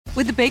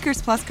With the Baker's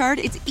Plus card,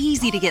 it's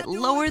easy to get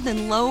lower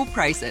than low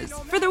prices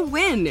for the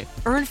win.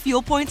 Earn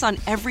fuel points on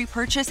every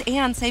purchase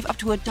and save up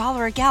to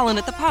 $1 a gallon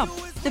at the pump.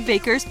 The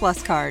Baker's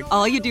Plus card.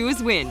 All you do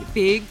is win.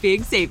 Big,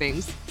 big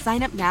savings.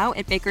 Sign up now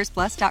at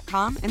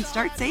bakersplus.com and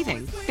start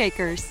saving.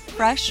 Baker's.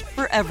 Fresh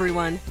for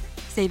everyone.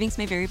 Savings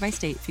may vary by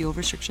state. Fuel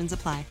restrictions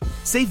apply.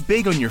 Save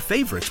big on your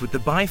favorites with the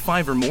Buy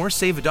 5 or More,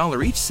 Save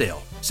 $1 each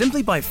sale.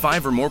 Simply buy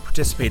 5 or more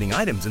participating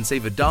items and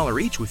save $1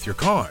 each with your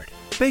card.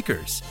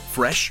 Baker's.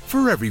 Fresh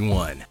for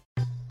everyone.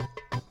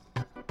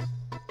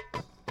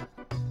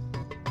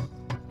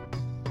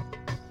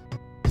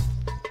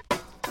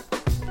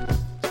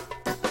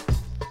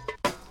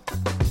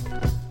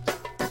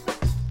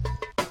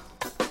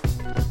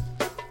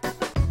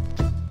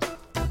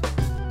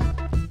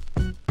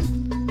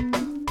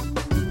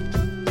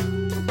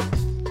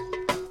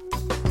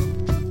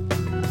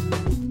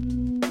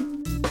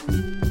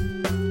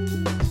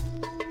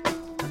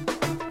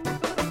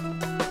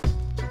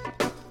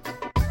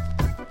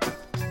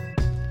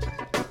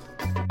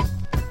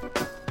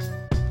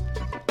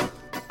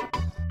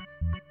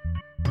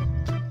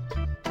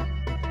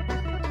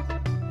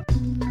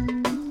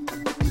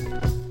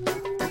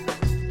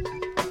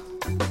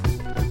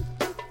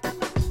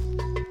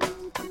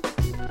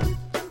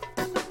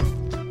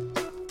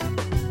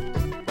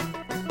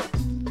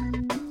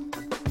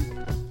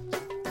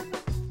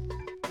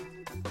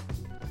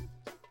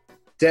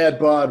 Dad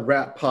Bod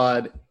Rap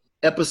Pod,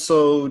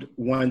 episode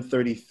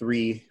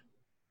 133.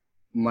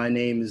 My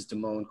name is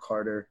Damone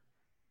Carter,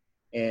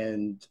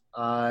 and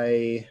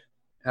I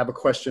have a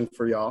question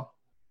for y'all.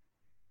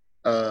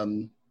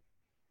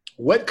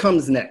 What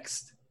comes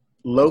next?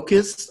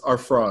 Locusts or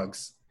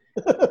frogs?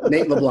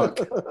 Nate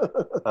LeBlanc.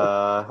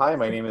 Hi,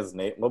 my name is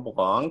Nate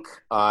LeBlanc.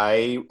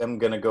 I am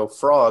going to go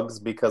frogs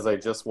because I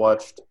just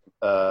watched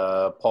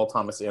Paul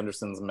Thomas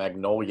Anderson's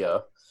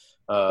Magnolia.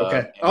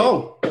 Okay.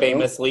 It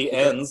famously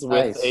ends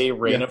with a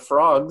rain of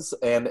frogs,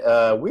 and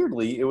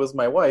weirdly, it was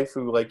my wife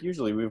who, like,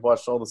 usually we've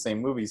watched all the same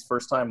movies.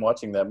 First time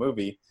watching that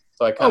movie,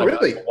 so I kind of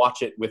got to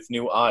watch it with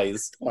new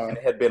eyes. And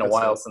it had been a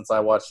while since I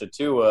watched it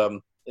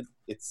too.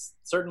 It's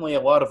certainly a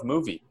lot of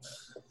movie.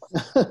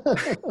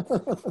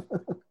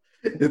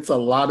 It's a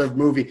lot of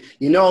movie.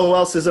 You know who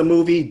else is a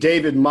movie?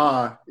 David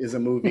Ma is a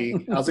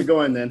movie. How's it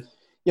going, then?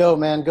 Yo,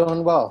 man,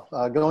 going well.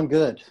 Going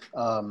good.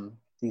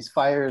 These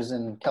fires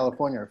in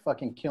California are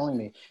fucking killing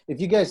me.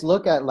 If you guys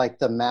look at, like,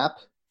 the map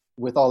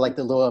with all, like,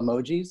 the little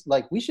emojis,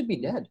 like, we should be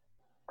dead.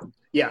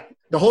 Yeah.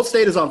 The whole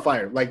state is on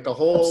fire. Like, the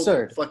whole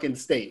Absurd. Fucking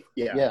state.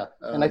 Yeah. Yeah.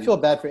 And I feel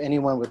bad for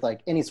anyone with, like,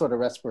 any sort of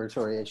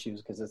respiratory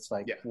issues because it's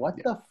like, what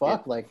the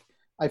fuck? Yeah. Like,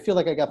 I feel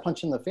like I got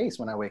punched in the face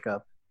when I wake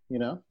up, you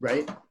know?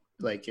 Right?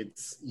 Like,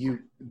 it's you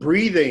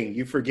breathing.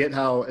 You forget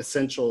how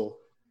essential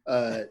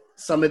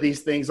some of these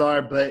things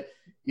are, but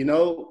you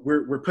know,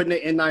 we're putting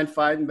an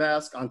N95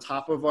 mask on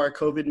top of our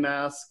COVID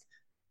mask.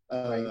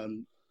 Right.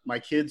 My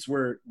kids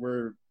were,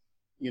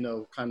 you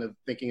know, kind of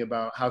thinking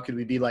about how could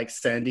we be like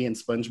Sandy and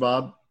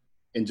SpongeBob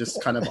and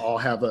just kind of all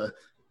have a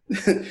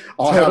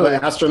have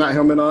an astronaut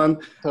helmet on.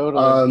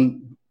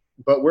 Totally.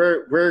 But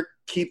we're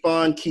keep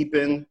on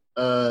keeping.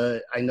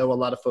 I know a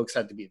lot of folks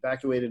had to be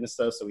evacuated and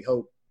stuff, so we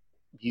hope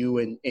you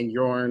and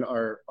Yorn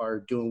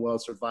are doing well,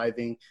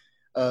 surviving.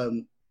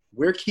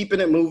 We're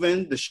keeping it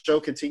moving. The show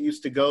continues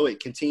to go. It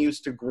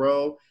continues to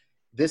grow.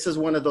 This is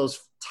one of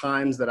those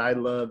times that I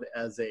love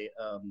as a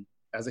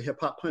hip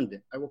hop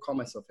pundit. I will call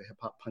myself a hip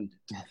hop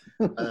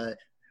pundit.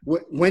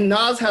 When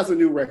Nas has a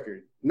new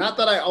record, not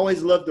that I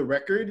always love the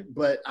record,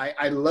 but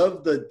I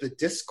love the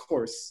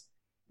discourse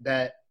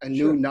that a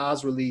new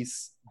Nas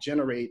release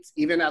generates,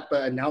 even at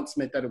the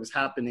announcement that it was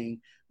happening,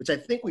 which I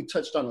think we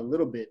touched on a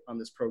little bit on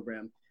this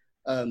program.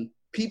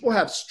 People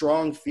have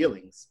strong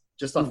feelings.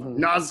 Just off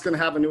Nas is going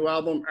to have a new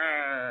album.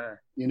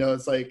 You know,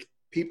 it's like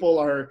people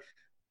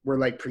were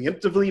like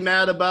preemptively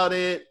mad about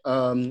it.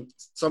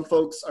 Some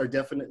folks are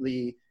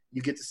definitely,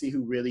 you get to see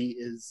who really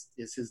is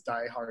his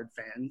diehard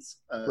fans.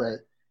 Right.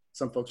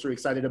 Some folks are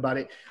excited about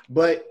it.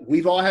 But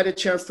we've all had a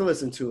chance to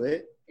listen to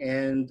it.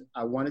 And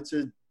I wanted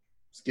to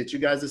get you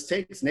guys'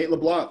 takes. Nate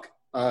LeBlanc,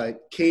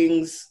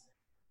 King's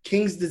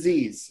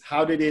Disease.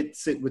 How did it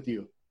sit with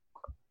you?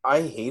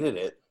 I hated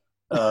it.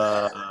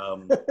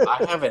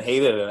 I haven't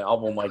hated an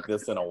album like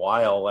this in a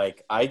while.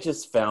 Like, I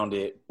just found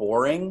it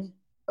boring,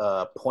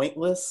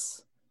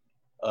 pointless.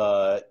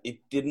 It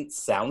didn't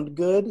sound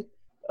good.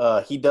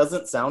 He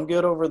doesn't sound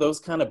good over those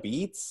kind of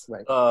beats.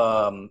 Right.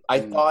 I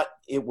thought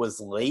it was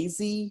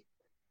lazy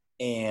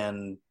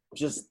and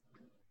just,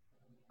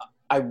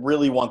 I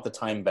really want the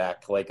time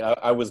back. Like,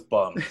 I was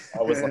bummed.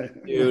 I was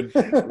like, dude,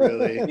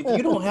 really? If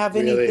you don't have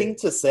anything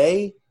to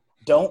say,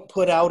 don't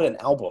put out an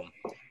album.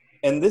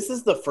 And this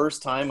is the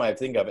first time I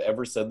think I've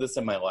ever said this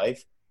in my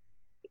life.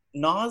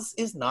 Nas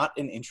is not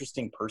an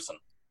interesting person.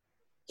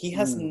 He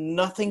has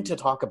nothing to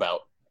talk about.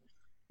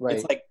 Right.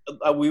 It's like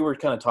we were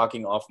kind of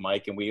talking off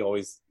mic, and we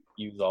always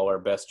use all our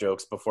best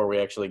jokes before we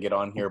actually get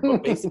on here.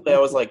 But basically, I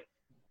was like,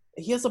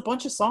 he has a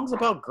bunch of songs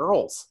about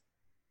girls.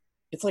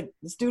 It's like,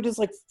 this dude is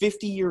like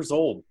 50 years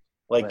old.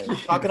 Like,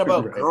 talking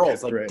about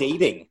girls, like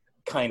dating,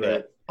 kind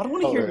of. I don't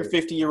want to hear your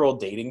 50-year-old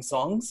dating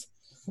songs.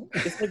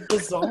 It's like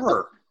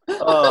bizarre.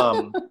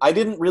 I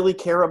didn't really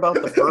care about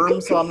the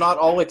firm, so I'm not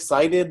all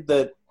excited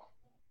that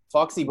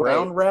Foxy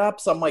Brown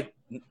raps. I'm like,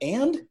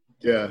 and?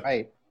 Yeah.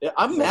 Right.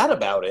 I'm mad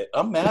about it.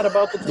 I'm mad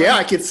about the time. Yeah,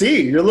 I can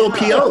see. You're a little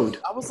PO'd.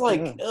 I was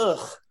like,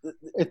 ugh.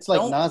 It's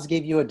like Nas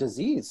gave you a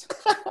disease.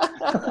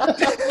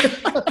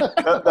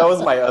 That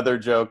was my other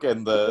joke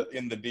in the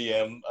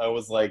DM. I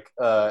was like,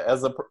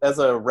 as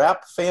a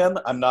rap fan,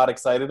 I'm not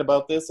excited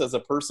about this. As a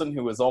person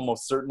who is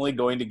almost certainly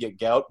going to get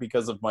gout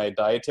because of my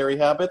dietary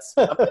habits.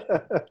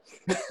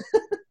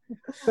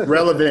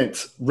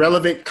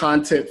 Relevant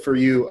content for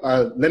you.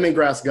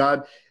 Lemongrass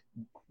God.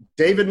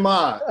 David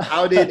Ma,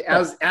 how did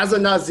as a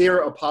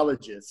Nasir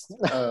apologist,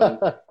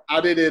 how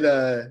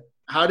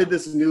did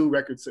this new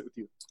record sit with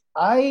you?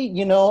 I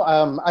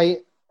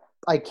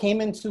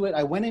came into it,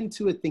 I went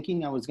into it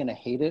thinking I was going to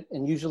hate it.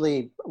 And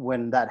usually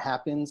when that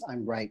happens,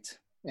 I'm right.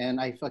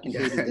 And I fucking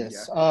hated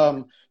this.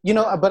 Yeah.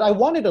 But I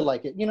wanted to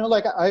like it.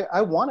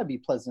 I want to be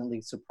pleasantly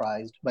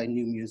surprised by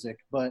new music.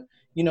 But,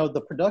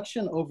 the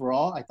production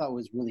overall I thought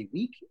was really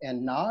weak.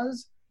 And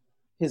Nas,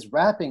 his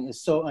rapping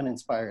is so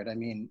uninspired. I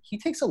mean, he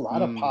takes a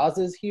lot of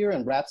pauses here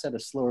and raps at a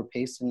slower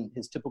pace than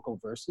his typical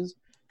verses.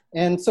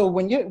 And so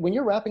when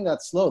you're rapping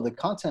that slow, the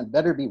content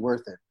better be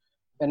worth it.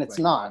 And it's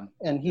not.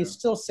 And he's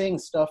still saying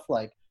stuff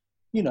like,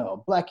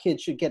 black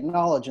kids should get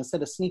knowledge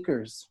instead of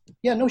sneakers.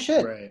 Yeah, no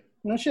shit. Right.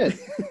 No shit.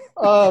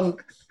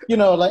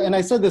 And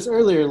I said this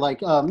earlier,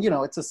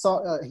 it's a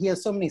song. He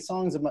has so many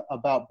songs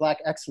about black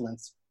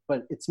excellence,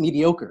 but it's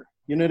mediocre.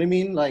 You know what I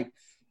mean?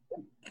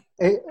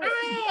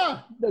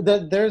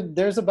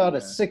 There's about a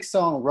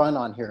 6-song run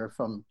on here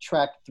from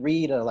track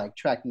 3 to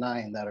track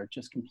 9 that are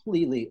just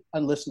completely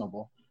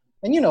unlistenable.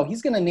 And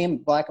he's gonna name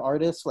black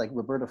artists like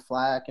Roberta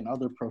Flack and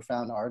other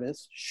profound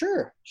artists.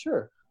 Sure,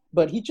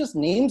 but he just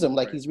names them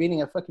like he's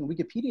reading a fucking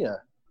Wikipedia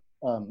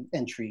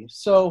entry.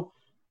 So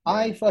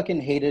I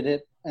fucking hated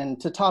it. And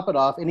to top it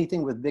off,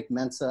 anything with Vic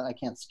Mensa, I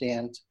can't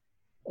stand.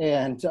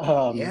 And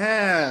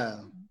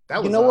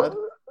that was odd.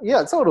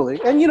 Yeah, totally.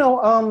 And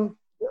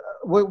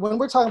when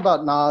we're talking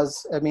about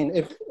Nas, I mean,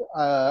 if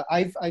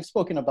I've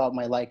spoken about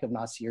my like of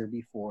Nasir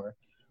before,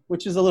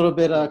 which is a little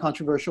bit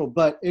controversial,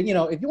 but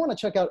if you want to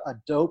check out a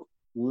dope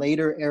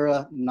later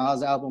era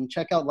Nas album,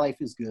 check out Life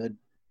is Good.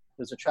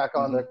 There's a track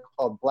on there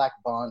called Black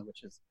Bond,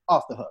 which is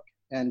off the hook.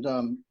 And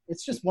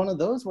it's just one of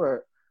those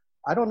where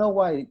I don't know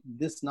why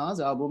this Nas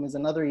album is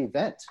another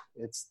event.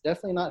 It's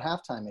definitely not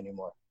Halftime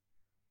anymore.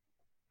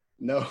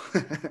 No,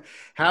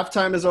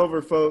 Halftime is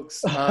over,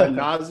 folks.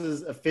 Nas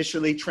is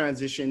officially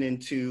transitioned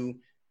into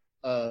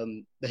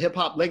the Hip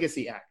Hop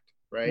Legacy Act,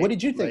 right? What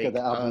did you think of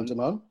the album,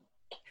 Timon?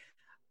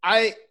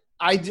 I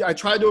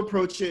tried to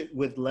approach it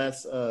with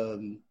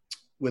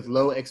with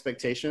low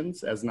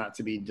expectations, as not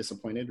to be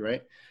disappointed,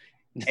 right?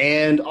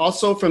 And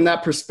also from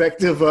that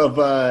perspective of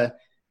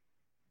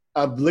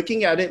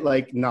looking at it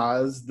like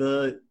Nas,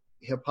 the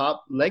Hip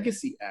Hop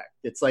Legacy Act.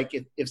 It's like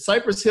if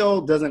Cypress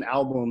Hill does an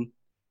album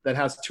that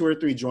has 2 or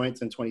 3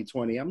 joints in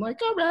 2020, I'm like,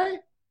 all right,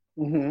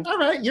 all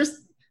right,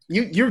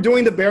 you're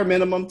doing the bare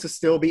minimum to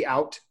still be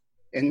out,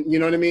 and you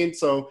know what I mean.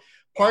 So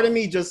part of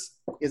me just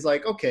is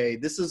like, okay,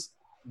 this is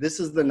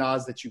the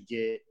Nas that you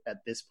get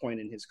at this point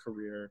in his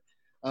career.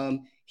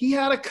 He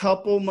had a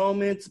couple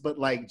moments, but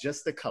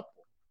just a couple,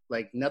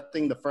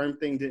 nothing. The Firm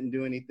thing didn't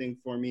do anything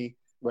for me.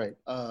 Right.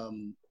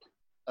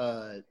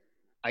 I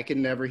could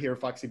never hear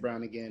Foxy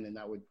Brown again, and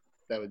that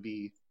would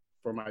be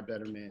for my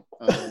betterment.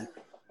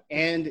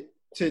 And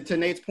to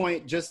Nate's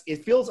point, just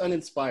it feels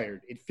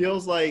uninspired. It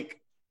feels like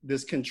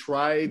this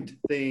contrived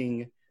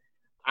thing.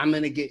 I'm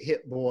gonna get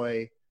Hit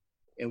Boy,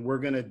 and we're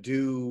gonna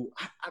do.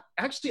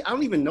 Actually, I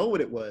don't even know what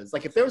it was.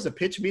 If there was a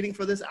pitch meeting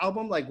for this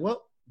album,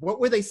 what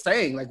were they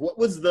saying? What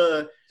was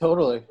the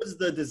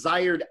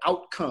desired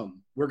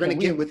outcome? We're gonna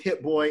get with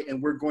Hit Boy, and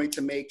we're going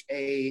to make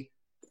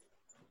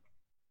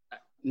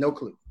no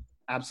clue.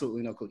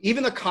 Absolutely no clue.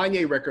 Even the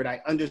Kanye record,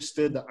 I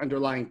understood the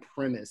underlying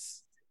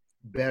premise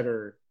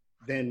better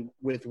than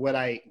with what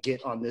I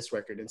get on this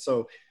record. And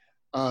so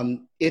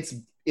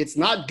it's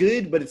not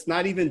good, but it's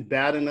not even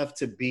bad enough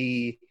to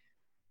be,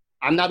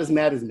 I'm not as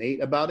mad as Nate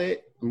about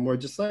it. I'm more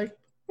just like,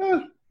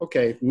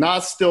 okay,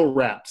 Nas still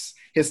raps.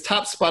 His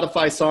top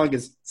Spotify song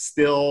is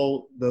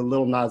still the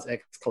Lil Nas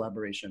X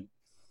collaboration.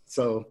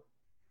 So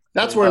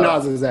that's where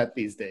Nas is at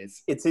these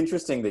days. It's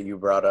interesting that you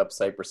brought up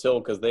Cypress Hill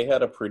because they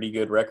had a pretty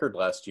good record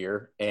last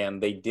year, and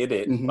they did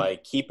it by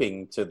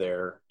keeping to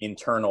their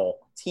internal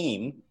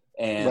team.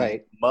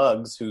 And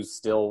Muggs, who's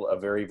still a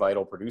very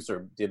vital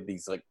producer, did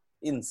these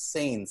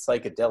insane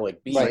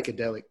psychedelic beats.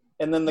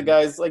 And then the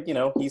guy's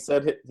he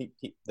said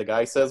the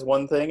guy says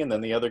one thing, and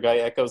then the other guy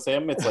echoes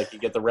him. It's like you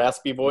get the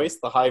raspy voice,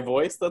 the high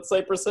voice. That's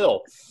Cypress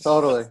Hill.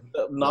 Totally.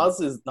 Nas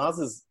is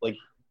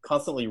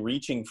constantly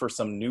reaching for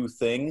some new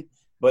thing,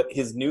 but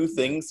his new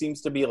thing seems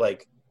to be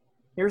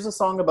here's a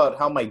song about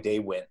how my day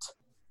went.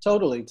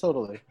 Totally.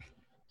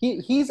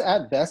 He's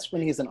at best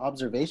when he's an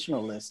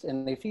observationalist,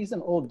 and if he's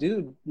an old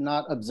dude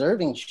not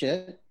observing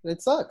shit,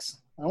 it sucks.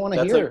 I want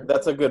to hear.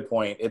 That's a good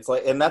point. It's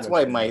like, and that's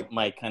why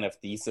my kind of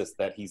thesis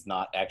that he's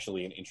not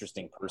actually an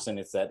interesting person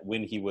is that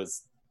when he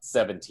was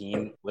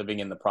 17 living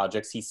in the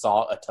projects, he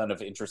saw a ton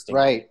of interesting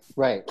right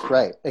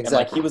exactly. And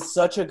like, he was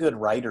such a good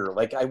writer.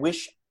 Like, I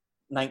wish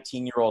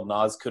 19-year-old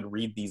Nas could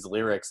read these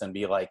lyrics and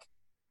be like,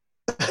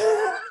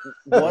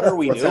 what are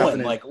we doing?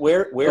 Happening? Like,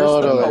 where's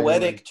the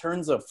poetic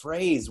turns of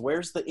phrase?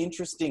 Where's the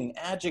interesting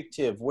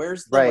adjective?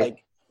 Where's the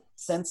like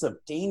sense of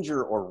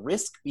danger or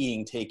risk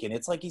being taken?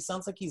 It's like he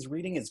sounds like he's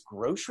reading his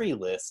grocery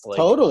list. Like,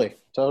 totally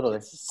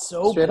it's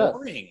so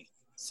boring.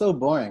 So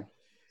boring.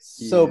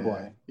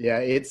 Yeah,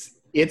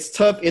 it's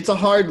tough. It's a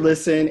hard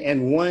listen,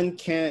 and one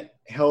can't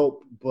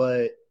help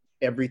but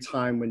every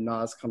time when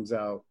Nas comes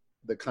out,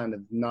 the kind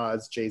of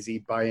Nas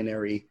Jay-Z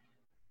binary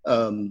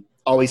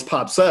always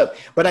pops up.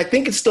 But I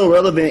think it's still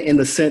relevant in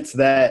the sense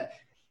that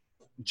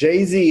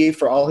Jay-Z,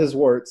 for all his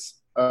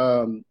warts,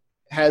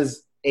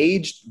 has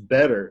aged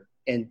better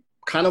and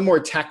kind of more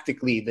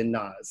tactically than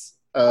Nas.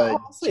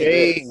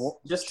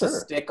 Just to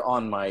stick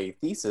on my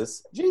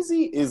thesis,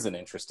 Jay-Z is an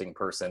interesting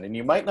person, and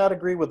you might not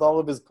agree with all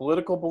of his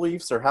political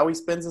beliefs or how he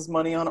spends his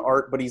money on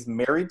art, but he's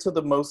married to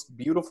the most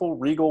beautiful,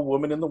 regal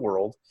woman in the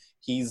world.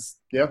 He's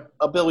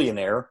a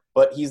billionaire,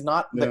 but he's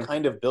not the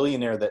kind of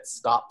billionaire that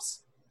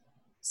stops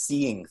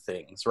seeing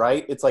things,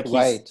 right? It's like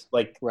he's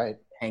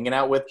hanging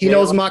out with... He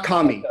knows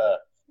Makami.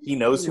 He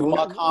knows who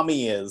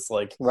Makami is.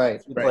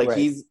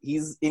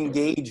 He's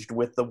engaged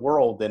with the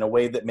world in a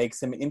way that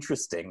makes him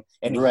interesting.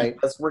 And he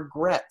has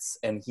regrets,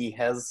 and he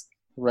has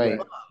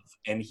love,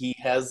 and he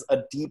has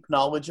a deep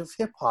knowledge of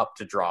hip hop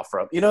to draw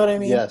from. You know what I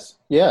mean? Yes.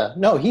 Yeah.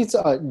 No, he's,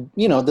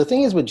 the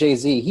thing is with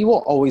Jay-Z, he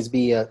will always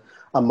be a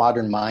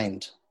modern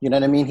mind. You know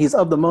what I mean? He's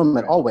of the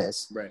moment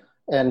always. Right.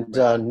 And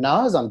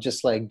Nas, I'm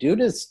just like,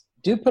 dude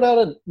put out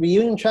a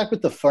reunion track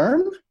with The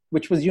Firm,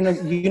 which was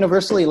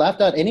universally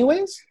laughed at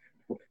anyways.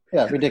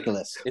 Yeah,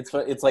 ridiculous.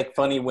 It's like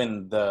funny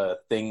when the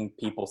thing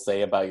people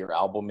say about your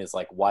album is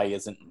like, why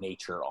isn't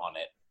nature on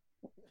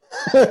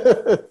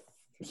it?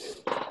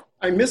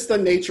 I missed the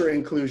nature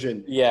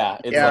inclusion. Yeah.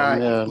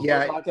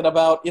 We're talking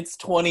about, it's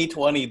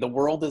 2020. The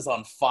world is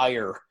on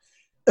fire.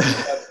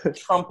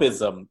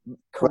 Trumpism.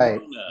 Corona.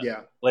 Right.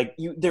 Yeah. Like,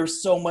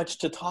 there's so much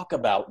to talk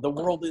about. The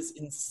world is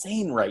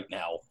insane right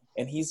now.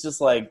 And he's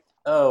just like,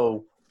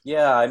 oh,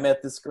 yeah, I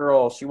met this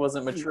girl. She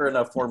wasn't mature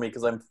enough for me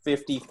because I'm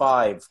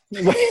 55.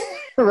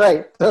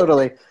 Right,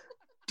 totally.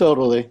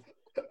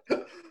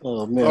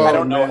 Oh, man. I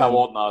don't know how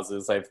old Nas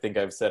is. I think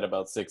I've said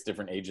about 6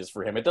 different ages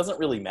for him. It doesn't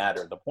really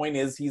matter. The point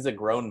is, he's a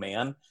grown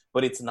man,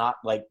 but it's not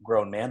like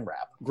grown man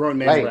rap.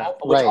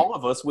 Which all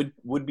of us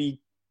would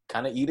be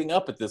kind of eating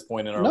up at this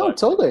point in our life. No,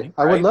 totally. Right?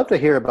 I would love to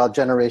hear about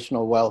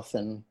generational wealth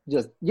and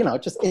just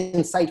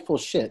insightful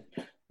shit.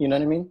 You know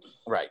what I mean?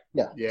 Right.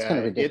 Yeah. It's kind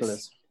of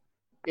ridiculous.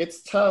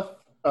 It's tough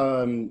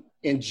in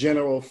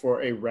general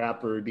for a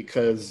rapper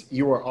because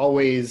you are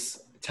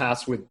always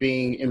tasked with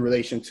being in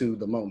relation to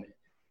the moment.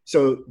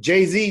 So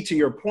Jay-Z, to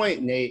your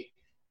point, Nate,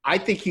 I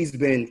think he's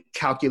been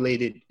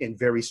calculated and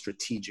very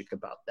strategic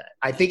about that.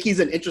 I think he's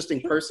an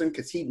interesting person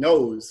because he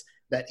knows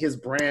that his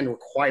brand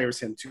requires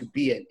him to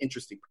be an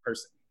interesting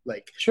person.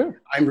 Like,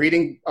 sure, I'm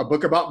reading a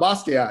book about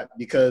Basquiat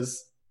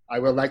because I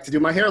would like to do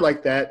my hair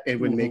like that. It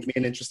would make me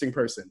an interesting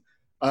person.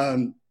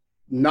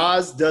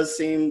 Nas does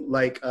seem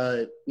like,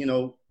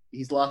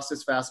 he's lost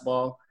his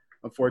fastball.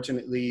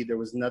 Unfortunately, there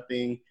was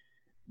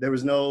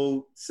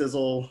no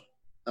sizzle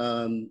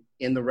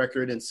in the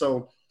record. And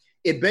so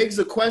it begs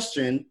the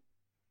question,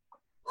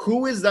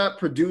 who is that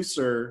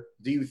producer,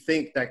 do you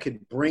think, that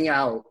could bring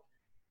out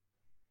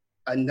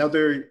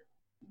another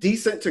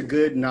decent to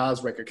good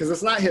Nas record? Because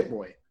it's not Hit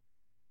Boy.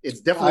 It's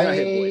definitely not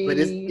Hit Boy. But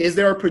is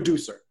there a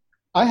producer?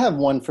 I have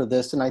one for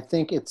this, and I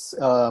think it's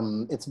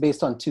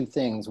based on 2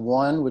 things.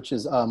 One, which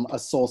is a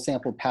soul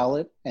sample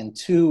palette, and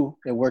 2,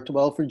 it worked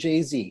well for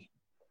Jay-Z.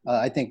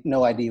 I think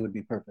No ID would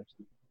be perfect.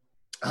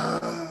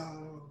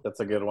 Oh, that's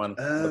a good one.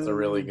 That's a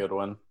really good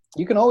one.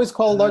 You can always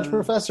call Large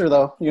Professor,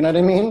 though. You know what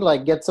I mean?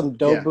 Like, get some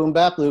dope boom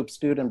bap loops,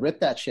 dude, and rip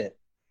that shit.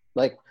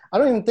 Like, I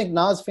don't even think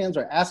Nas fans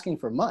are asking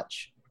for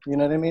much. You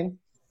know what I mean?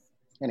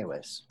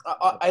 Anyways,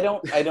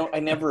 I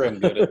never am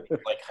good at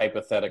like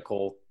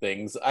hypothetical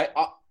things.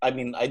 I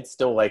mean, I'd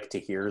still like to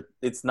hear.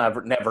 It's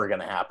never going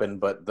to happen.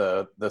 But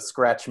the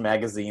Scratch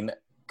magazine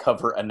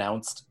cover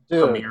announced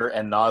premiere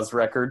and Nas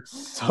record.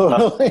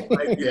 Totally.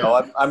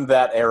 I'm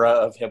that era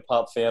of hip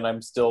hop fan.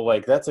 I'm still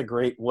like, that's a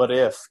great what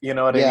if. You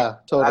know what I mean? Yeah,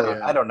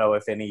 totally. I don't know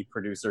if any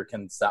producer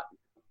can stop.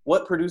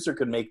 What producer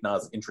could make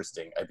Nas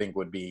interesting? I think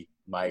would be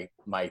my.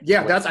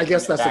 Yeah, I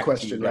guess that's the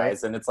question,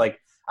 right? And it's like,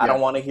 I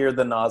don't want to hear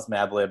the Nas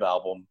Madlib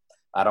album.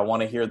 I don't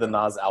want to hear the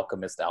Nas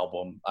Alchemist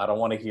album. I don't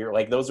want to hear,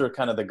 like, those are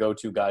kind of the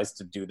go-to guys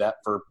to do that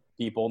for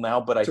people now.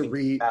 But I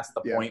think past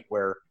the point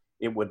where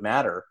it would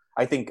matter.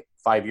 I think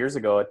 5 years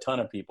ago, a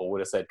ton of people would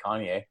have said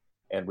Kanye,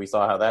 and we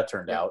saw how that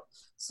turned out.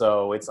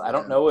 So I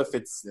don't know if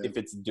it's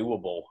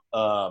doable.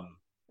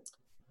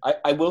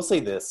 I will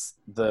say this: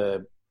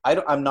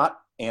 I'm not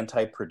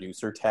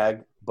anti-producer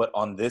tag, but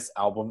on this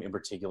album in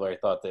particular, I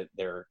thought that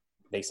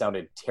they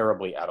sounded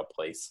terribly out of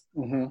place.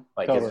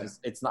 Like totally.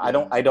 it's not.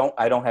 I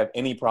don't have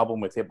any problem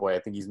with Hit Boy. I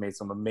think he's made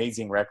some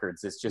amazing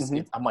records. It's just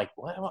I'm like,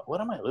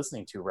 what am I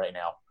listening to right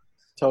now?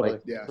 Totally.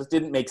 Like, it just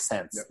didn't make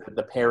sense. Yep.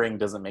 The pairing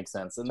doesn't make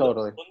sense. And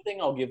totally. The one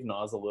thing I'll give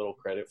Nas a little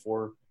credit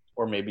for,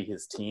 or maybe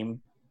his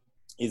team,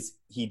 is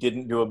he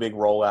didn't do a big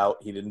rollout.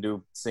 He didn't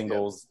do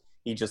singles. Yep.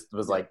 He just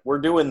was like,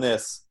 we're doing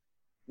this.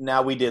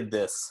 Now we did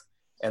this.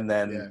 And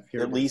then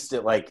at least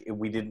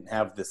we didn't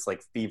have this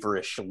like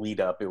feverish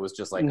lead up. It was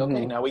just like,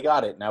 okay, now we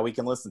got it. Now we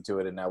can listen to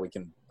it, and now we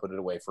can put it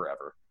away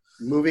forever.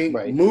 Moving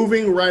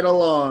right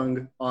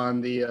along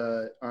on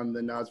the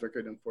Nas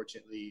record,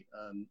 unfortunately,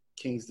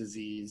 King's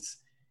Disease.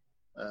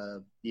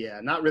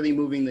 Not really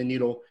moving the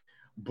needle,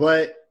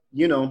 but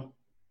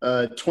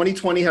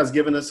 2020 has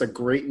given us a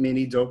great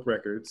many dope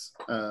records,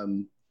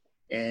 and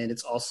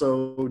it's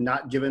also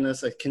not given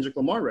us a Kendrick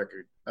Lamar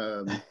record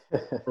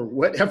for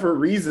whatever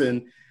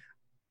reason.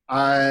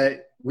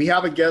 We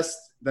have a guest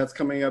that's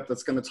coming up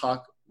that's going to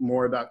talk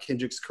more about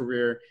Kendrick's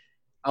career.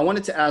 I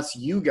wanted to ask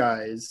you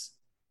guys,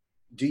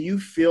 do you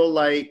feel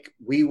like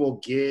we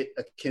will get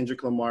a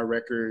Kendrick Lamar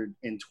record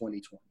in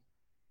 2020?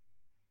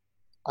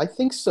 I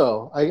think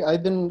so.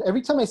 I've been,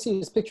 every time I see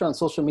his picture on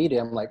social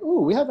media, I'm like,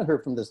 ooh, we haven't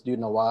heard from this dude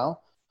in a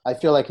while. I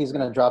feel like he's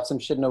going to drop some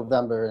shit in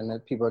November, and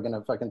that people are going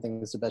to fucking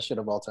think it's the best shit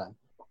of all time.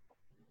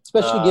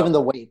 Especially given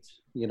the weight,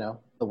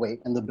 the weight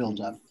and the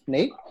build-up.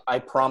 Nate? I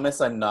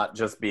promise I'm not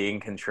just being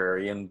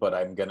contrarian, but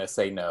I'm going to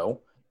say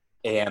no.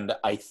 And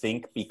I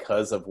think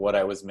because of what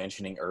I was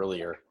mentioning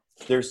earlier,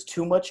 there's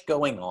too much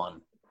going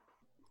on.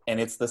 And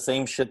it's the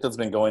same shit that's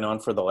been going on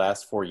for the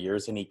last 4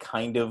 years, and he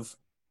kind of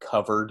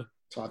covered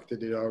talked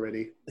it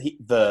already.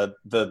 The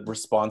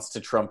response to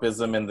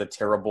Trumpism and the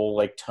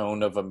terrible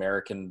tone of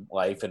American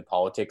life and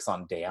politics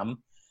on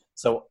Damn.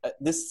 So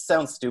this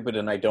sounds stupid,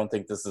 and I don't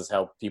think this is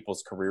how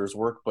people's careers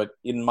work, but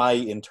in my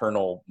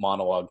internal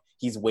monologue,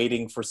 he's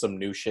waiting for some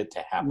new shit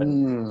to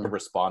happen to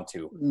respond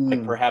to.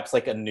 Like perhaps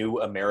like a new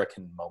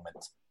American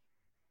moment.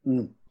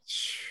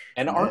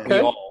 And aren't we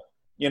all,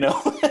 Yeah.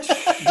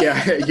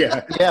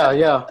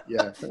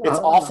 It's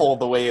awful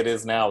the way it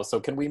is now. So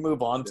can we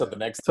move on to the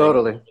next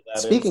totally thing?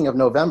 Speaking of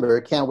November,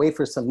 can't wait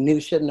for some new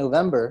shit in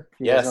November.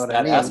 Yes,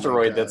 that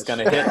asteroid that's going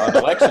to hit on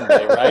election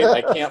day, right?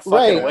 I can't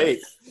fucking wait.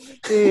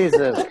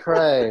 Jesus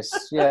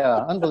Christ.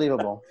 Yeah,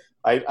 unbelievable.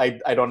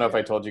 I don't know if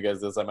I told you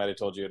guys this. I might have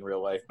told you in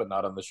real life, but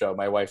not on the show.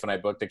 My wife and I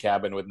booked a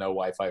cabin with no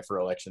Wi-Fi for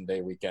election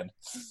day weekend.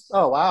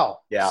 Oh, wow.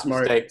 Yeah,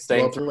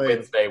 staying through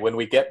Wednesday. When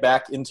we get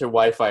back into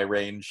Wi-Fi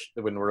range,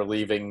 when we're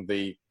leaving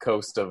the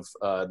coast of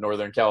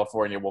Northern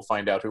California, we'll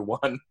find out who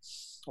won.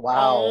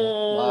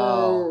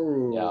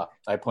 Wow. Yeah,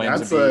 I plan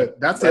to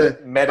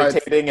be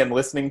meditating and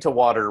listening to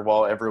water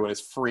while everyone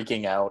is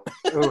freaking out.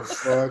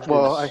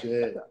 Well,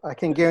 I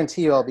can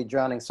guarantee you I'll be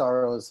drowning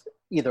sorrows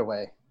either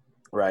way.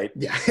 Right.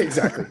 Yeah,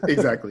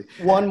 exactly.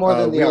 One more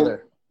than the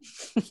other.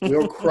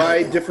 We'll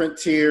cry different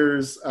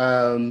tears.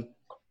 That's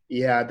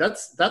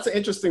an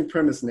interesting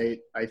premise,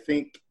 Nate. I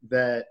think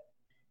that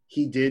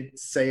he did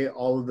say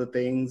all of the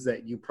things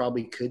that you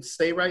probably could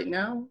say right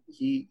now.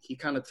 He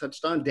kind of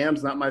touched on.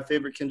 Damn's not my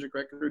favorite Kendrick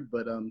record,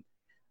 but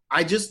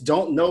I just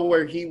don't know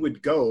where he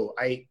would go.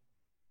 I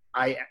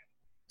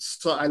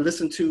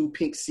listened to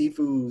Pink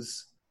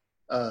Siifu's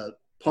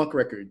punk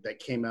record that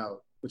came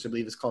out, which I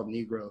believe is called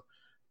Negro.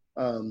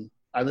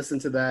 I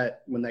listened to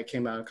that when that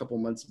came out a couple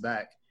months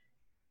back,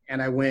 and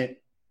I went,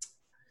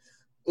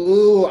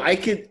 ooh, I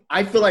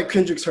feel like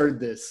Kendrick's heard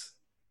this.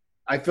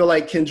 I feel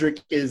like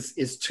Kendrick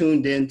is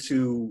tuned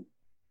into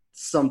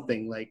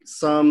something, like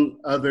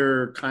some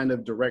other kind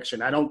of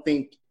direction. I don't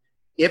think,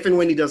 if and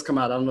when he does come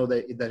out, I don't know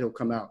that he'll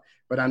come out,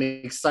 but I'm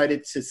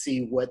excited to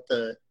see what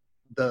the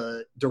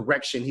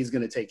direction he's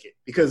going to take it,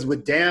 because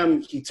with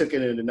Damn he took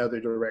it in another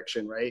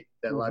direction, right,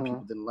 that a lot of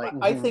people didn't like.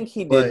 I think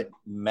he did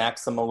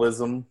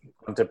maximalism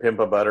onto Pimp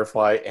a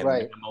Butterfly and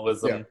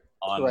minimalism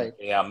on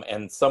Damn,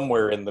 and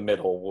somewhere in the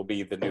middle will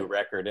be the new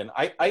record. And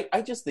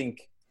I just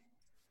think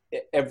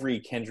every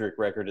Kendrick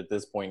record at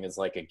this point is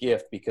like a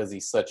gift because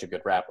he's such a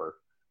good rapper.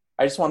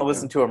 I just want to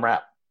listen to him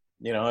rap.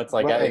 It's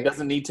like it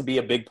doesn't need to be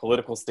a big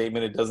political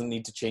statement. It doesn't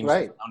need to change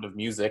the sound of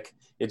music.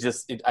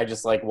 I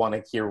just want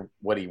to hear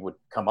what he would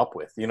come up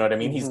with. You know what I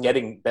mean? He's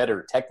getting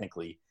better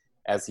technically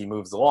as he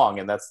moves along,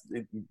 and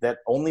that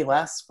only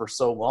lasts for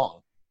so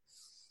long.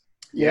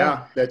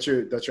 Yeah, that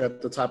you're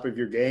at the top of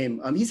your game.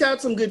 He's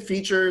had some good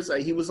features.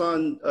 He was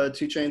on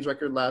 2 Chainz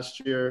record last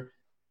year,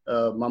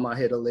 Mama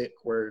Hit a Lick,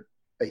 where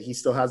he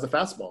still has the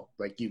fastball.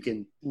 Like you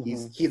can,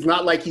 he's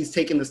not like he's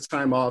taking this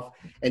time off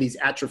and he's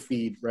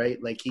atrophied, right?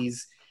 Like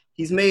he's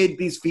made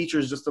these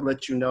features just to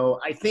let you know.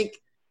 I think,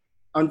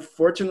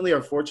 unfortunately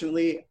or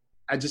fortunately,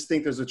 I just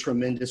think there's a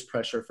tremendous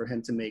pressure for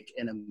him to make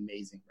an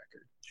amazing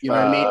record. You know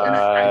what I mean?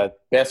 And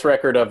best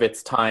record of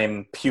its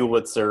time,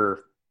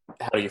 Pulitzer.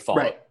 How do you follow?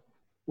 Right.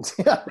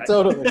 Yeah,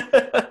 totally.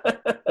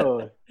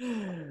 Oh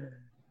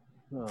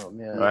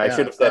man. I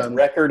should have said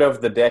record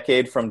of the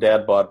decade from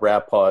Dad Bod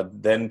Rap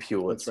Pod, then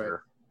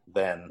Pulitzer,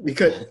 then.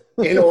 Because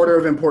in order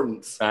of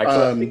importance.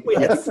 Actually,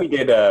 I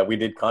think we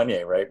did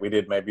Kanye, right? We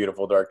did My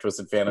Beautiful Dark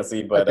Twisted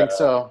Fantasy, but I think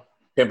so.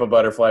 Pimp a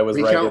Butterfly was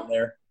in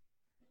there.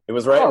 It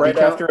was right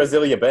after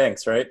Azealia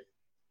Banks, right?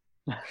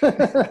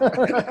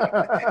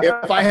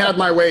 If I had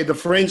my way, the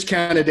fringe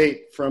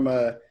candidate from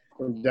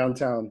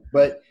downtown.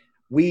 But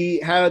we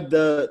had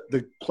the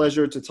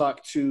pleasure to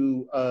talk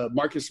to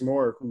Marcus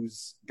Moore,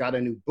 who's got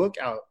a new book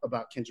out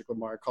about Kendrick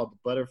Lamar called The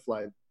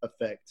Butterfly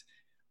Effect.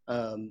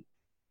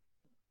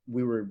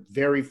 We were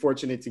very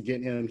fortunate to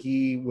get him.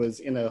 He was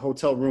in a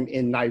hotel room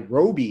in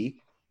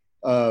Nairobi.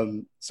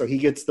 So he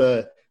gets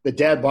the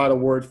Dad Bod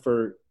Award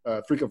for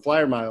frequent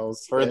flyer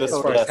miles as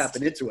far as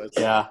tapping into us.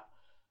 Yeah.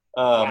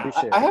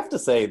 I have to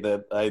say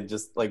that I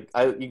just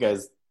you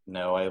guys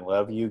know I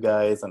love you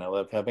guys and I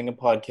love having a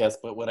podcast,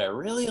 but what I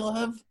really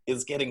love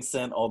is getting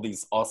sent all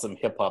these awesome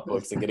hip hop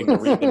books and getting to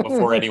read them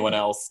before anyone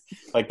else.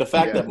 Like the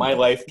fact that my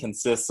life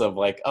consists of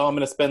I'm going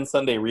to spend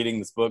Sunday reading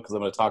this book because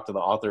I'm going to talk to the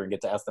author and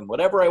get to ask them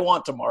whatever I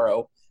want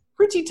tomorrow.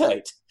 Pretty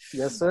tight.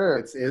 Yes,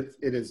 sir. It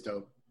is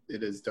dope.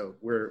 It is dope.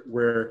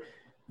 We're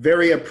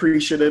very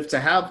appreciative to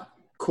have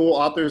cool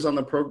authors on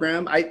the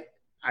program. I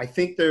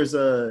think there's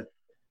a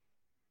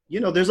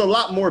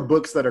lot more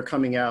books that are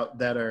coming out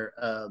that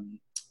are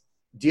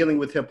dealing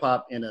with hip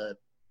hop in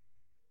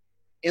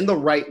the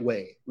right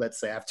way. Let's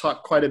say I've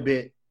talked quite a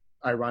bit,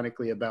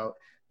 ironically, about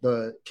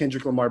the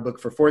Kendrick Lamar book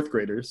for fourth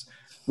graders,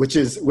 which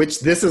this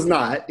is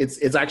not.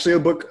 It's actually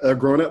a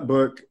grown-up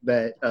book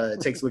that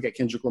takes a look at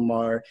Kendrick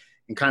Lamar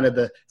and kind of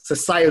the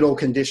societal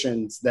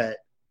conditions that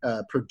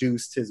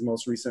produced his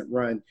most recent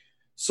run.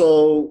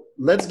 So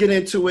let's get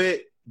into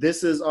it.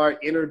 This is our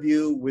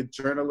interview with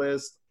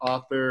journalist,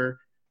 author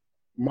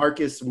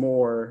Marcus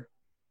Moore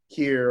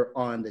here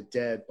on the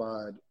Dad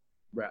Bod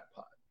Rap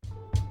Pod.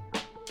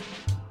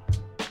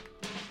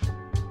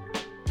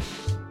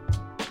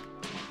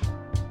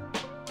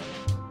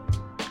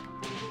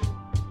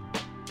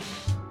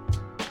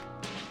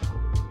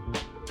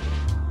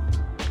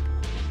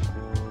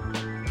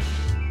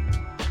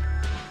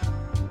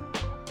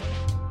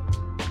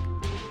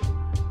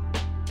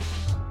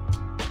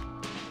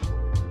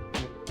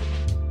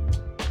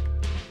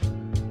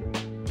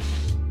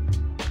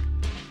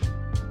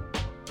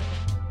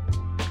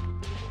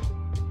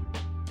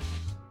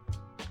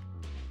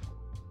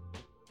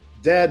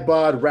 Dad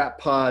Bod Rap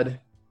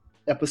Pod,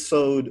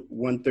 episode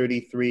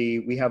 133.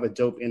 We have a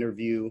dope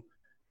interview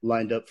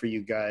lined up for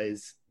you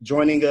guys.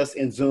 Joining us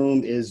in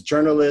Zoom is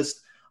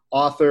journalist,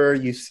 author.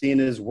 You've seen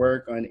his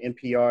work on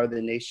NPR,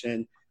 The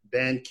Nation,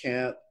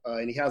 Bandcamp,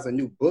 and he has a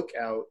new book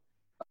out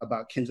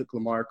about Kendrick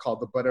Lamar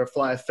called The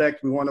Butterfly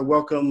Effect. We want to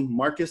welcome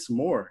Marcus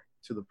Moore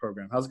to the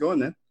program. How's it going,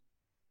 man?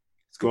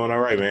 It's going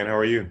all right, man. How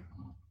are you?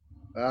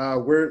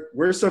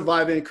 We're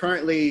surviving.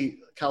 Currently,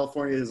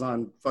 California is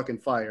on fucking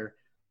fire.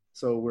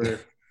 So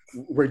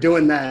we're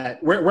doing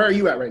that. Where are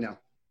you at right now?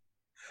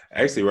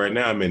 Actually, right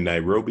now I'm in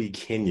Nairobi,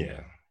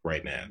 Kenya.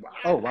 Right now.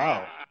 Oh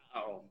wow!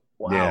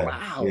 Wow!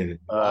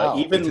 Wow.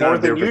 Even more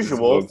than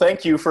usual.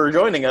 Thank you for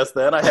joining us.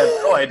 Then I had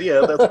no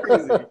idea. That's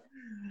crazy.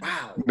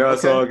 Wow. No,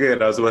 it's all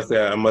good. I was about to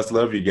say I must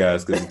love you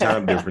guys because the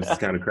time difference is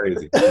kind of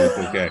crazy. It's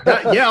okay.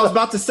 I was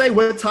about to say,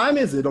 what time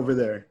is it over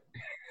there?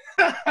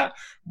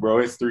 Bro,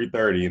 it's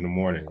 3:30 in the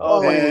morning.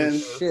 Oh man,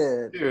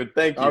 shit, dude!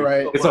 Thank you. All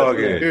right, it's all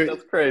good. Dude,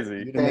 that's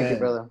crazy. Thank you,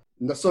 brother.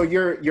 So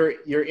you're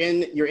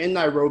in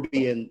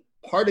Nairobi, and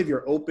part of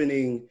your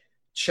opening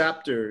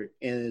chapter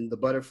in The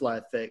Butterfly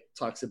Effect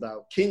talks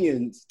about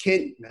Kendrick's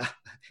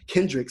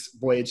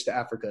voyage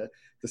to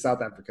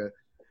South Africa.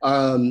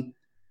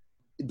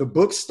 The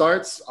book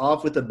starts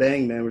off with a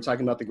bang, man. We're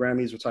talking about the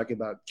Grammys. We're talking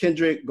about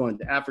Kendrick going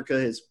to Africa,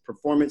 his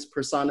performance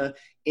persona.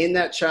 In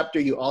that chapter,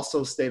 you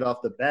also state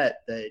off the bat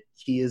that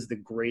he is the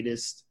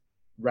greatest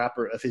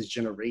rapper of his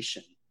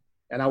generation.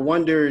 And I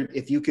wondered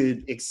if you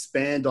could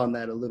expand on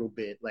that a little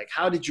bit. Like,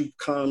 how did you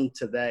come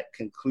to that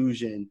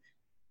conclusion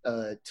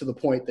to the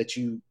point that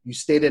you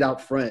stated out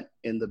front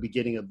in the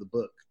beginning of the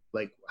book?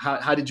 Like,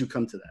 how did you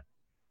come to that?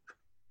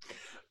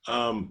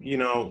 I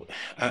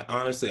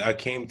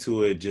came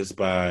to it just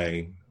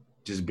by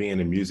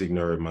being a music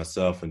nerd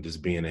myself and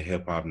just being a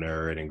hip hop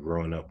nerd and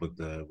growing up with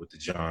the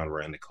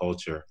genre and the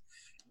culture.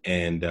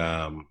 And,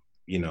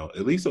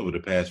 at least over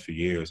the past few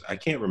years, I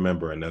can't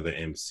remember another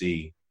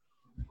MC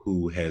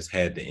who has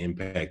had the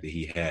impact that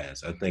he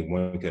has. I think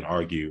one could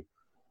argue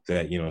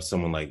that,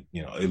 someone like,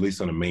 at least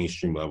on a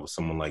mainstream level,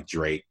 someone like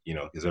Drake,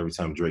 because every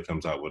time Drake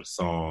comes out with a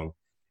song,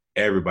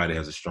 everybody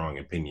has a strong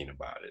opinion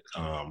about it.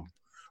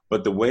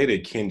 But the way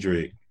that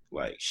Kendrick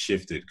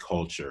shifted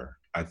culture,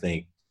 I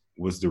think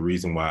was the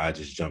reason why I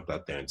just jumped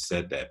out there and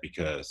said that,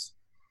 because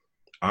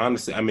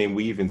honestly, I mean,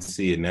 we even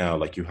see it now,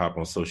 like you hop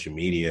on social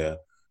media,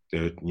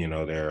 there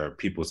are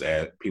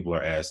people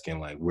are asking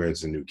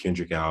where's the new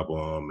Kendrick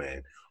album?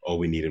 And, oh,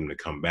 we need him to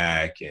come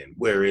back. And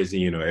where is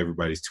he?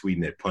 Everybody's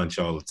tweeting at Punch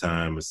all the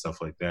time and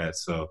stuff like that.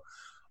 So,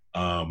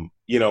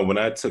 when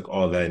I took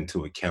all that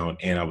into account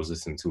and I was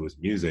listening to his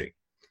music,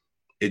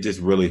 it just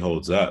really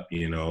holds up,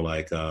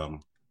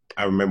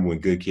 I remember when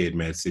Good Kid,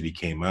 Mad City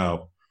came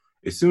out,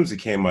 as soon as it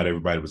came out,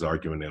 everybody was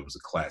arguing that it was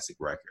a classic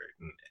record.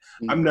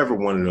 And I'm never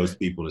one of those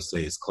people to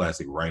say it's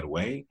classic right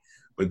away.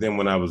 But then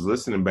when I was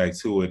listening back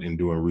to it and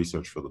doing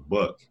research for the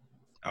book,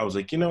 I was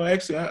like,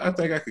 actually, I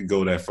think I could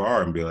go that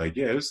far and be like,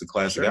 yeah, this is a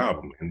classic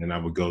album. And then I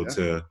would go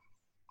to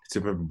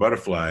Pimp a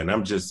Butterfly. And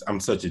I'm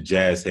such a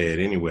jazz head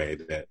anyway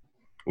that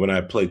when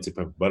I played To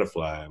Pimp a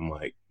Butterfly, I'm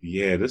like,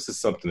 yeah, this is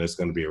something that's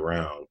going to be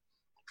around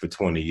for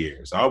 20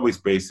 years. I always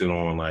base it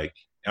on, like,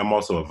 I'm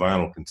also a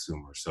vinyl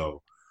consumer.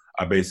 So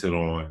I base it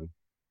on,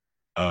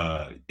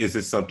 is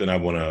this something I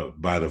want to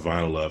buy the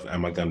vinyl of?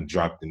 Am I going to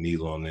drop the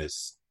needle on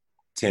this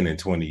 10 and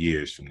 20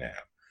 years from now?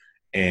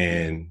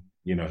 And,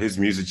 his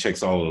music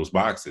checks all of those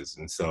boxes.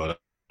 And so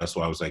that's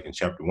why I was like, in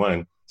chapter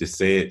 1, just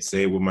say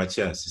it with my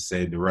chest, just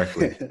say it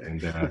directly. And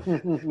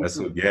that's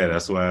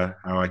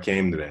how I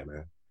came to that,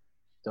 man.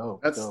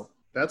 Dope.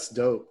 That's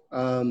dope.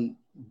 When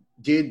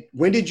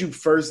did you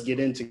first get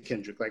into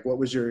Kendrick? Like, what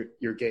was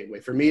your gateway?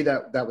 For me,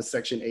 that was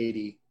Section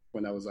 80,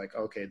 when I was like,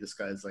 okay, this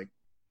guy's like,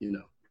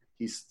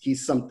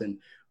 he's something.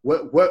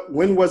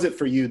 When was it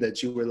for you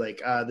that you were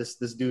like, this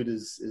dude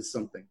is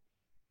something?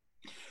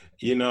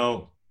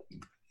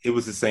 It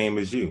was the same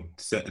as you,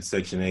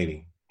 Section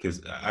 80,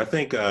 because I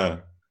think I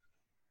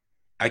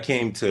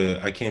came to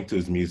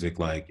his music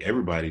like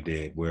everybody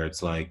did, where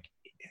it's like,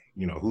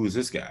 who is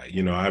this guy?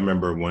 I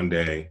remember one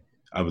day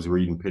I was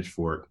reading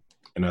Pitchfork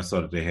and I saw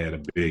that they had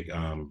a big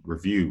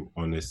review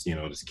on this,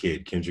 this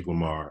kid, Kendrick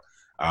Lamar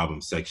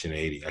album, Section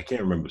 80. I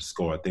can't remember the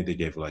score. I think they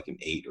gave it like an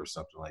 8 or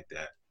something like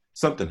that.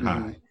 Something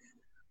high.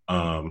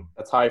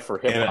 That's high for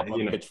hip hop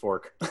on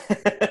Pitchfork.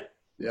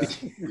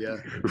 Yeah.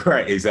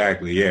 Right,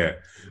 exactly. Yeah.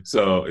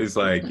 So it's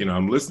like,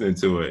 I'm listening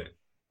to it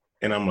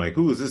and I'm like,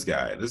 who is this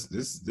guy? This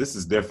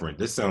is different.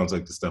 This sounds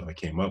like the stuff I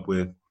came up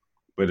with,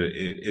 but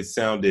it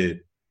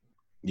sounded,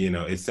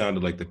 it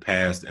sounded like the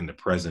past and the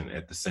present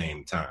at the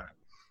same time.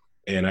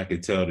 And I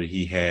could tell that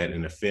he had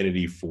an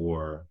affinity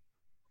for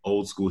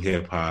old school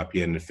hip hop. He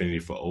had an affinity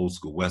for old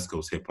school West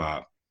Coast hip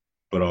hop,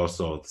 but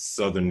also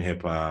Southern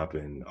hip hop,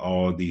 and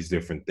all these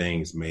different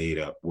things made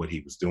up what he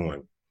was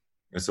doing.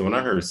 And so when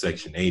I heard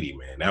Section 80,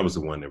 man, that was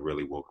the one that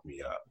really woke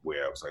me up,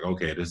 where I was like,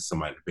 okay, this is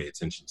somebody to pay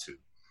attention to.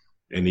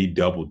 And he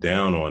doubled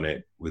down on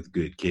it with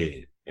Good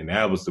Kid. And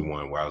that was the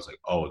one where I was like,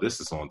 oh, this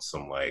is on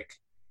some, like,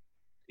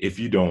 if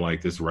you don't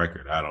like this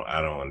record, I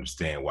don't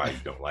understand why you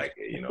don't like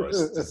it.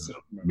 It's an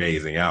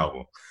amazing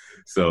album.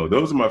 So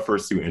those are my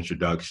first 2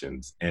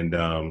 introductions. And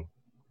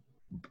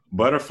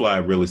Butterfly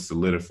really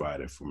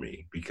solidified it for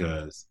me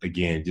because,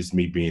 again, just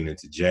me being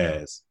into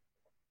jazz,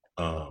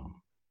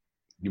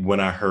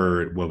 when I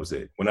heard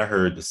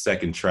the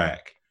second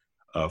track,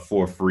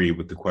 For Free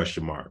with the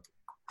question mark,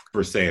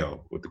 For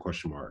Sale with the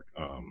question mark,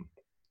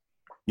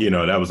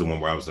 that was the one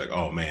where I was like,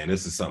 oh man,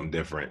 this is something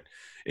different,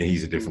 and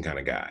he's a different kind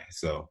of guy.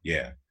 So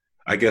yeah,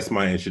 I guess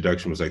my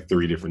introduction was like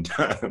 3 different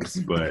times,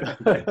 but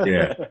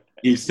yeah,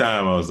 each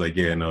time I was like,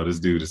 yeah, no, this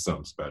dude is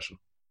something special.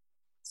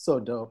 So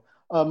dope.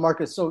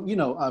 Marcus, so,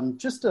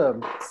 just to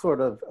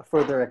sort of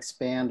further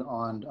expand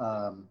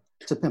on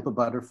To Pimp a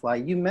Butterfly,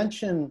 you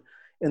mentioned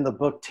in the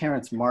book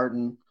Terrence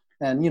Martin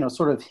and,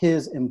 sort of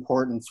his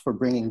importance for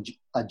bringing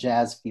a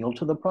jazz feel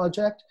to the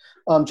project.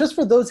 Just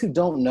for those who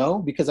don't know,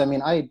 because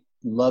I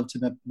love To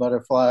Pimp a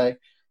Butterfly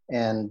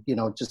and,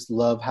 just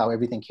love how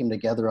everything came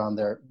together on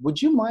there.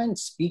 Would you mind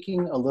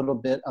speaking a little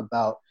bit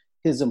about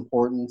his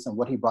importance and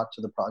what he brought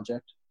to the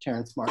project,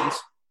 Terrence Martin's?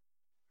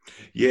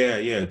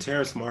 Yeah.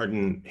 Terrence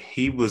Martin,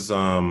 he's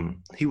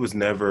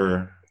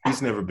never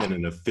been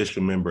an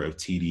official member of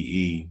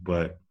TDE,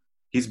 but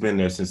he's been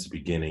there since the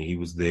beginning. He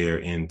was there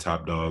in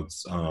Top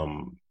Dog's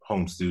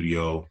home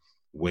studio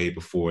way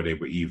before they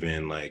were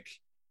even like,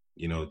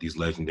 these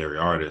legendary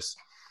artists.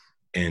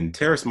 And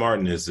Terrence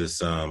Martin is this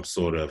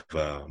sort of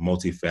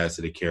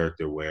multifaceted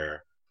character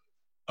where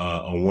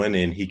on one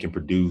end he can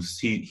produce.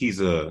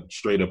 He's a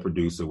straight up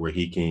producer where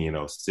he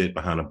can, sit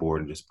behind a board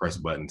and just press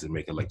buttons and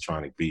make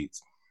electronic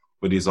beats.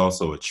 But he's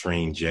also a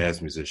trained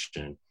jazz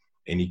musician.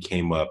 And he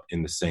came up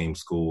in the same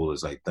school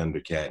as like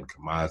Thundercat and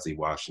Kamasi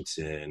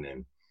Washington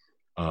and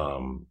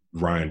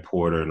Ryan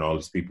Porter and all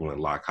these people in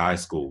Locke High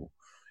School,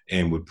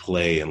 and would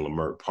play in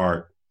Leimert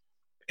Park.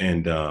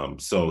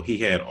 And so he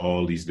had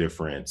all these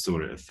different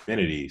sort of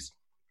affinities,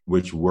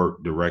 which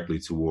worked directly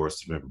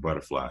towards To Pimp a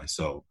Butterfly.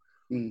 So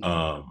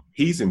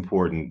he's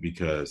important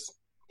because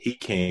he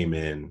came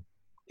in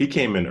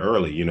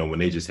early, when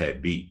they just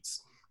had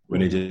beats,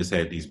 when they just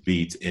had these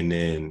beats. And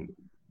then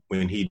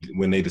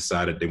when they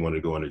decided they wanted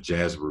to go on a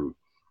jazz route,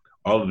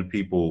 all of the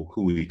people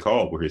who he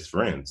called were his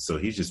friends. So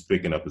he's just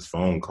picking up his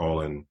phone,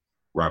 calling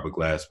Robert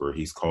Glasper.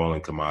 He's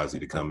calling Kamasi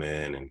to come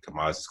in, and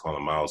Kamasi's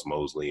calling Miles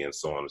Mosley, and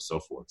so on and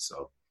so forth.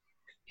 So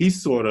he's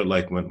sort of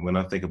like, when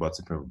I think about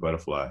To Pimp a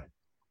Butterfly,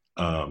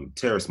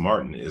 Terrence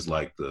Martin is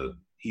like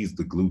he's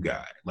the glue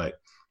guy. Like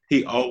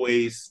he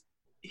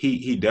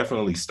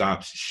definitely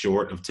stops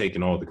short of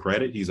taking all the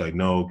credit. He's like,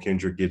 no,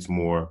 Kendrick gets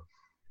more.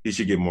 He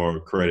should get more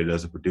credit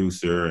as a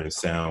producer and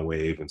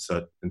Soundwave and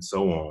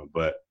so on.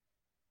 But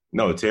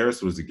no,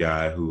 Terrence was the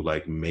guy who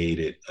like made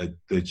it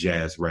the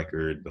jazz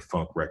record, the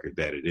funk record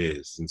that it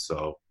is. And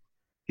so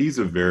he's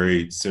a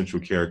very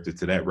central character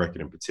to that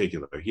record in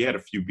particular. He had a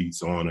few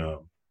beats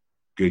on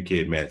Good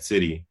Kid, Mad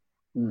City,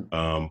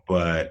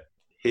 but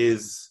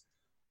his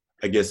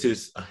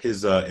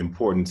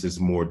importance is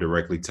more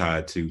directly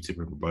tied to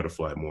Pimp a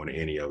Butterfly more than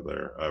any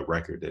other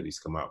record that he's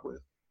come out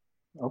with.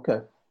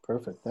 Okay,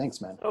 perfect.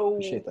 Thanks, man.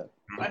 Appreciate that.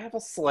 I have a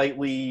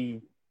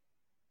slightly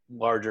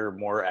larger,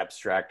 more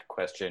abstract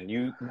question.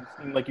 You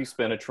seem like you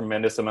spent a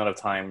tremendous amount of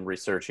time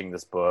researching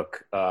this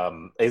book.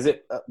 Is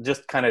it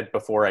just kind of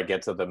before I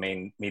get to the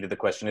main meat of the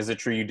question? Is it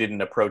true you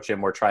didn't approach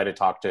him or try to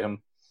talk to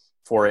him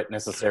for it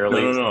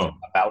necessarily? No.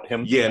 About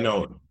him? Yeah,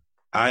 no.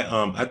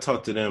 I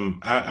talked to them.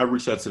 I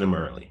reached out to them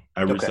early.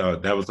 I reached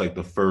out. That was like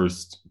the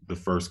first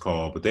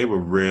call, but they were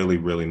really,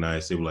 really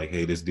nice. They were like,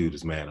 "Hey, this dude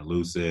is mad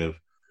elusive.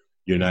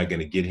 You're not going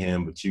to get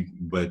him,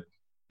 but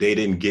they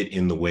didn't get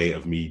in the way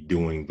of me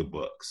doing the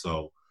book."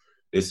 So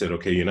they said,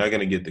 "Okay, you're not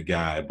going to get the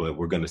guy, but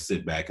we're going to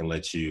sit back and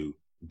let you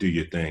do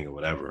your thing or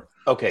whatever."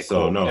 Okay,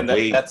 so cool. No, and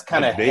that's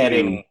kind of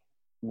heading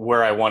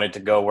where I wanted to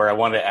go. Where I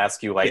wanted to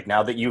ask you, like,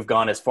 now that you've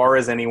gone as far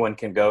as anyone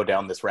can go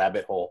down this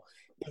rabbit hole,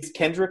 is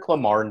Kendrick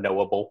Lamar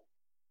knowable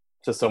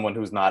to someone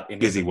who's not in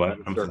his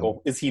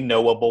circle? Is he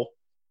knowable?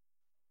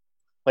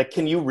 Like,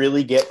 can you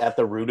really get at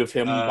the root of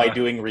him by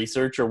doing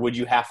research, or would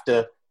you have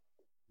to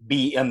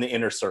be in the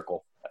inner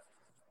circle?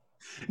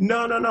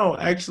 No.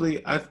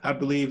 Actually, I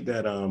believe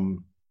that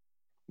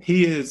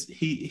he is.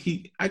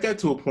 I got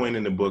to a point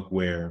in the book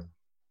where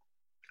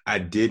I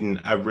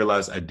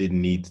realized I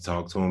didn't need to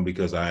talk to him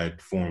because I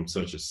had formed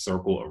such a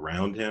circle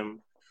around him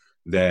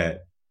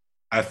that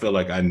I felt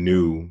like I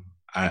knew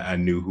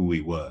who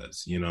he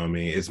was, you know what I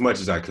mean? As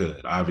much as I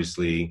could.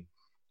 Obviously,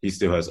 he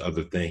still has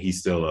other things. He's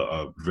still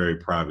a very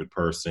private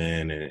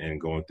person and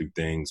going through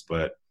things.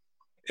 But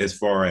as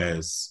far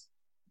as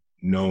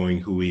knowing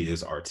who he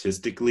is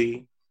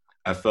artistically,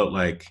 I felt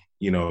like,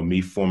 you know,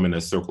 me forming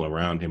a circle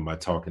around him by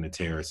talking to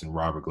Terrace and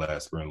Robert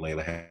Glasper and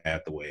Layla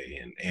Hathaway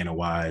and Anna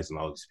Wise and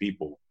all these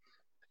people,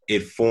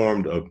 it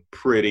formed a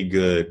pretty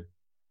good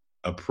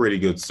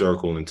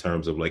circle in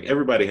terms of, like,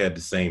 everybody had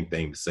the same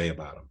thing to say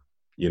about him.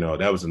 You know,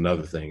 that was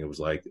another thing. It was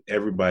like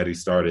everybody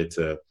started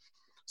to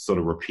sort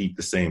of repeat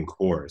the same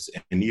chorus.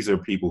 And these are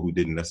people who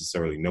didn't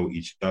necessarily know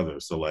each other.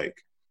 So,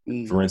 like,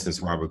 for instance,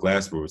 Robert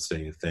Glasper would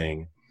say a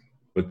thing,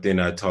 but then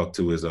I talked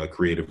to his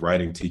creative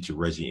writing teacher,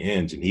 Reggie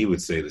Inge, and he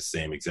would say the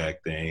same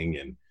exact thing.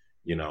 And,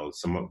 you know,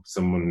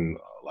 someone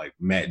like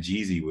Matt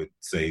Jeezy would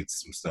say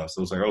some stuff.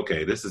 So it's like,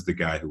 okay, this is the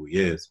guy who he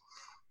is.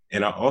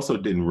 And I also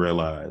didn't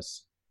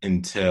realize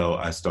until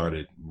I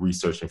started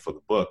researching for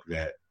the book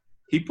that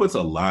he puts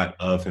a lot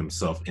of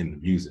himself in the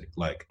music.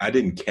 Like, I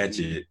didn't catch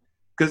it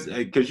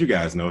because you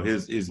guys know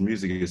his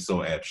music is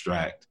so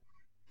abstract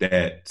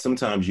that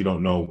sometimes you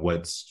don't know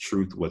what's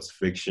truth, what's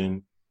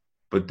fiction.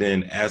 But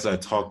then as I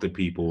talk to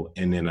people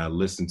and then I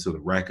listen to the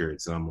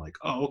records and I'm like,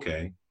 oh,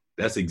 okay,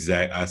 that's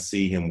exact. I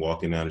see him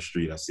walking down the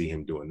street. I see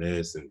him doing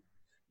this. And,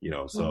 you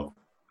know, so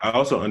I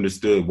also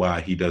understood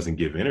why he doesn't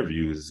give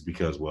interviews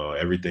because, well,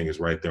 everything is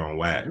right there on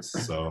wax.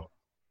 So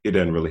he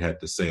doesn't really have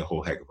to say a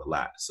whole heck of a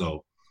lot.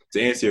 So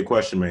to answer your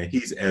question, man,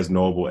 he's as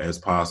noble as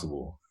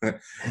possible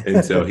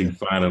until he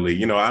finally,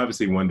 you know,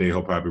 obviously one day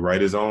he'll probably write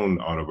his own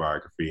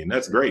autobiography, and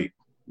that's great.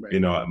 Right.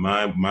 You know,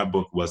 my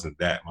book wasn't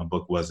that. My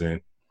book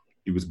wasn't,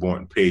 he was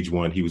born, page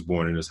one, he was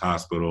born in this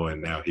hospital,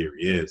 and now here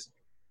he is.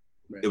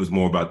 Right. It was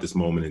more about this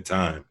moment in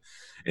time.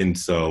 And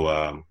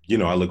so, you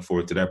know, I look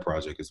forward to that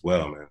project as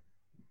well, man.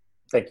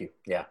 Thank you.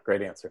 Yeah,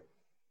 great answer.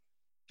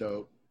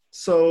 Dope.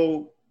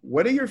 So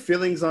what are your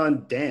feelings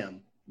on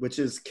Damn, which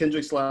is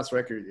Kendrick's last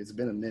record? It's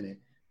been a minute.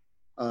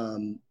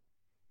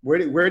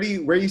 Where do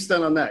you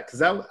stand on that?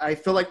 Because I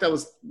feel like that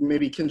was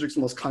maybe Kendrick's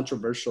most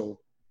controversial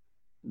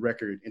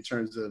record in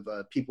terms of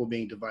people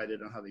being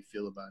divided on how they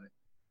feel about it.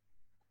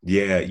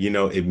 Yeah, you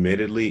know,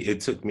 admittedly, it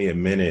took me a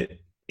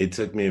minute. It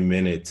took me a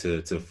minute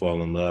to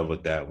fall in love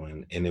with that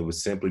one, and it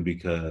was simply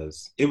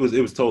because it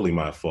was totally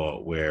my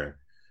fault. Where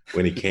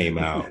when it came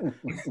out,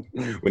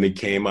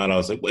 I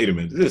was like, wait a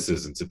minute, this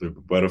isn't To Pimp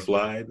a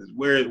Butterfly.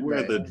 Where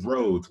are the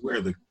roads? Where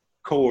are the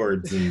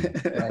chords?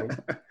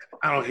 And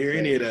I don't hear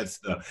any of that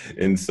stuff.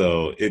 And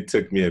so it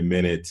took me a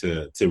minute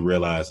to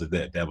realize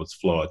that was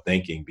flawed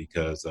thinking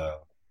because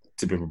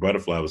To Pimp a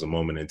Butterfly was a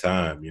moment in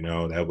time, you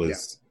know, that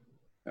was,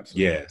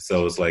 yeah.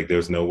 So it's like,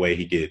 there's no way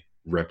he could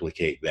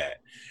replicate that.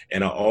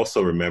 And I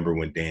also remember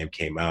when Damn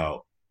came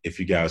out, if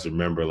you guys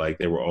remember, like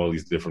there were all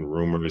these different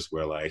rumors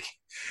where like,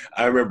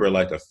 I remember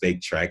like a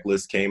fake track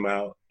list came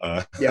out.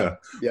 Where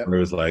it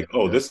was like,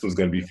 oh, this was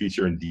going to be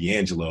featuring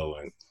D'Angelo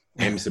and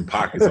Anderson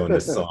 .Paak is on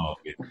this song.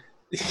 And,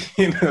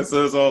 you know,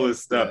 so it's all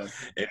this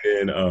stuff. Yeah.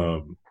 And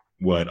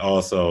then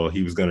also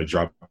he was going to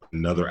drop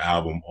another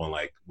album on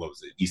like, what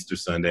was it, Easter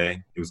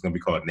Sunday? It was going to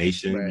be called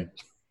Nation. Right.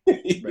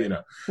 You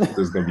know, it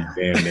was going to be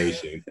Damn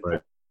Nation,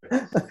 but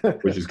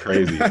which is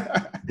crazy.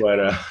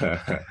 But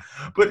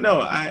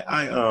no,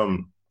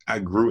 I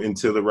grew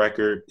into the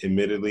record,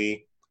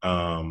 admittedly.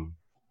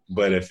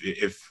 But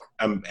if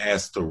I'm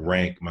asked to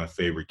rank my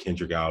favorite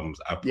Kendrick albums,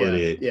 I put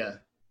it.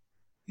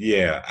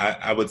 Yeah,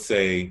 I would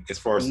say as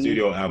far as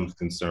studio albums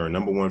concerned,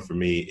 number one for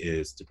me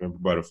is To Pimp a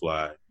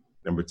Butterfly.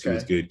 Number two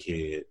is Good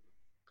Kid.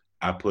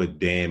 I put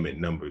Damn at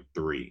number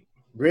 3.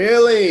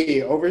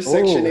 Really? Over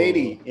Section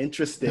 80.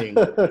 Interesting.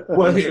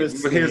 Well,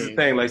 here's the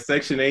thing. Like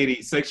Section 80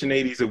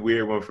 is a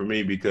weird one for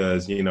me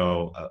because, you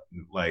know,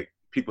 like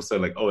people say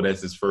like, oh,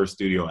 that's his first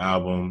studio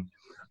album.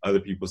 Other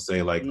people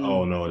say like,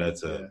 oh no,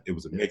 it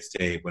was a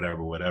mixtape,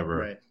 whatever.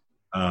 Right.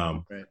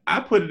 I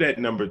put it at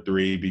number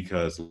 3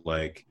 because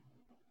like,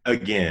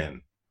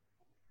 again,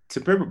 To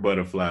Pimp a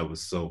Butterfly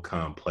was so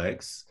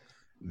complex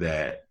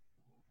that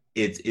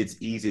it's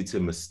easy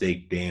to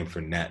mistake Damn for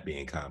not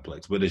being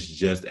complex, but it's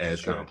just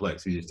as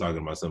complex. We're just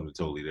talking about something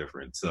totally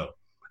different. So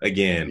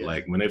again,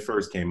 like when it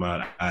first came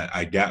out,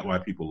 I got why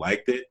people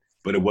liked it,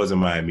 but it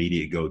wasn't my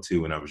immediate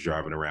go-to when I was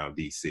driving around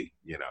DC.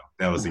 You know,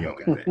 that was the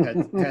only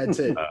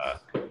thing.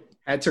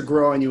 Had to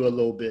grow on you a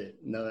little bit.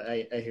 No,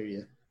 I hear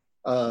you.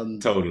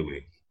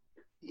 Totally.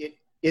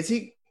 Is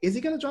he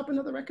going to drop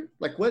another record?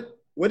 Like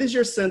what is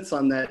your sense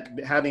on that,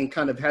 having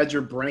kind of had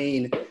your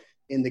brain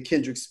in the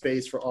Kendrick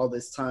space for all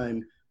this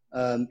time?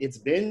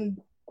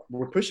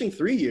 We're pushing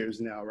 3 years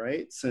now,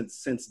 right?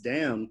 Since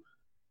Damn.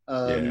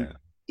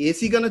 Is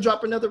he going to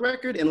drop another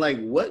record? And like,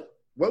 what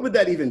would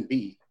that even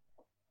be?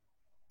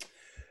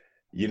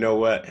 You know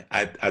what?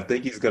 I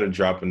think he's going to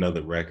drop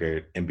another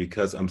record. And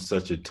because I'm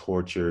such a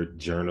tortured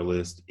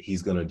journalist,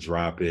 he's going to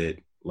drop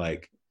it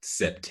like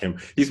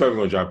September. He's probably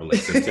going to drop it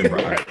like September,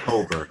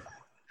 October.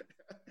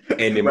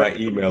 And then my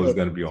email is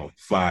going to be on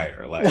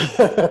fire. Like,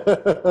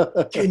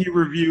 can you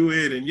review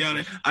it? And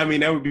yada. I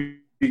mean, that would be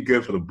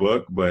good for the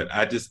book, but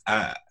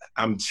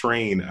I'm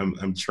trained.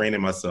 I'm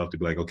training myself to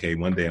be like, okay,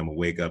 one day I'm gonna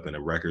wake up and a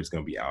record's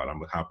gonna be out. I'm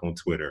gonna hop on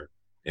Twitter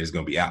and it's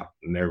gonna be out,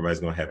 and everybody's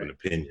gonna have an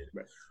opinion.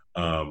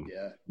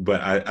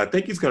 But I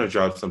think he's gonna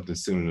drop something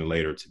sooner than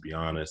later, to be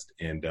honest.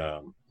 And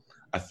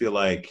I feel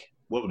like,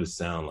 what would it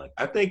sound like?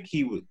 I think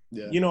he would.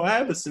 You know, I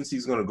have a sense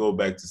he's gonna go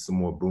back to some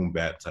more boom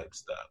bap type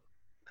stuff.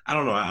 I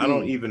don't know. I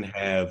don't even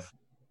have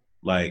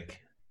like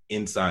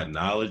inside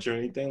knowledge or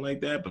anything like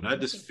that, but I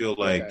just feel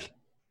like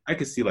I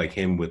could see like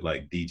him with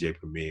like DJ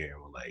Premier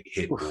or like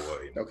Hit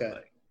Boy,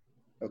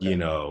 you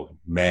know,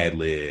 Mad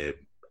Lib.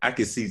 I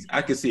could see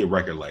a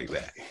record like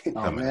that.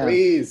 Oh, man.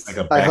 Please.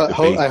 Like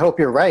I hope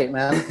you're right,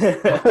 man.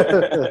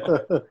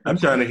 I'm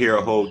trying to hear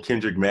a whole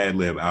Kendrick Mad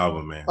Lib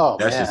album, man. Oh,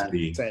 that's man. just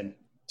me.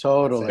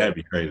 Totally. That'd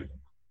be crazy.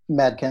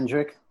 Mad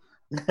Kendrick.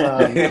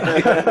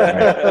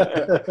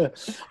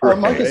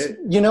 Marcus,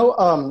 you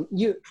know,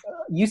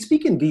 you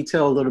speak in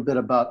detail a little bit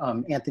about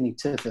Anthony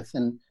Tiffith,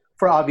 and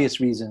for obvious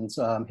reasons,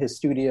 his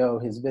studio,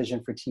 his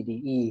vision for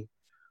TDE,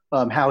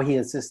 how he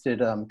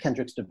assisted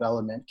Kendrick's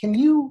development. Can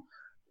you,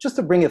 just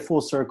to bring it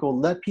full circle,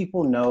 let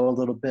people know a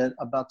little bit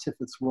about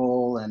Tiffith's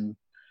role and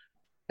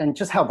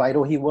just how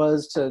vital he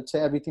was to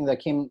everything that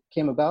came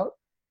about?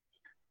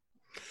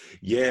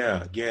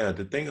 Yeah.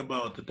 The thing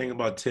about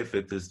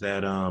Tiffith is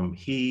that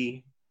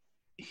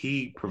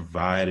he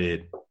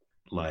provided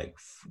like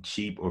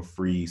cheap or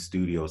free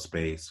studio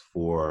space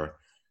for,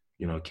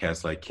 you know,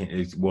 cats like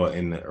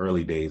in the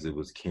early days it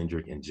was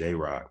Kendrick and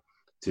J-Rock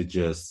to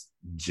just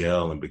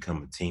gel and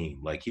become a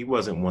team. Like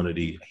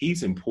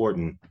he's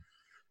important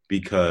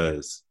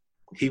because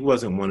he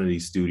wasn't one of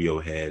these studio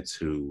heads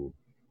who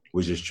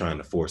was just trying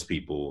to force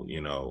people,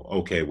 you know,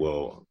 okay,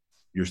 well,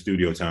 your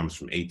studio time is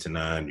from 8 to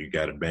 9, you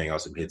got to bang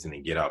out some hits and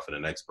then get out for the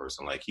next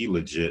person. Like he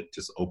legit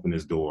just opened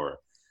his door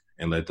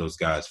and let those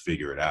guys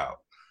figure it out.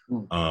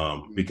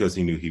 Because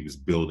he knew he was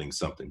building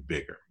something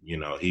bigger. You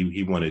know,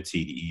 he wanted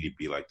TDE to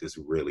be like this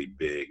really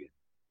big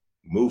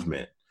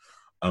movement,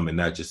 and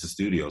not just a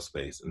studio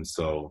space. And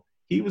so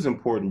he was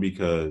important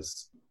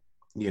because,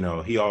 you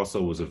know, he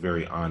also was a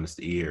very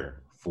honest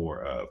ear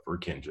for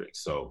Kendrick.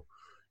 So,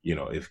 you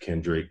know, if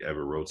Kendrick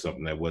ever wrote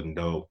something that wasn't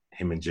dope,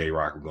 him and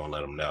J-Rock were gonna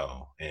let him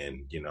know,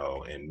 and you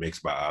know, and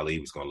Mixed by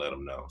Ali was gonna let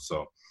him know.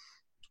 So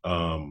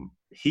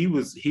he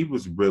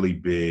was really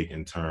big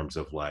in terms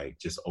of like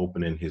just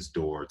opening his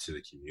door to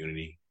the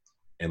community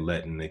and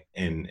letting the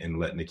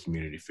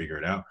community figure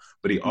it out.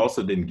 But he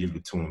also didn't give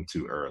it to him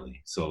too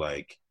early. So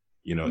like,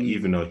 you know,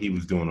 even though he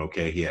was doing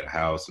okay, he had a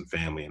house and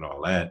family and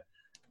all that,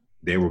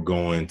 they were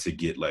going to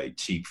get like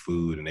cheap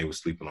food and they were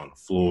sleeping on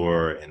the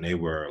floor and they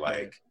were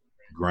like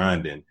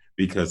grinding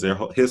because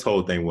his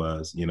whole thing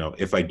was, you know,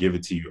 if I give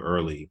it to you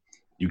early,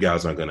 you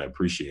guys aren't going to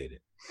appreciate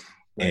it.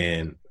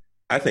 And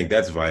I think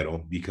that's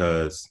vital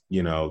because,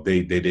 you know,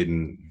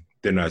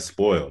 they're not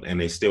spoiled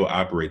and they still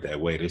operate that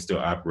way. They still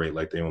operate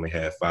like they only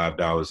have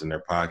 $5 in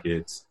their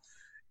pockets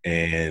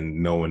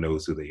and no one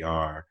knows who they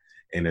are.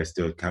 And they're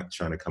still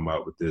trying to come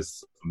out with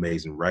this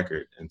amazing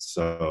record. And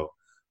so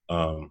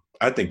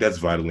I think that's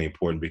vitally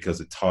important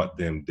because it taught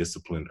them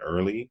discipline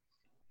early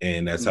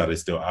and that's how they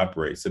still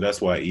operate. So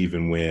that's why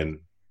even when,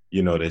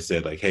 you know, they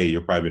said like, hey,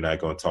 you're probably not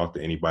going to talk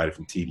to anybody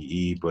from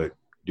TDE, but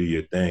do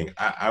your thing.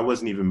 I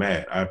wasn't even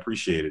mad. I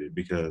appreciated it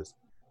because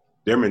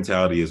their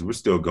mentality is we're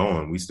still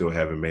going. We still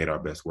haven't made our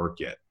best work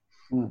yet.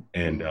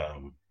 And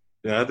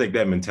Yeah, I think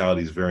that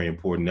mentality is very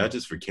important, not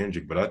just for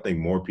Kendrick, but I think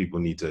more people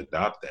need to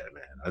adopt that,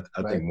 man.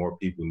 I think more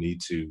people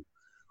need to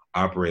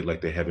operate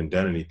like they haven't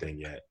done anything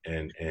yet,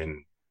 and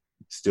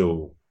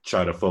still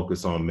try to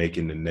focus on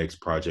making the next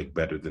project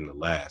better than the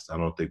last. I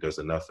don't think there's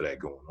enough of that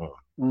going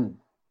on.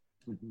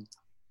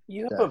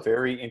 You have a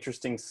very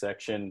interesting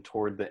section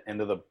toward the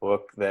end of the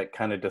book that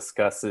kind of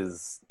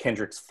discusses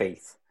Kendrick's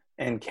faith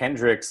and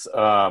Kendrick's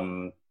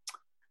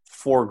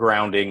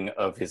foregrounding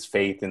of his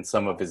faith in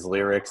some of his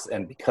lyrics.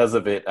 And because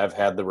of it, I've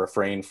had the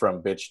refrain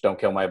from "Bitch, don't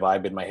kill my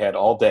vibe" in my head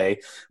all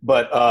day.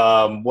 But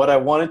what I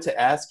wanted to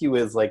ask you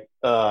is, like,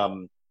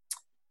 what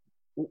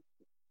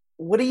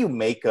do you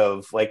make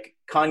of, like,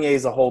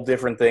 Kanye's a whole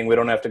different thing. We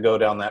don't have to go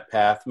down that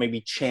path. Maybe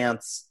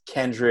Chance,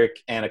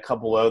 Kendrick, and a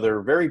couple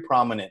other very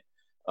prominent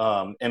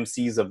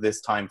MCs of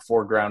this time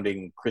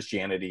foregrounding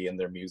Christianity in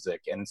their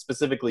music. And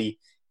specifically,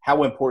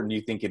 how important do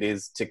you think it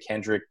is to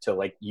Kendrick to,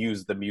 like,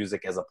 use the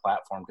music as a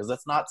platform? Because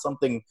that's not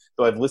something,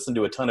 though I've listened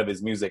to a ton of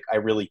his music, I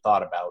really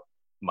thought about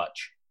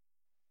much.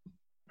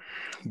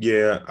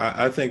 Yeah,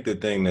 I think the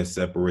thing that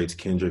separates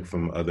Kendrick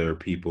from other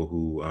people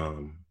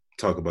who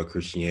talk about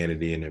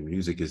Christianity in their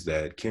music is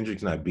that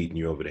Kendrick's not beating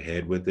you over the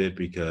head with it,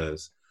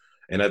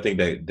 and I think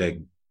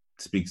that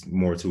speaks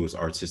more to his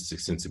artistic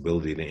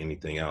sensibility than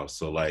anything else.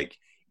 So, like,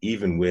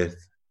 even with,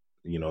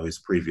 you know, his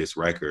previous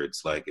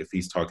records, like, if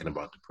he's talking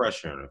about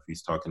depression or if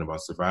he's talking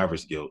about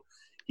survivor's guilt,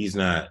 he's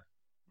not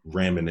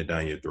ramming it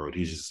down your throat.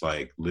 He's just,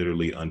 like,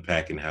 literally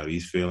unpacking how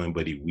he's feeling,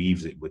 but he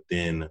weaves it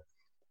within,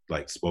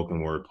 like,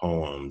 spoken word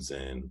poems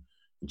and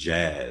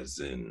jazz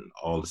and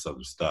all this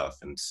other stuff.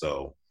 And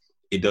so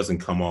it doesn't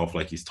come off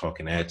like he's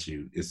talking at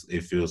you.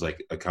 It feels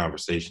like a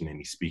conversation and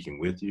he's speaking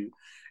with you.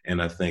 And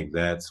I think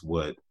that's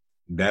what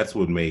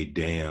made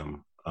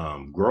Damn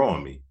grow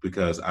on me,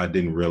 because I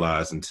didn't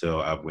realize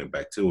until I went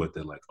back to it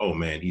that, like, oh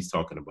man, he's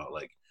talking about,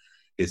 like,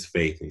 his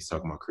faith and he's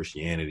talking about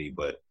Christianity,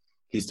 but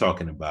he's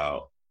talking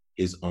about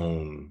his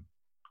own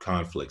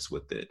conflicts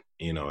with it,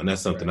 you know, and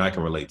that's something I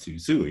can relate to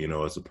too, you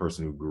know, as a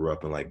person who grew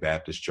up in, like,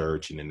 Baptist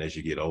church, and then as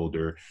you get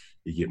older,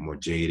 you get more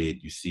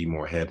jaded, you see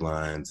more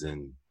headlines,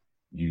 and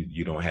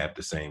you don't have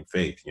the same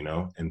faith, you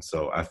know? And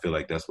so I feel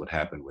like that's what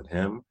happened with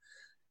him.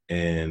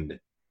 And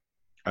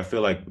I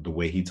feel like the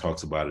way he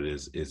talks about it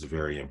is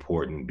very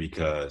important,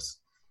 because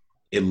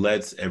it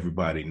lets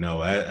everybody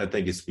know. I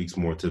think it speaks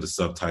more to the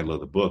subtitle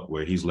of the book,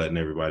 where he's letting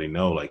everybody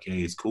know, like,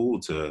 hey, it's cool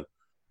to,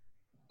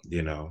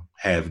 you know,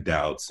 have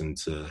doubts and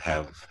to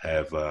have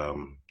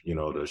you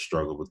know, to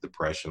struggle with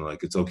depression.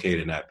 Like, it's okay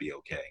to not be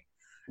okay.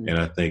 And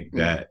I think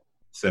that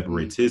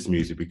separates his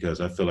music, because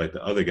I feel like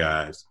the other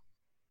guys,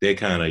 they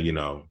kind of, you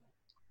know,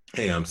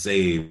 hey, I'm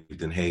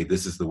saved, and hey,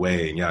 this is the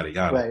way, and yada,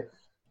 yada. Right.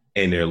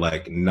 And they're,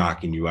 like,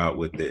 knocking you out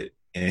with it.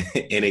 And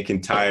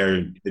it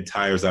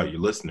tires out your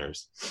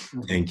listeners.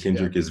 And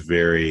Kendrick is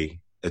very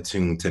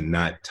attuned to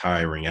not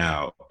tiring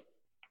out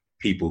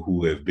people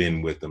who have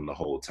been with them the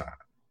whole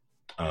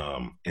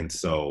time. And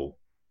so,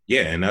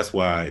 yeah, and that's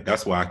why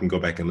I can go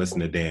back and listen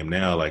to Damn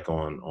now, like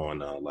on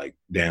like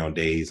down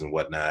days and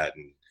whatnot,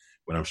 and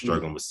when I'm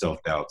struggling with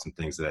self-doubts and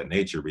things of that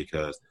nature,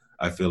 because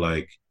I feel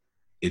like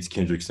it's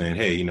Kendrick saying,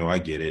 hey, you know, I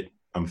get it.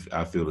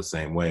 I feel the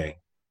same way.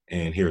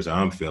 And here's how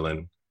I'm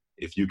feeling.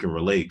 If you can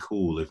relate,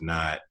 cool. If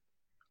not,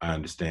 I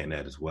understand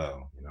that as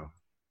well, you know?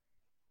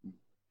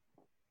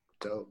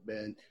 Dope,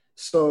 man.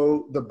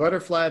 So The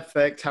Butterfly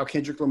Effect, How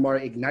Kendrick Lamar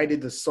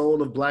Ignited the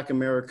Soul of Black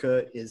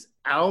America is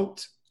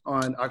out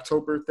on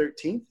October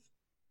 13th.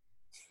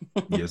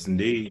 Yes,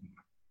 indeed.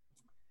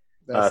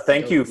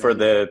 Thank you for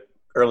the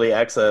early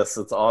access.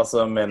 It's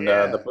awesome. And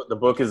the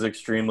book is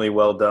extremely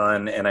well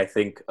done. And I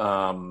think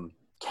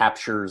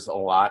captures a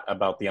lot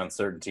about the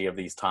uncertainty of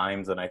these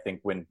times. And I think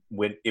when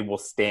it will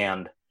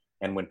stand,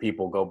 and when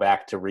people go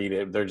back to read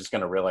it, they're just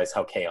going to realize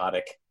how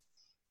chaotic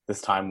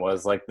this time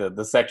was. Like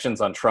the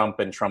sections on Trump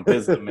and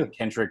Trumpism and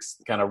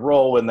Kendrick's kind of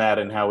role in that,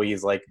 and how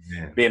he's, like,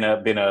 been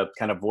a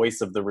kind of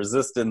voice of the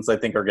resistance, I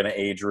think are going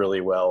to age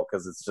really well,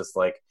 because it's just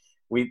like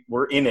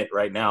we're in it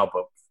right now,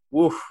 but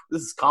woof,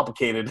 this is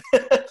complicated.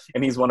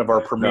 And he's one of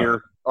our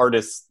premier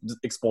artists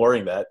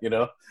exploring that, you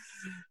know?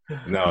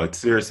 No,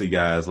 seriously,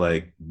 guys,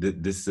 like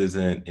this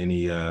isn't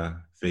any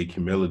fake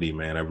humility,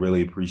 man. I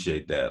really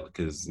appreciate that,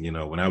 because, you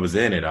know, when I was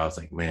in it, I was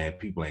like, man,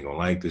 people ain't gonna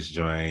like this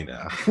joint.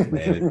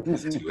 Man,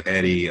 it's too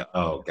heady.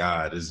 Oh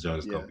God, this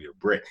joint's gonna be a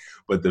brick.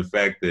 But the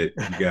fact that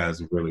you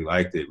guys really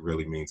liked it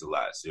really means a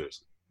lot.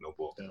 Seriously, no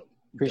bull.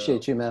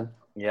 Appreciate you, man.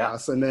 Yeah.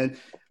 Awesome, man.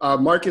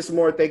 Marcus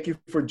Moore, thank you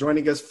for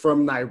joining us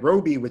from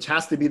Nairobi, which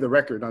has to be the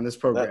record on this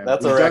program.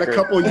 That's We've done a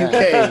couple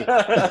UK,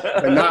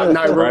 but not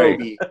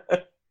Nairobi.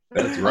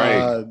 That's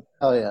right.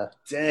 Oh yeah.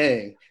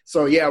 Dang.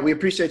 So yeah, we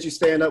appreciate you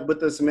staying up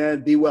with us,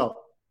 man. Be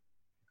well.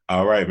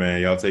 All right,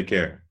 man. Y'all take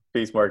care.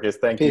 Peace, Marcus.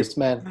 Thank you. Peace,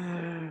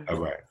 man. All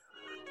right.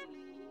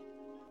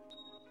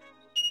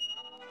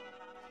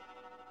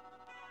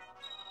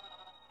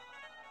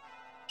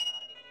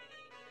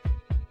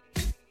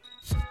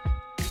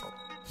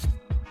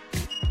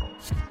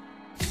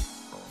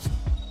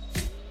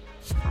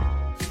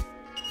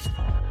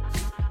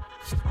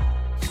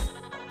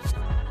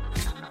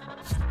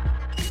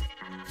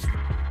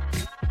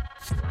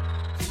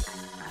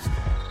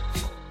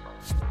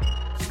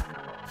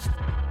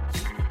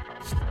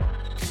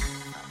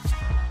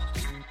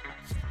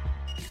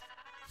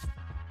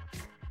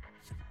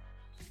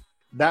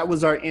 that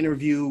was our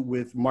interview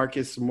with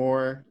Marcus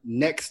Moore.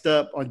 Next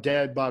up on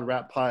Dad Bod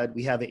Rap Pod,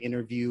 we have an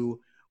interview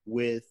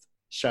with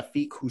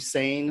Shafiq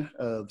Hussein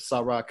of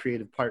Sa-Ra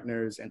Creative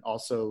Partners, and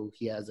also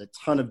he has a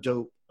ton of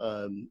dope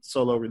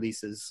solo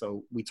releases.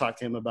 So we talked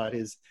to him about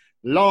his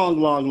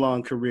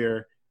long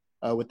career.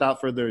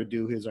 Without further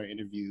ado, here's our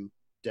interview,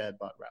 Dad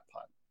Bod Rap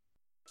Pod.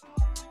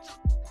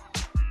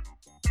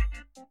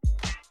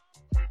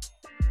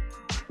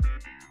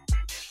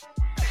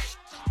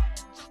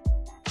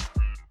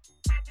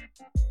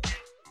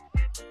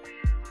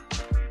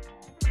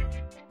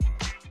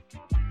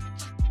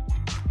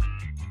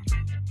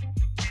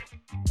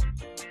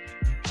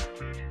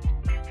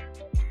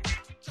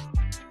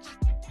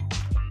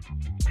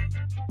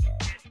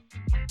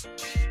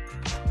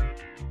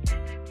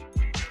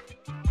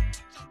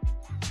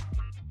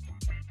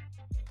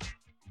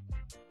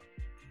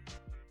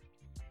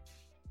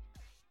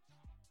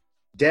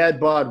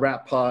 Dad Bod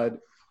Rap Pod,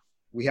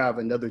 we have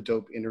another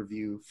dope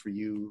interview for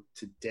you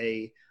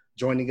today.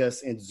 Joining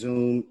us in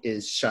Zoom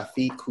is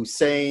Shafiq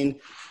Hussein,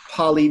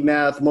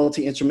 polymath,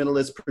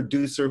 multi-instrumentalist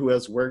producer who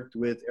has worked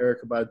with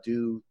Erykah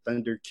Badu,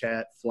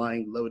 Thundercat,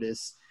 Flying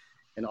Lotus,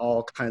 and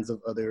all kinds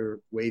of other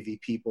wavy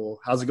people.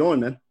 How's it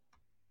going, man?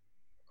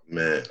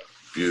 Man,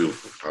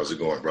 beautiful. How's it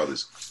going,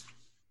 brothers?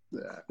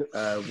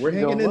 We're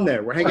hanging in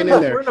there. We're hanging in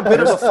there. We're in a bit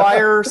of a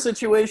fire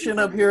situation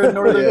up here in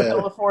Northern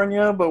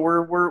California, but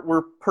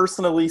we're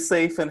personally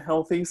safe and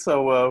healthy,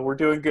 so we're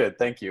doing good.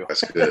 Thank you.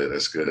 That's good.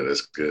 That's good.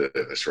 That's good.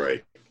 That's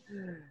right.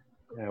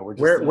 Yeah, we're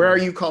just, where are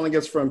you calling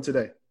us from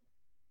today?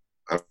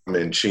 I'm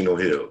in Chino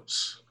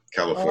Hills,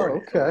 California.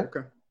 Oh,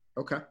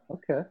 okay.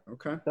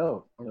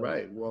 All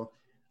right. Well,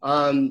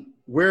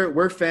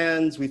 we're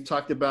fans. We've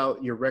talked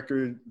about your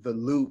record, The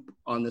Loop,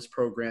 on this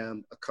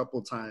program a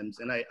couple times.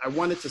 And I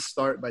wanted to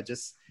start by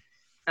just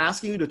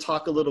asking you to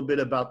talk a little bit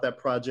about that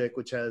project,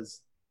 which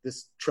has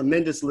this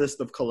tremendous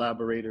list of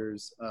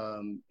collaborators,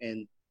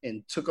 and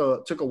took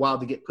a while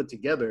to get put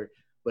together,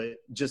 but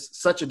just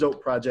such a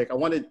dope project. I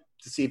wanted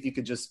to see if you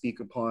could just speak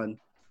upon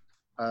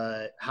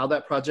how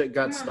that project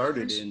got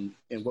started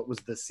and what was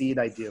the seed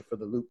idea for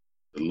The Loop.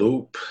 The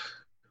Loop.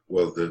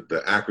 Well,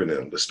 the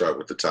acronym, to start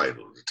with the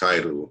title. The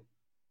title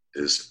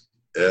is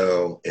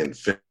L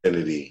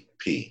Infinity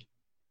P,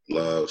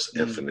 Love's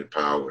Infinite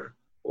Power,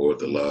 or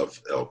the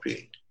Love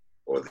LP,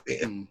 or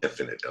the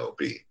Infinite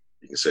LP.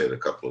 You can say it a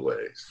couple of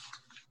ways.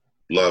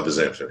 Love is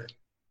infinite,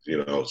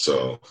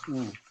 so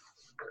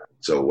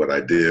what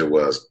I did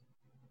was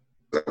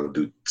I would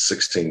do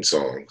 16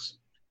 songs.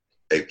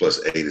 8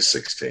 plus 8 is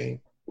 16,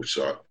 which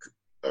are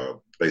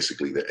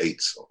basically the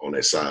 8s on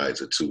their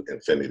sides are 2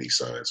 infinity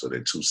signs. So they're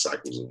 2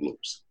 cycles of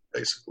loops,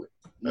 basically.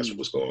 That's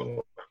what's going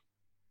on.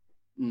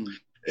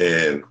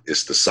 And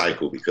it's the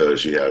cycle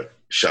because you have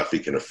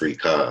Shafiq and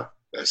Afrika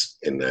that's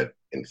in that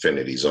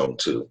infinity zone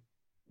too.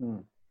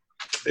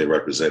 It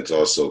represents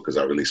also, because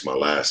I released my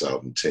last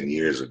album 10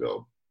 years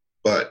ago,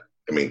 but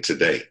I mean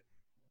today.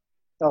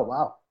 Oh,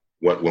 wow.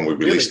 When we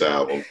released the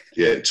album,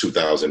 in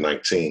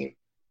 2019,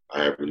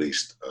 I have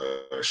released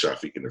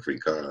Shafiq and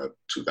Afrika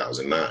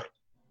 2009.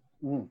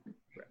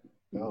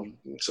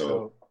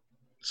 So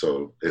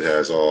it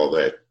has all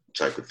that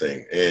type of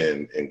thing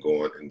and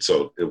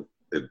so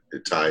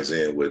it ties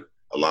in with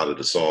a lot of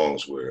the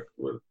songs were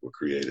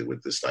created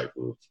with this type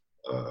of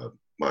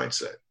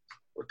mindset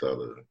with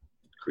other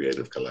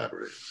creative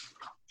collaborators.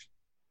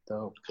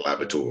 Dope.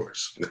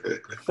 Collaborators.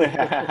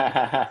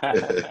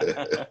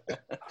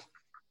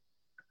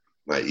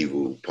 My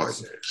evil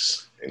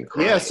partners in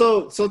crime. Yeah,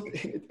 so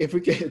if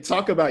we can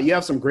talk about, you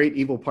have some great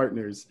evil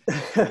partners.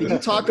 Can you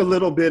talk a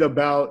little bit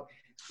about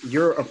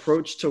your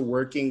approach to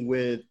working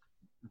with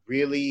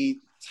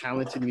really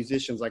talented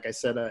musicians? Like I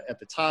said at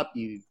the top,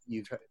 you've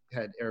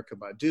had Erykah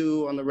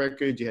Badu on the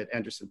record, you had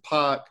Anderson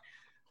 .Paak,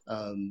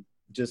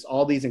 just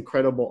all these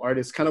incredible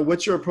artists. Kind of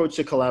what's your approach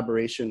to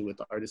collaboration with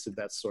artists of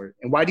that sort?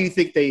 And why do you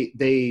think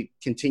they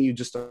continue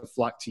just to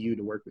flock to you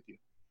to work with you?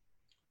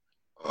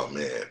 Oh,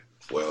 man.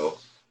 Well,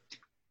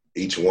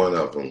 each one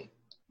of them,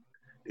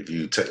 if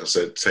you take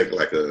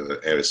like a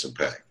Anderson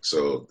 .Paak.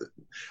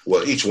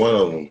 Each one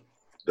of them,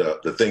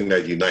 the thing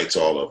that unites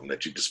all of them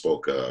that you just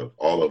spoke of,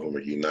 all of them are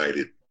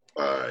united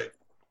by,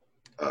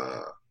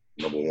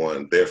 number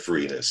one, their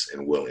freeness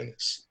and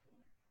willingness.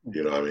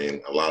 You know what I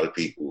mean? A lot of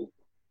people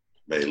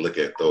may look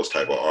at those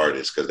type of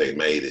artists because they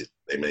made it.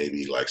 They may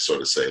be like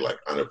sort of say like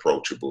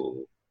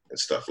unapproachable and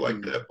stuff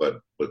like that,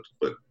 but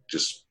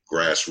just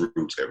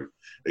grassroots,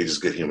 they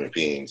just good human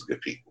beings,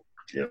 good people,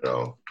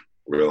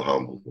 real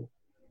humble.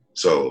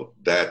 So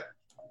that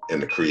in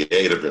the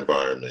creative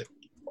environment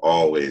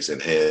always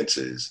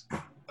enhances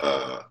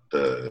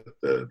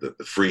the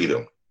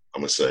freedom,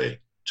 I'm gonna say,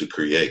 to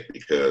create,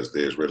 because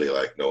there's really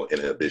like no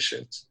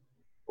inhibitions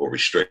or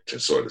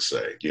restrictions, sort of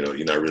say.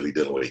 You're not really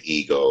dealing with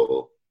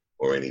ego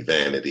or any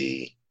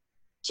vanity,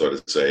 sort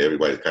of say.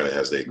 Everybody kind of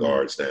has their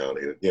guards down,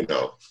 and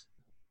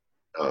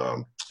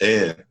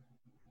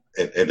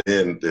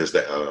then there's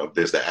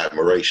the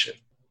admiration.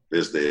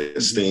 There's the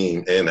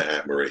esteem and the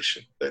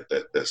admiration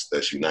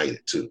that's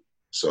united too.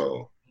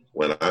 So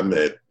when I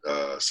met,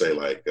 say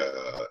like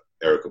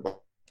Erykah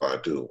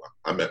Badu,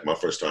 my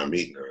first time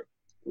meeting her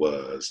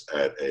was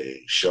at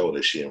a show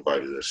that she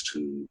invited us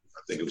to.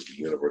 I think it was the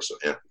Universal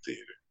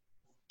Amphitheater.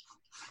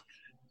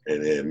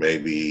 And then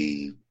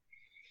maybe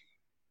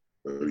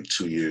 2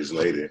 years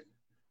later,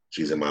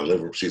 she's in my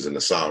living room. She's in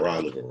the Sa-Ra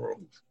living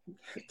room.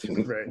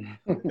 Right.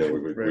 And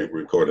we're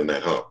recording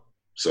that hump.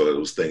 So it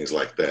was things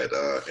like that.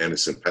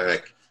 Anderson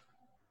 .Paak,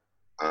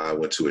 I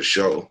went to a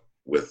show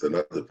with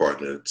another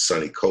partner,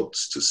 Sonny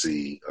Coates, to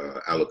see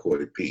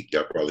Alicoid Pete.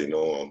 Y'all probably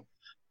know him.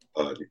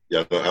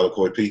 Y'all know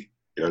Alicoid Pete?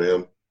 You know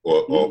him?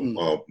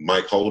 Or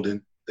Mike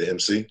Holden, the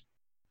MC.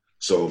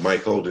 So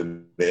Mike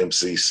Holden, the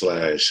MC /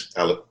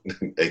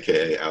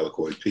 AKA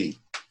Alicoid Pete,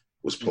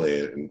 was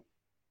playing and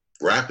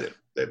rapping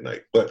that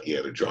night, but he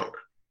had a drummer,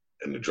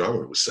 and the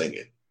drummer was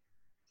singing.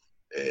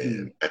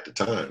 And at the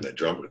time, that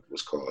drummer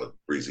was called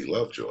Breezy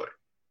Lovejoy.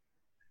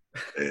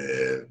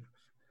 And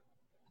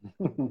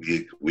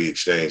we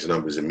exchanged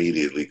numbers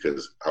immediately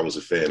because I was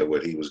a fan of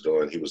what he was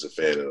doing. He was a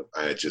fan of,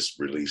 I had just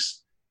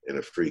released In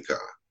a Free Car.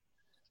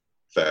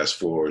 Fast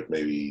forward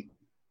maybe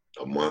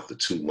a month or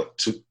 2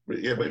 months,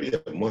 maybe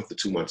a month or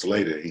 2 months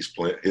later, he's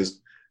playing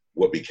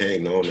what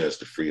became known as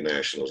the Free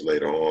Nationals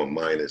later on,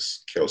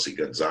 minus Kelsey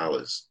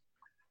Gonzalez,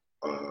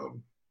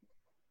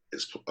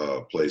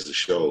 plays the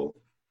show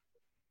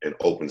and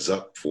opens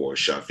up for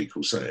Shafiq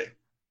Hussein.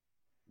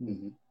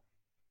 Mm-hmm.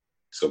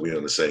 So we're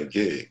on the same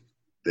gig.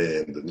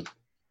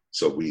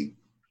 So we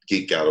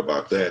geek out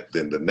about that.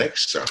 Then the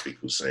next Shafiq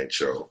Hussein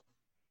show,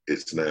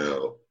 it's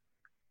now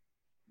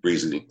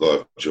Breezy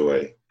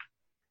Lovejoy,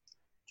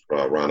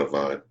 Ron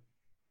Avant,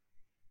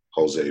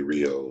 Jose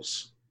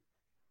Rios,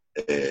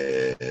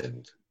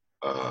 and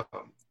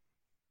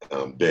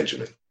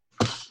Benjamin.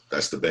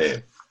 That's the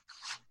band.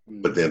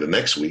 But then the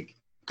next week,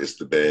 it's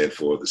the band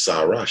for the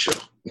Sa-Ra show.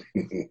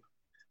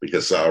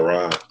 Because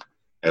Sa-Ra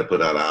had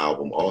put out an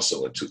album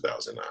also in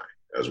 2009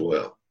 as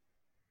well,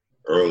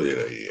 earlier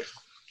that year.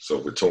 So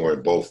we're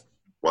touring both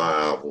my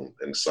album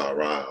and the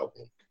Sa-Ra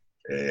album.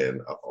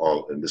 And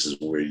this is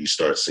where you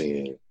start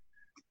seeing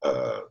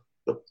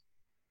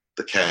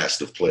the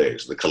cast of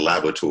players, the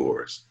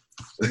collaborators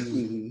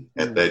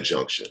at that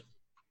junction.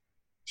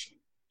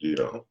 You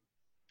know.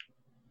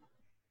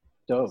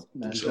 Dope,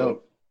 man. So,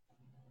 dope.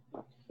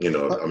 You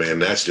know, I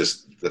mean, I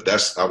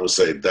would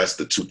say that's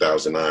the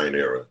 2009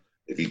 era.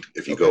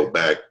 If you go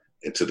back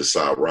into the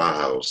Sa-Ra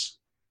house,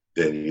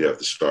 then you have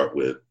to start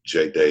with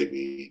Jay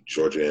Davy,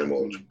 Georgia Ann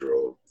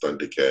Muldrow,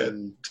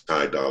 Thundercat,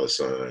 Ty Dolla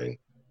 $ign,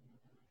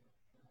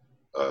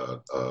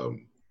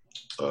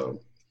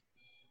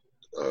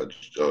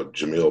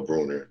 Jamil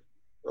Bruner,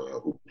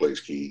 who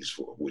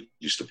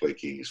used to play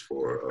keys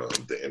for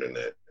the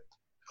Internet,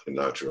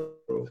 Sinatra.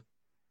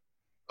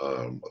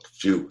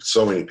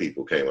 So many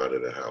people came out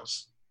of the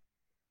house,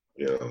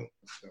 you know.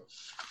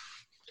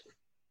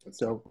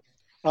 So,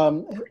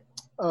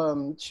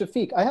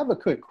 Shafiq, I have a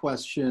quick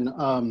question.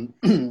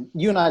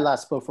 You and I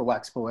last spoke for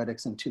Wax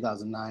Poetics in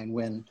 2009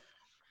 when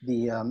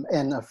the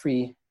In a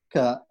Free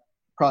Car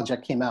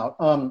project came out.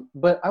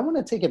 But I want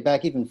to take it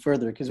back even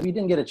further because we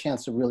didn't get a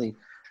chance to really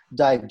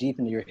dive deep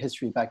into your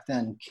history back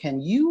then. Can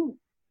you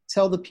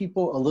tell the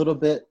people a little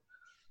bit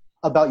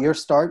about your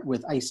start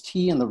with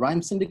Ice-T and the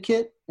Rhyme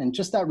Syndicate and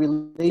just that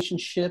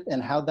relationship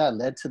and how that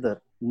led to the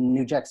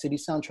New Jack City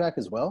soundtrack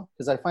as well?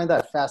 Because I find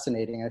that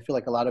fascinating. I feel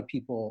like a lot of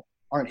people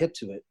aren't hip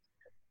to it.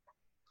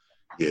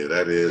 Yeah,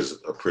 that is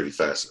a pretty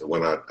fascinating.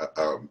 When I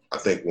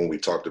think when we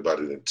talked about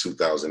it in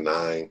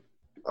 2009,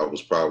 I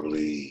was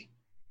probably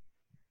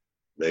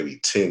maybe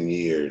 10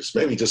 years,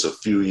 maybe just a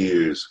few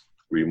years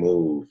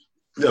removed.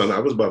 No, I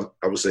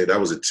would say that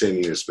was a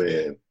 10-year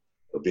span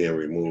of being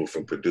removed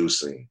from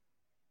producing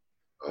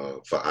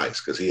for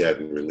Ice, because he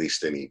hadn't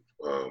released any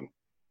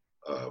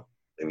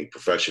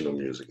professional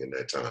music in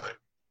that time.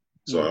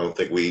 So I don't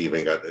think we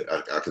even got,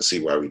 I can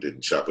see why we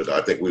didn't chop it.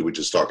 I think we were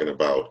just talking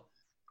about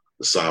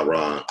the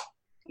Sa-Ra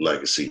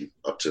legacy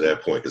up to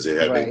that point, because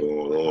it had been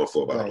going on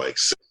for about like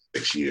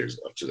 6 years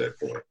up to that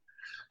point.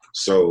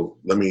 So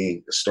let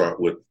me start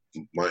with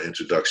my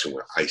introduction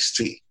with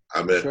Ice-T.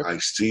 I met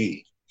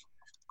Ice-T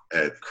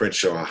at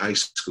Crenshaw High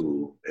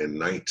School in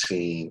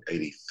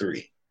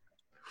 1983.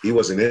 He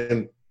wasn't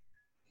in.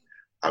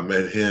 I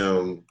met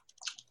him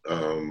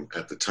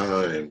at the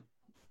time.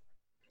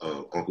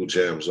 Uncle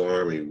Jam's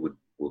Army would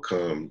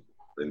come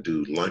and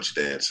do lunch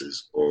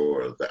dances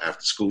or the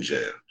after school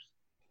jams.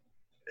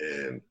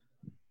 And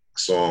I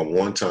saw him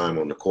one time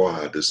on the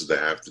quad. This is the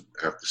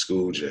after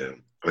school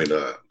jam. I mean,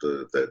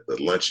 the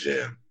lunch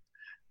jam.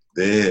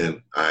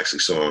 Then I actually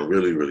saw him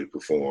really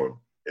perform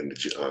in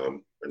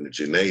the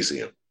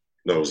gymnasium.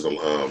 No, it was the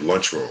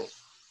lunchroom.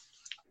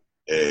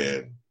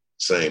 And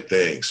same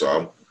thing. So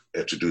I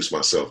introduced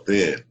myself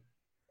then.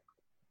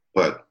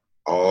 But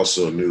I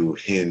also knew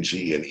Hen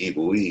G and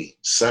Evo E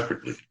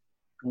separately.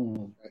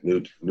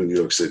 New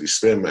York City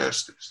Spin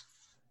Masters.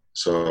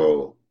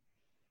 So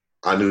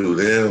I knew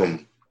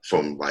them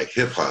from like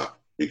hip hop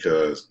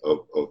because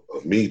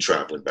of me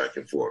traveling back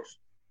and forth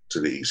to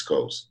the East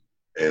Coast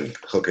and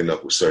hooking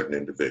up with certain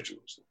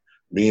individuals.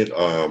 Me and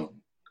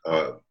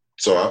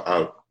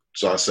so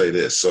I say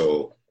this.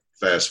 So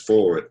fast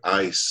forward,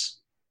 Ice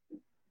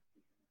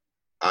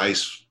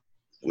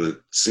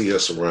would see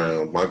us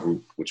around my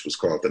group, which was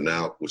called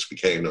which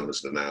became known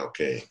as the Now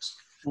Kings,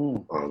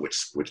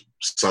 which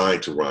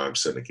signed to Rhyme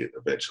Syndicate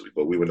eventually,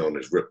 but we were known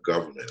as Rip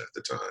Government at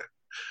the time.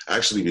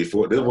 Actually,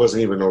 before there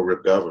wasn't even no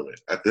Rip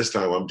Government. At this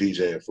time, I'm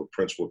DJing for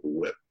Prince Whipple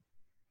Whip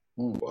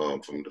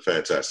from the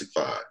Fantastic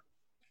Five.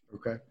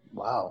 Okay.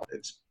 Wow.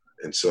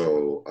 And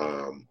so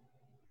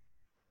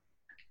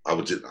I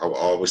would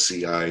always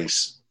see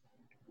Ice.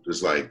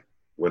 Just like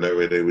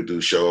whenever they would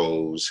do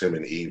shows, him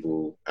and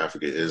Evil,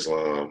 Africa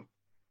Islam,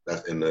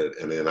 and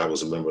then I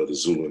was a member of the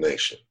Zulu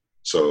Nation.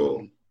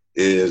 So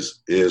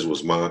Iz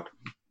was my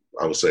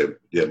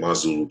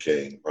Zulu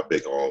King, my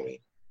big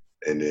army.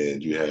 And then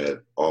you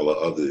had all the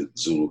other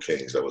Zulu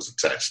Kings that was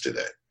attached to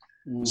that.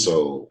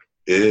 So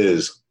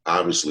Iz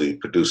obviously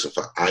producing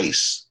for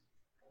Ice,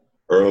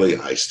 early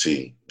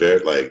Ice-T,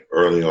 very like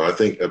early on. I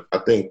think at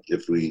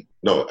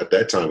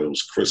that time it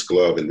was Chris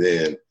Glove and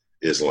then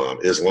Islam.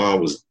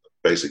 Islam was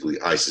basically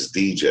Ice's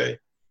DJ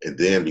and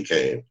then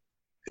became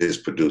his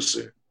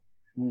producer.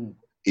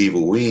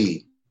 Evil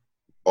Weed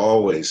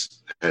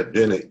always had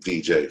been a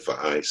DJ for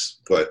Ice,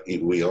 but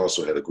Evil Weed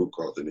also had a group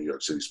called the New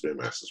York City Spin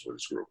Masters with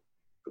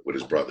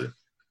his brother,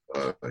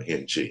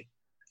 Hen G.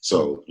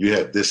 So you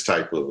had this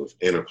type of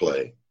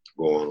interplay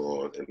going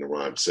on in the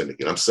Rhyme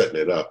Syndicate. I'm setting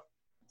it up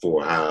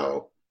for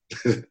how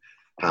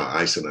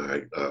Ice and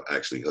I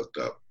actually hooked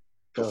up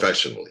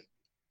professionally.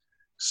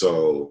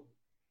 So,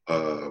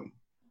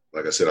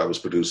 like I said, I was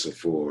producing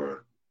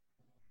for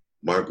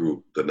my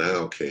group, the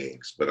Now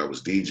Kings, but I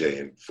was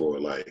DJing for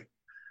like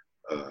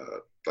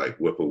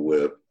Whipple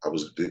Whip. I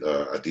was a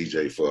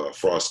DJ for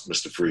Frost,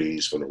 Mr.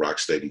 Freeze from the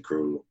Rocksteady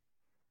crew.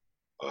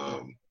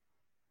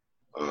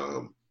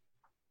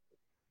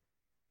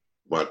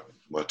 My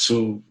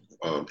two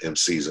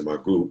MCs in my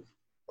group,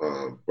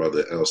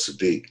 brother El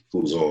Sadiq,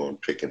 who's on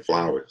Picking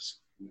Flowers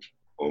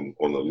on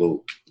the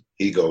loop.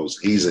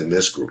 He's in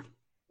this group.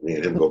 Me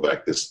and him go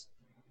back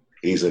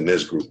he's in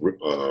this group, Rip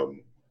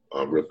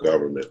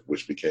Government,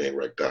 which became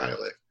Rec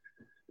Dialect.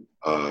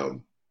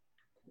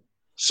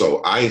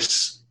 So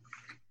Ice,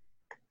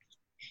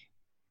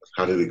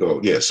 how did it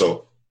go? Yeah,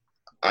 so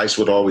Ice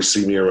would always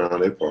see me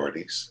around at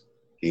parties.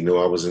 He knew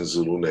I was in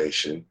Zulu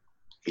Nation.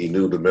 He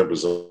knew the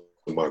members of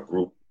my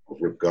group of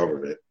Rip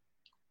Government,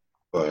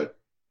 but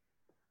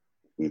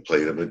we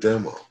played him a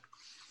demo.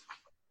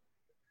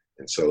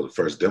 And so the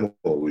first demo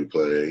we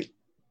played,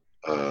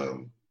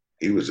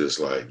 he was just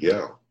like,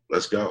 yo,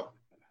 let's go.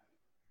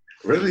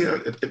 Really?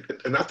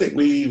 And I think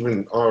we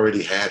even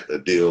already had a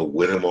deal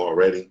with him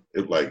already.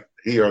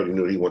 He already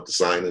knew he wanted to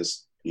sign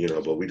us,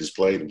 but we just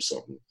played him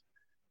something.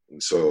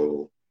 And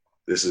so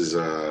this is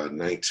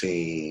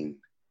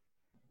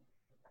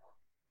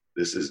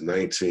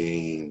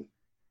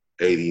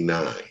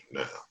 1989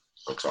 now,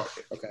 I'm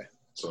talking. Okay.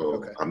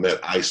 So I met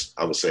Ice,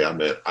 I would say I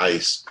met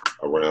Ice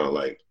around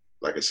like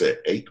I said,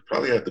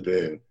 probably had to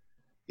been,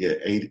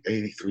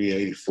 83,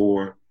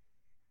 84.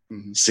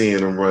 Mm-hmm. Seeing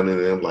him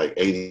running them like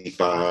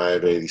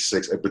 85,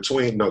 86.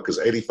 Because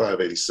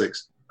 85,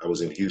 86, I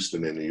was in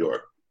Houston in New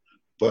York.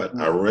 But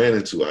I ran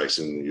into Ice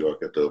in New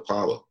York at the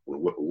Apollo with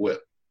Whipple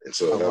Whip. And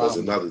so that was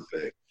another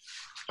thing.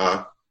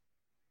 Oh,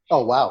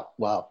 wow.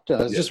 I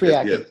was just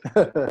reacting.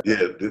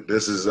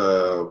 This is,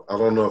 I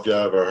don't know if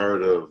y'all ever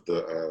heard of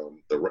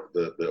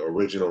the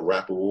original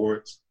Rap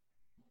Awards.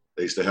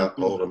 They used to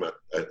hold them at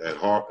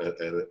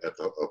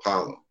the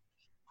Apollo.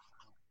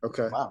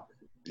 Okay. Wow.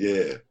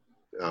 Yeah.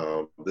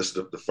 This is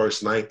the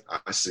first night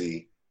I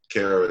see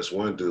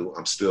KRS-One do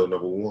I'm Still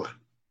Number One.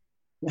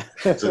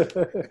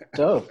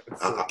 Dope.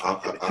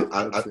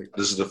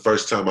 This is the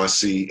first time I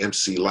see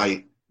MC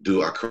Lyte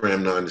do I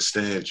Cram to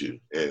Understand You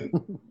and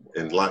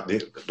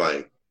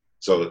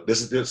so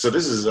this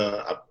is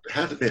I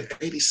had to be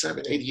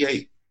 87,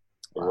 88.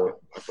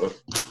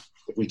 If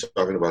we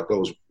talking about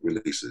those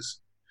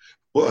releases.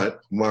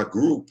 But my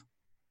group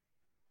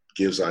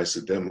gives Ice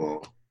a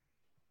demo.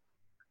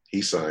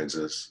 He signs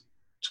us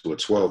to a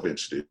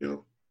 12-inch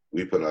deal.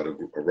 We put out a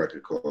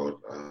record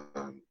called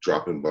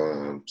Dropping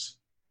Bombs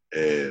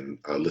and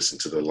Listen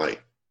to the Light.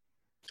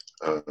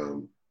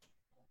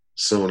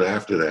 Soon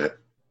after that,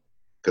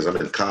 because I'm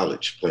in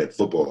college playing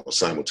football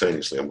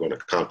simultaneously, I'm going to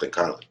Compton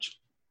College.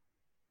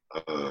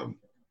 I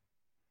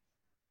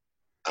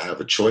have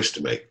a choice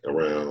to make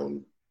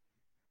around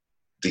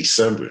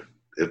December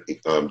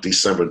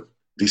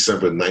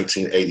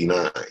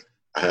 1989.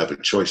 I have a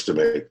choice to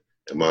make.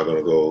 Am I going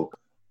to go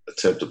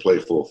attempt to play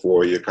for a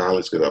 4-year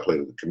college? Because I played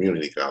at the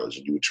community college,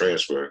 and you would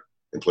transfer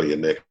and play your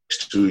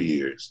next 2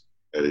 years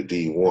at a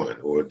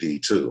D1 or a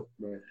D2.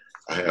 Right.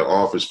 I had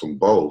offers from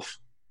both,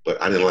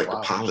 but I didn't like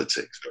the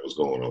politics that was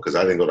going on because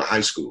I didn't go to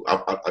high school.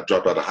 I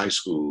dropped out of high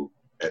school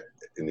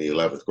in the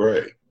 11th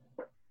grade.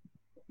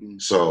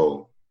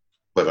 So,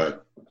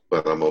 but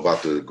I'm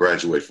about to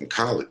graduate from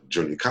college,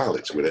 junior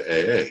college with an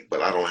AA,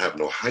 but I don't have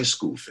no high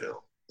school film.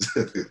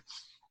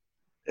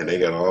 And they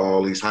got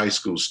all these high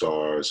school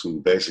stars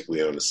who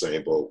basically are on the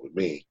same boat with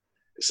me.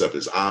 except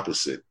it's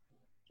opposite.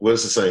 Well,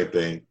 it's the same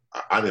thing.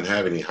 I didn't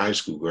have any high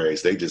school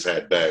grades. They just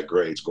had bad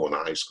grades going to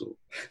high school.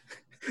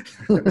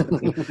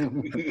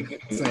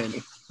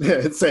 Same. Yeah,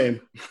 it's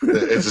same.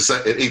 It's the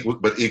same.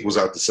 But equals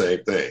out the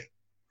same thing.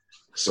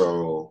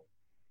 So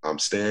I'm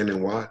staying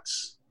in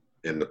Watts,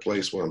 in the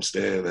place where I'm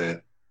staying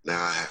at.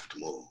 Now I have to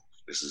move.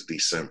 This is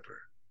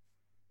December.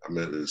 I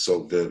mean, it's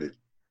so vivid.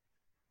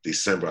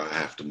 December, I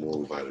have to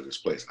move out of this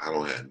place. I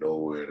don't have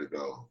nowhere to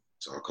go.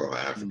 So I call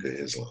Africa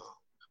Islam.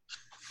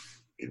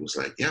 He was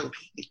like, yo,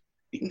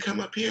 you can come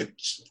up here.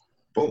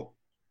 Boom.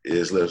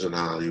 Iz lives in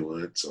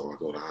Hollywood, so I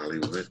go to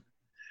Hollywood.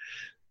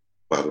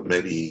 But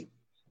maybe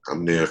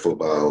I'm there for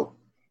about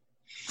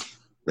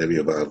a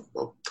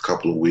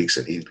couple of weeks,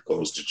 and he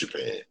goes to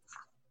Japan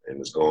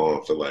and is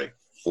gone for like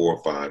 4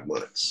 or 5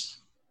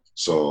 months.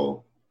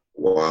 So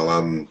while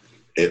I'm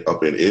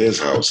up in Iz's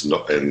house,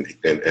 and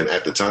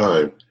at the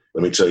time,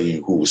 let me tell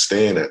you who was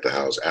staying at the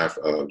house.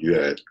 You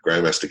had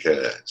Grandmaster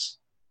Caz,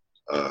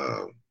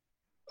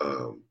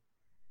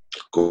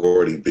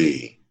 Gordy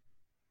B,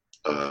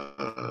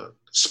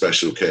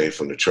 Special K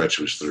from the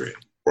Treacherous Three,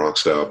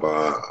 Bronx Style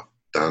Bob,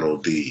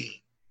 Donald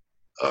D,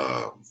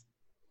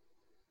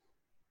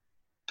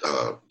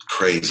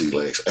 Crazy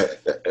Legs,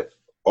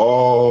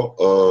 all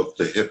of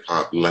the hip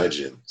hop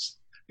legends.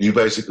 You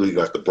basically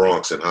got the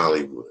Bronx and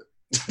Hollywood.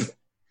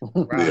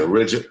 The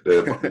original,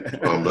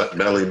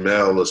 Melly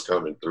Mel is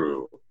coming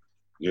through,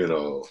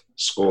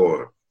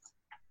 Score.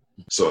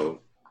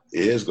 So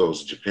Iz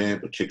goes to Japan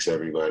but kicks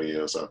everybody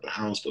else out the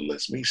house but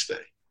lets me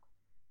stay.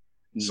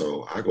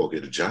 So I go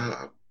get a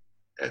job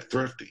at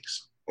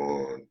Thrifty's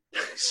on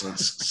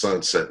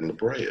Sunset and La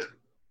Brea.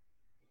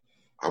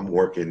 I'm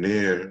working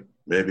there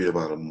maybe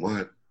about a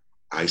month.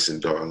 Ice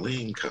and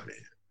Darlene come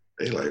in.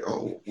 They like,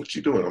 oh, what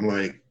you doing? I'm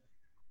like,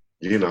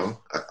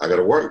 I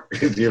gotta work.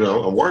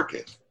 I'm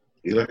working.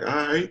 He's like, all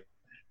right,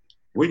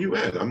 where you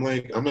at? I'm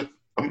like, I'm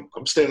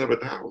staying up at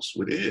the house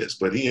with Iz,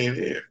 but he ain't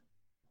here.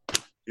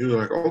 He was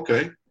like,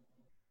 okay.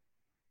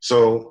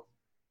 So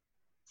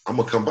I'm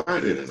gonna come by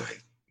there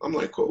tonight. I'm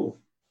like, cool.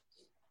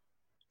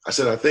 I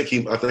said, I think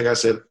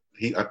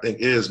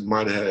Iz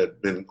might have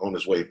been on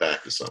his way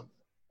back or something.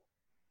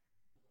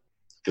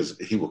 Because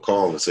he would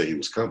call and say he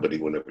was coming, but he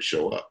would never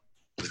show up.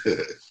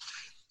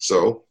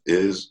 So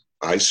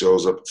Ice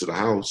shows up to the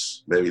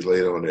house maybe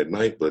later on that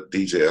night, but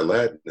DJ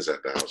Aladdin is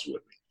at the house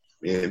with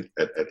me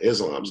at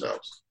Islam's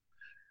house.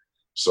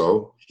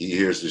 So he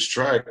hears this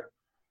track.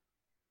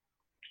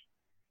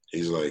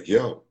 He's like,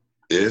 yo,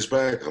 Iz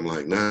back? I'm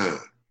like, nah.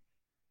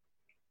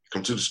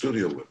 Come to the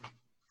studio with me.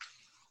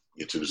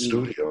 Get to the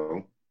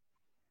studio.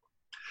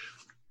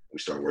 We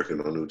start working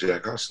on New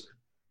Jack Hustling.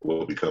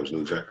 What becomes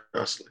New Jack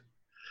Hustling.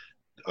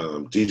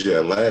 DJ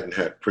Aladdin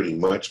had pretty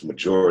much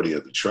majority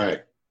of the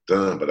track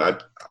done, but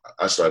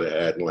I started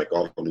adding like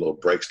all them little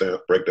breakdown.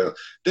 The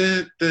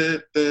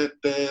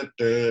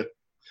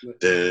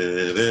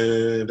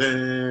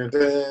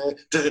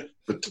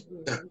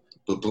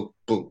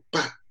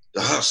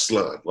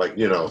Hustler, like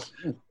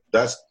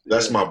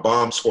that's my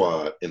Bomb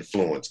Squad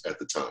influence at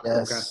the time.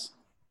 Yes.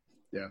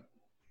 Okay. Yeah.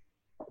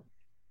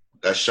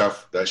 That's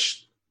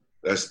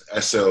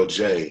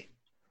SLJ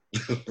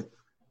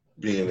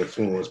being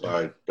influenced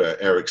by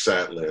Eric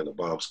Sattler and the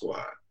Bomb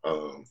Squad.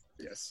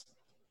 Yes.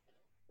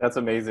 That's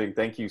amazing.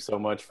 Thank you so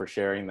much for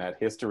sharing that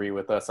history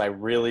with us. I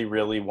really,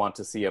 really want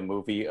to see a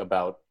movie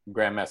about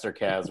Grandmaster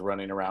Caz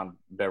running around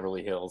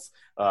Beverly Hills.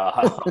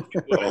 Oh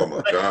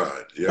my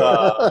God!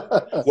 Yeah.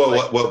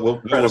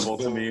 What incredible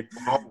to me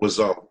was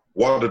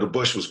Water the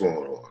Bush was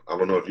going on. I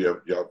don't know if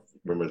y'all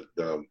remember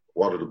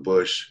Water the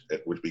Bush,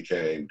 which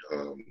became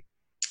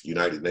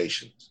United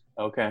Nations.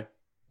 Okay.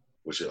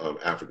 Which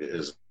Africa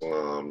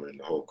Islam and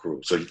the whole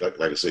crew. So like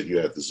I said, you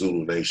had the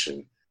Zulu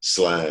Nation /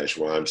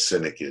 Rhyme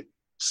Syndicate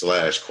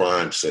 /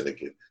 Crime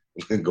Syndicate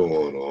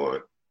going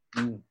on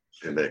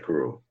in that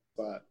crew.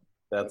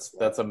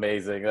 That's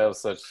amazing. That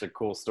was such a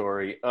cool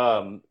story.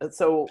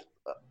 So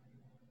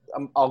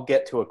I'll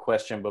get to a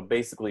question, but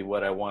basically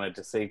what I wanted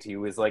to say to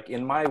you is, like,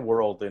 in my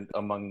world and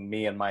among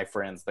me and my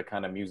friends, the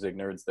kind of music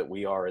nerds that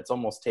we are, it's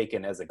almost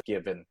taken as a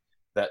given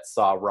that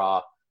Sa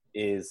Ra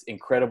is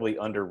incredibly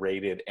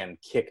underrated and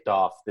kicked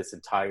off this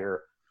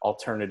entire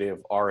alternative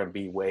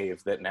R&B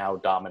wave that now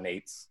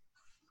dominates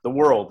the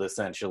world,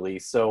 essentially.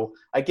 So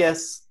I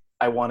guess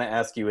I want to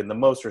ask you in the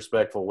most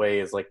respectful way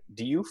is, like,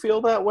 do you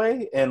feel that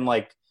way? And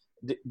like,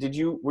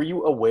 were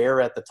you aware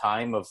at the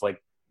time of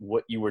like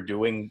what you were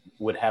doing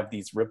would have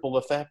these ripple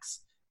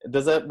effects?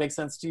 Does that make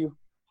sense to you?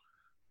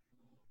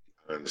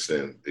 I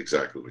understand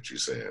exactly what you're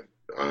saying.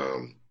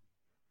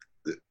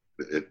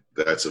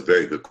 That's a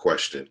very good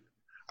question.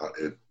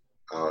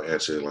 I'll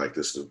answer it like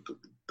this.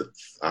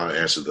 I'll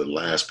answer the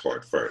last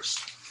part first.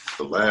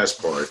 The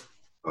last part,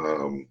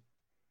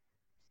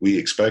 we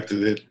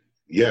expected it.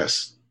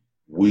 Yes.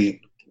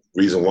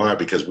 Reason why,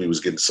 because we was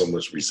getting so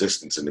much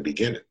resistance in the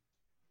beginning.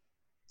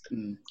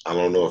 I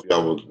don't know if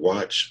y'all would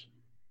watch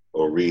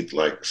or read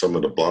like some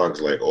of the blogs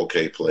like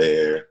OK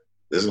Player.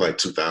 This is like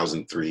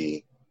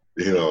 2003.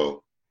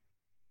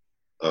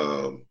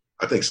 I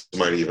I think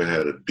somebody even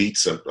had a beat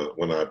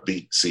when I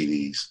beat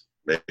CDs,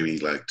 maybe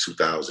like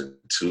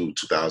 2002,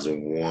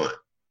 2001,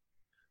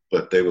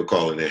 but they were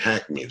calling it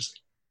hack music.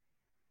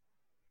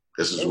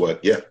 This is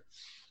what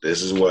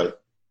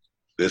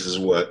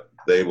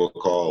they were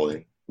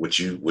calling what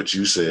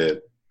you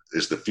said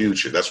is the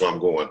future. That's why I'm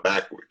going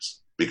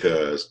backwards,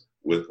 because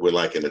we're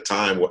like in a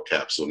time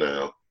capsule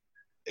now,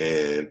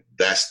 and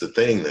that's the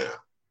thing now,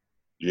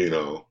 you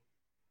know.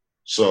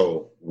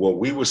 So what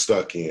we were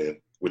stuck in,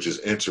 which is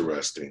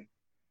interesting,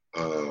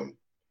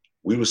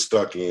 we were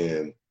stuck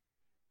in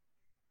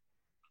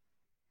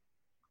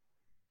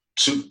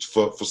so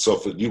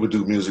you would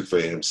do music for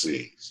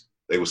MCs.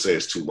 They would say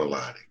it's too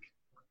melodic.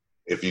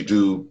 If you're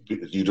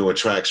doing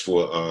tracks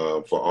for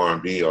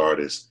R&B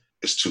artists,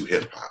 it's too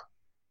hip hop.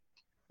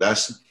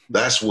 That's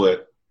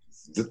what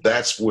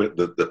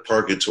the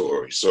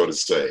purgatory, so to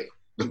say,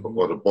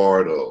 or the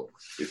bardo,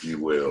 if you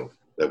will,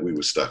 that we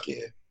were stuck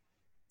in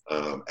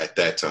at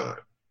that time.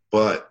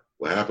 But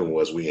what happened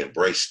was we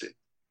embraced it.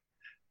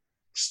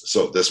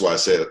 So that's why I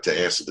said, to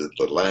answer the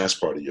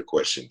last part of your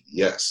question,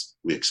 yes,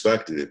 we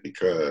expected it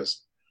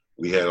because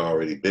we had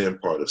already been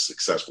part of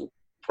successful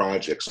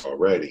projects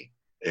already,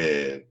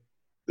 and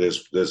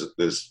there's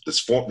a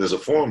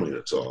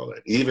formula to all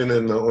that. Even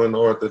in the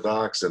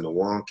unorthodox and the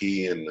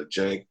wonky and the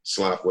jank,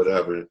 slop,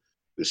 whatever,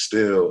 there's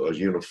still a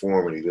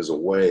uniformity. There's a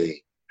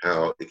way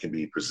how it can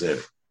be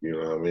presented. You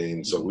know what I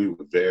mean? So we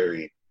were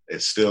very,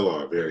 and still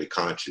are very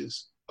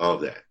conscious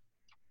of that.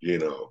 You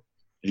know,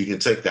 you can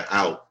take the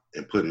out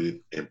and put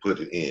it in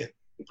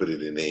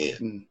the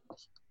in.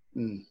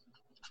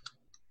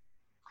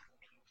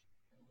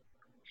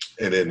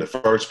 And then the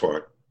first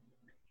part,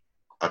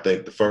 I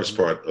think the first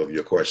part of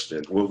your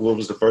question, what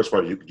was the first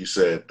part you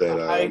said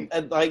that?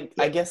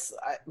 I guess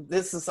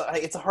it's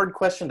a hard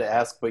question to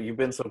ask, but you've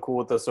been so cool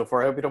with us so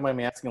far. I hope you don't mind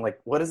me asking,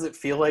 like, what does it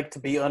feel like to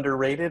be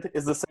underrated?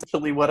 Is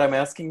essentially what I'm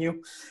asking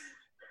you.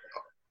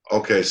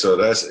 Okay, so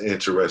that's an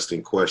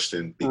interesting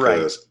question,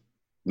 because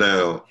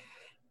now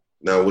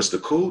what's the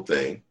cool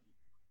thing?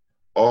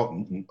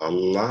 A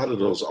lot of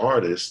those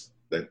artists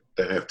that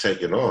have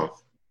taken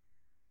off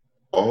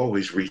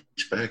always reach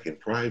back in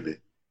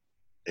private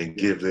and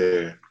give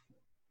their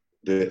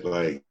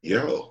like,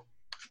 yo,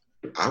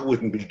 I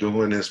wouldn't be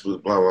doing this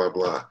with blah, blah,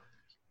 blah.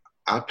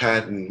 I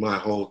patented my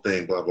whole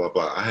thing, blah, blah,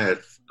 blah. I had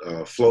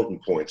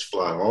floating points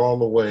fly all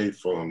the way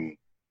from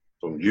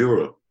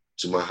Europe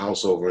to my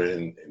house over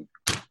in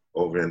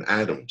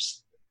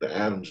Adams, the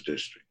Adams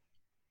district,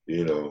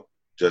 you know,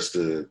 just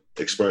to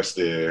express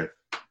their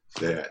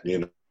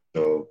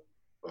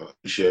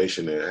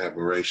appreciation and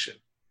admiration.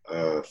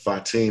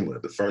 Fatima,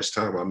 the first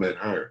time I met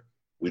her,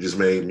 we just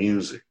made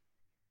music.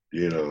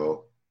 You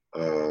know,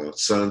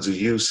 Sons of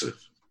Yusuf,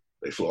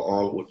 we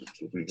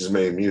just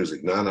made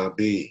music. Nana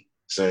B,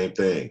 same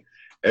thing.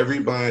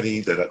 Everybody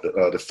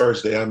the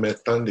first day I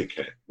met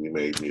Thundercat, we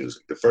made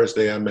music. The first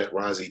day I met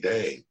Rozzy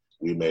Day,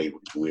 we made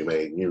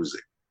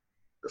music.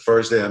 The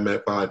first day I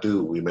met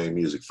Badu, we made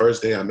music.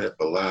 First day I met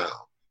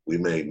Bilal, we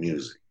made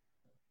music.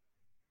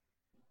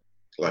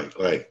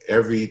 Like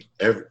every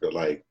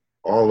like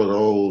all of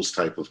those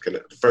type of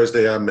connect. The first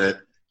day I met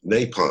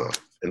Napalm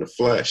in the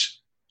flesh,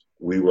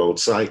 we rode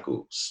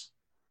cycles.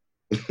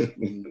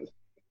 It's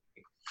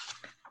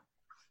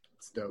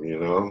dope. You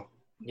know?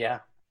 Yeah,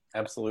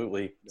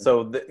 absolutely.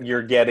 So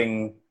you're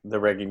getting the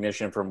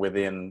recognition from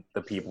within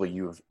the people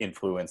you've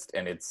influenced,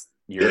 and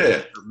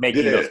you're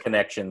making those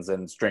connections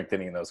and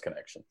strengthening those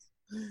connections.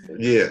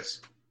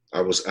 Yes,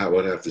 I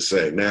would have to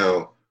say.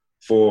 Now,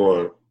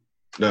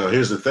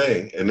 here's the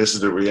thing, and this is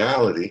the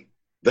reality.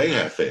 They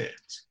have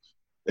fans,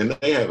 and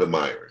they have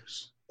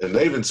admirers, and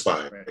they've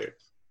inspired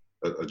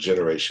a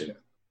generation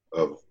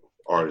of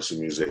artists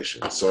and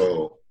musicians.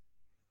 So,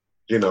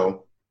 you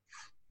know,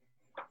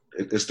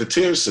 it's the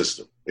tier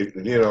system.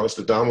 It's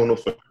the domino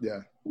effect. Yeah.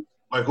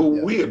 Like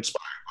who we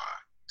inspired by.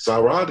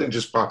 Sa-Ra didn't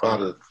just pop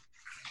out of,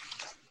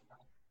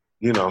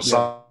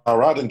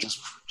 Sa-Ra didn't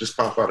just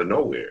pop out of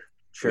nowhere.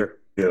 Sure.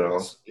 You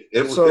know,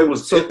 it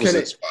was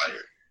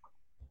inspired.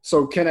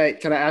 So can I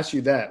ask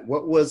you that?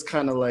 What was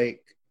kind of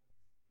like,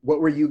 what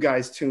were you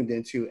guys tuned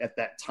into at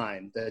that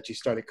time that you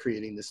started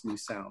creating this new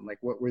sound? Like,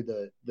 what were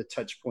the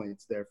touch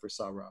points there for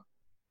Sa-Ra?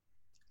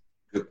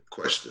 Good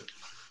question.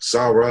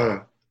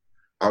 Sa-Ra,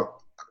 I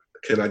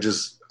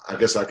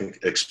guess I can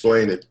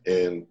explain it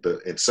in the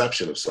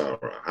inception of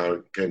Sa-Ra, how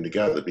it came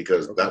together,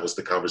 because that was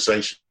the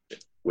conversation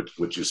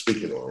which you're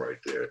speaking on right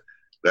there.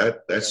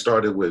 That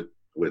started with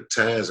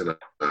Taz and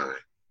I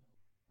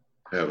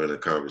having a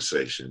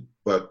conversation,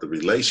 but the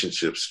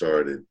relationship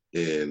started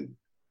in,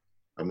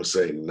 I'm going to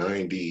say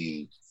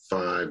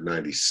 95,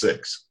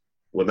 96.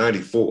 Well,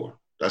 94.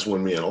 That's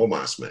when me and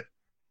Omos met.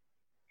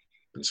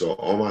 And so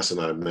Omos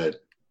and I met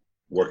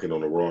working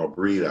on the Raw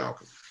Breed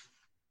album.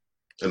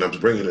 And I'm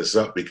bringing this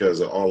up because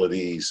of all of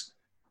these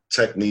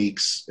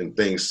techniques and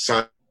things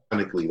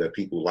sonically that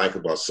people like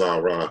about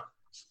Sa-Ra.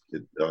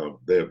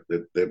 They're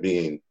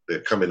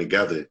coming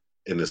together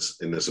in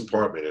this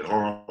apartment in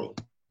Harlem,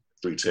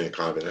 310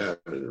 Convent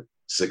Avenue,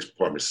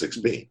 apartment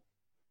 6B.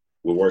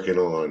 We're working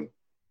on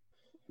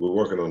we're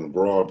working on the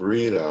Broad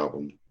Breed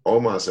album.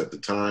 Omos at the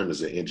time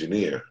is an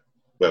engineer,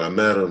 but I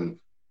met him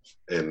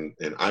in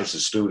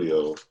Ice's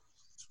studio.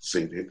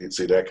 See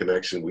that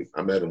connection?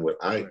 I met him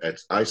at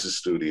Ice's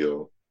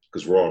studio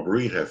because Raw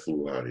Breed had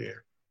flew out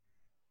here.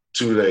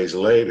 2 days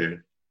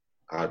later,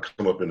 I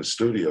come up in the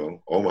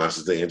studio. Omos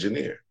is the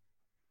engineer.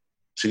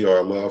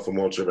 T.R. Love from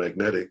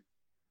Ultramagnetic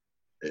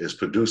is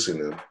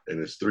producing them, and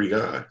it's 3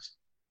 guys.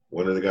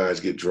 One of the guys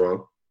get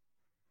drunk.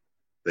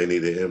 They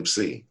need an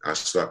MC.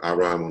 I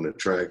rhyme on the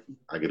track.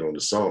 I get on the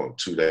song.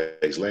 2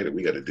 days later,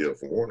 we got a deal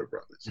from Warner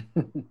Brothers.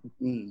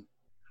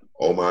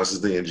 Omos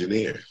is the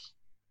engineer.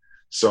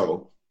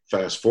 So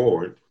fast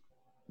forward,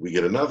 we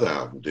get another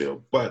album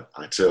deal. But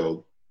I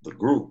tell the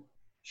group,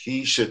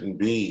 he shouldn't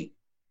be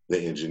the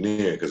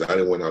engineer because I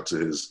didn't went out to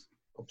his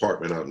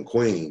apartment out in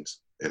Queens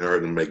and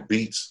heard him make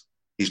beats.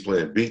 He's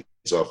playing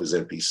beats off his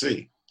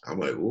MPC. I'm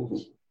like, ooh,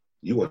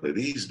 you one of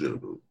these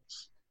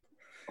dudes.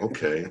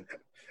 Okay.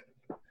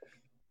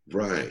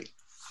 Right.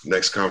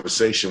 Next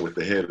conversation with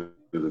the head of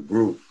the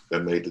group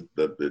that made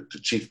the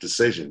chief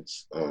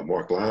decisions,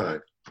 Mark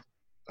Live.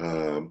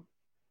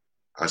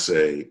 I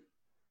say,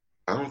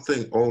 I don't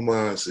think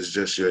Omos is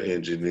just your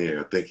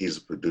engineer. I think he's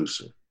a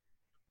producer.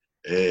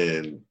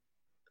 And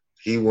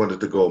he wanted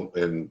to go,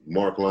 and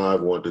Mark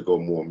Live wanted to go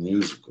more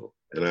musical.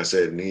 And I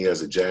said, and he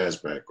has a jazz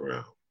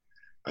background.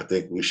 I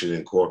think we should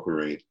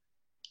incorporate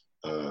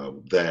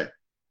that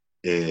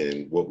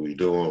in what we're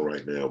doing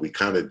right now. We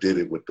kind of did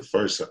it with the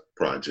first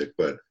project,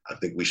 but I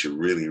think we should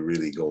really,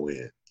 really go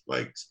in,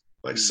 like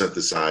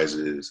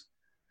synthesizers.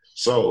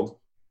 So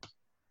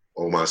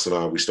Omos and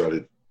I, we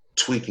started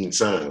tweaking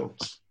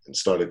sounds and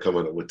started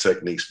coming up with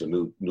techniques for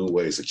new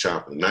ways of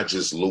chopping, not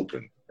just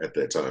looping at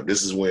that time.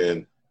 This is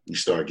when we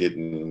start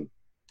getting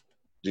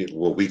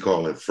what we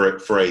call it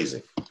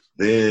phrasing.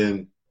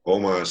 Then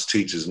Omos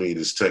teaches me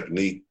this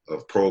technique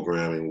of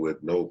programming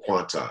with no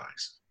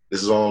quantize.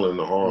 This is all in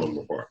the Harlem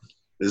apartment.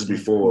 This is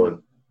before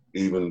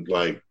even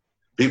like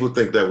people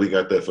think that we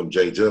got that from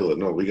Jay Dilla.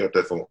 No, we got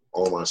that from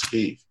Omos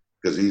Keith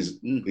because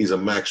he's a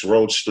Max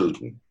Roach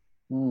student,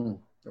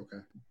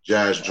 okay,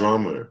 jazz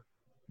drummer.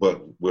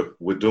 But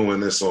we're doing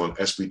this on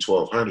SB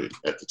 1200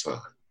 at the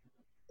time,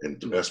 and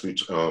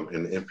SB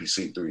and the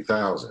MPC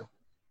 3000.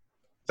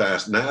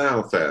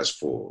 Fast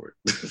forward.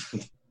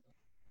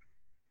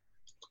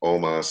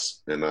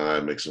 Omos and I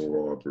mixing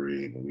Raw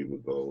Breed, and we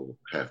would go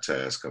have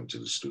Taz come to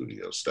the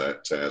studio.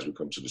 Taz would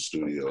come to the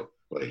studio,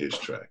 play his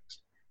tracks.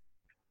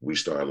 We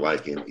start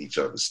liking each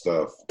other's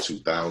stuff.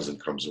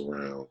 2000 comes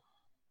around.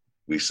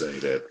 We say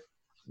that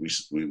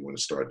we want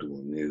to start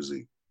doing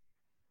music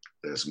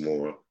that's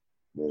more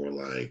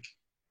like,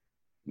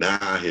 now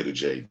I hear the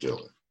Jay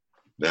Dilla.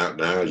 Now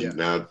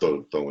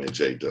throw in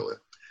Jay Dilla.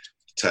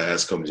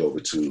 Taz comes over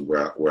to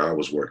where I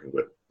was working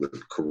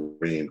with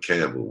Kareem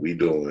Campbell. We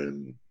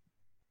doing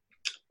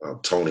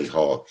Tony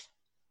Hawk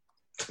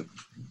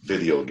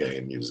video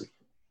game music.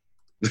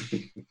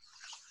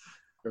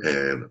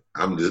 And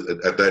I'm just,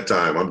 at that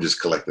time, I'm just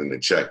collecting the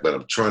check, but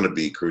I'm trying to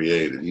be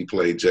creative. You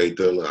play Jay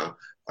Dilla,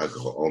 I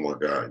go, oh my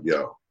God,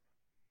 yo,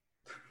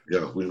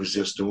 we was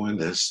just doing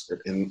this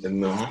in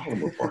the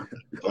Harlem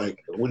apartment.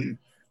 Like,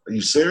 are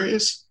you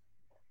serious?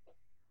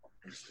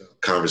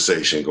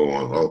 Conversation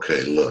going,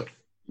 okay, look,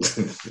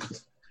 this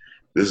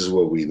is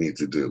what we need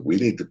to do. We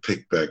need to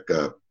pick back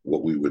up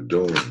what we were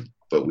doing,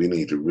 but we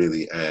need to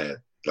really add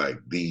like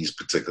these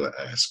particular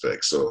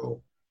aspects.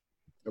 So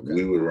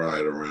we would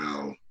ride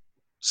around.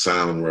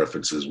 Sound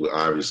references would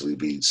obviously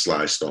be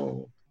Sly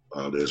Stone.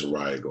 There's a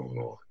riot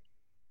going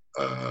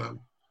on.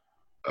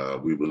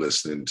 We were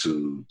listening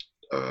to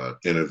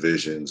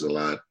Intervisions a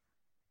lot.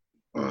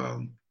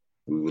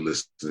 We were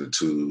listening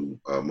to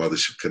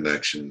Mothership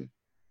Connection,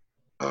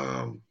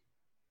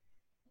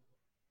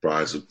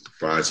 Brides of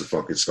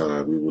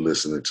Funkenstein. We were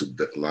listening to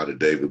a lot of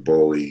David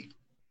Bowie,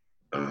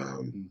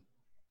 a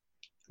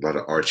lot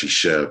of Archie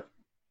Shepp,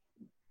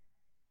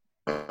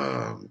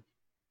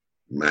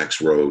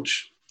 Max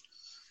Roach,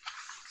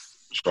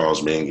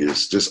 Charles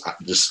Mingus,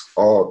 just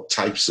all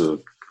types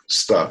of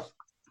stuff.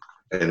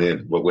 And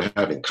then we're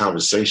having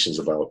conversations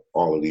about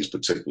all of these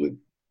particular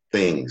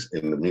things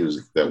in the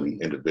music that we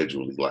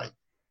individually like.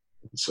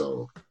 And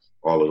so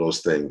all of those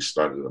things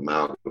started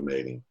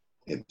amalgamating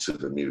into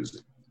the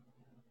music.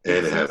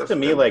 And it seems to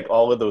me like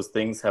all of those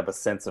things have a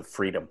sense of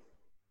freedom.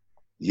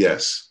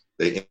 Yes.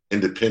 They're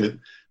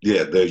independent.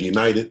 Yeah, they're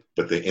united,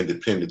 but they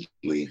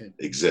independently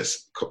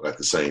exist at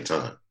the same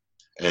time.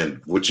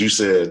 And what you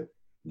said,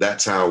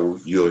 that's how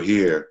you'll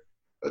hear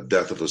a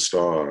Death of a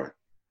Star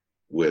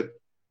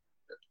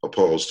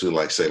opposed to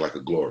like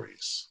a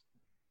Glorious.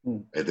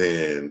 And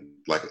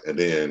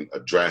then a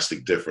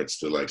drastic difference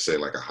to like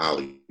a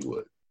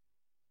Hollywood,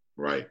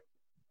 right?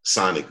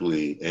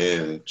 Sonically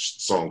and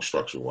song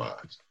structure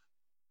wise.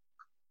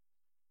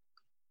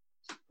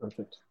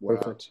 Perfect.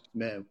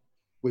 Man,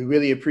 we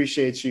really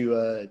appreciate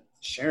you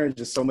sharing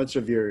just so much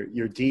of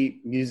your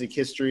deep music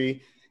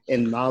history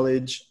and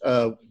knowledge.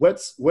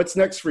 What's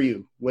next for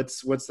you?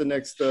 What's the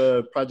next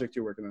project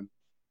you're working on?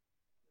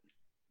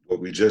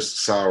 Well,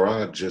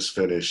 Sarah just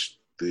finished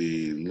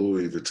the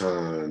Louis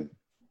Vuitton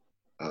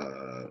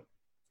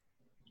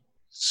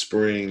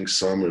Spring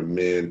Summer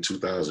Men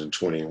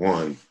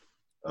 2021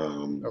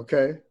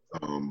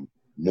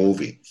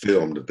 movie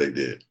film that they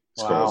did.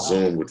 It's called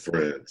Zoom with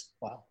Friends.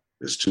 Wow.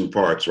 There's 2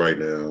 parts right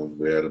now.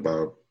 We're at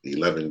about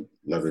 11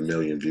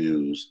 million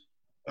views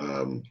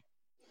on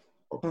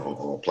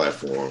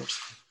platforms.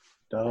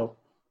 Dope.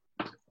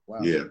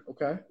 Wow. Yeah.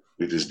 Okay.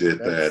 We just did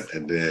that,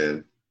 and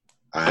then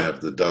I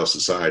have the Dove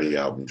Society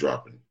album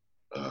dropping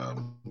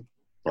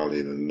probably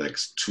in the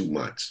next 2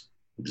 months.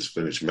 We just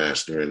finished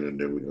mastering, and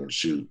then we're going to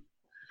shoot.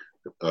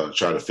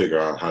 Try to figure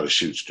out how to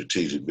shoot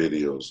strategic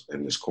videos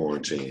in this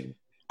quarantine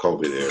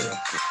COVID era.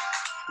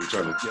 We're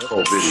trying to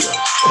COVID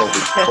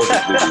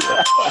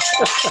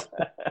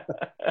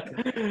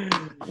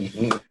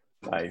video.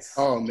 Nice.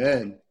 Oh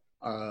man.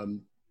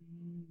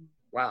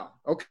 Wow.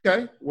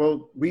 Okay.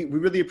 Well, we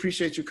really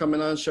appreciate you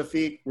coming on,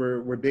 Shafiq.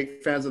 We're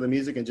big fans of the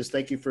music, and just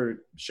thank you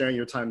for sharing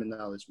your time and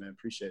knowledge, man.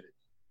 Appreciate it.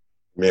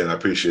 Man, I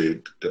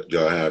appreciate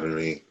y'all having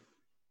me.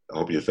 I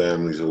hope your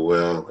families are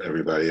well.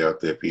 Everybody out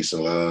there, peace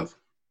and love.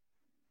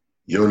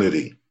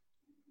 Unity.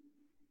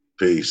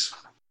 Peace.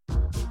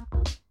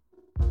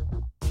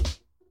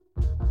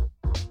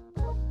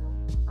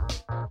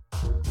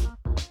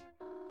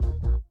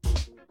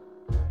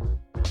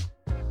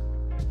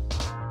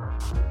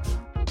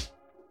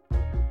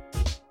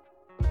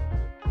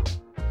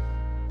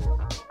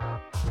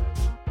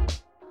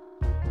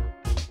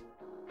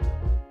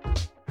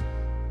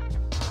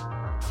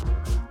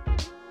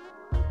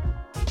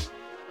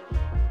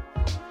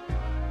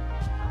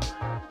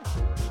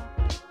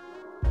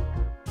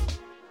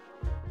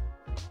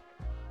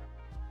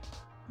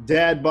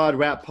 Dad Bod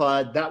Rap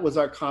Pod. That was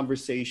our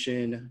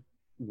conversation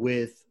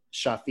with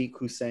Shafiq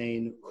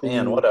Hussein.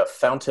 Man, what a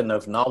fountain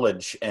of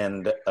knowledge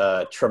and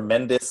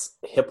tremendous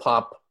hip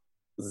hop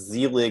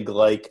Zelig.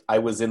 Like, I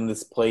was in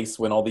this place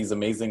when all these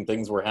amazing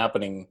things were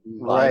happening.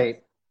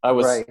 Right.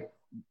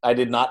 I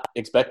did not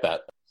expect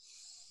that.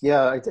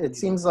 Yeah, it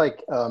seems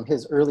like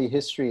his early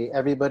history,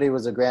 everybody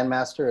was a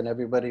grandmaster and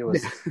everybody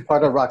was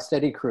part of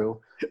Rocksteady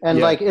crew. And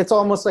like, it's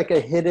almost like a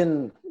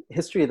hidden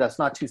history that's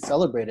not too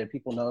celebrated.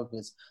 People know of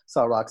his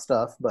Saw Rock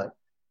stuff, but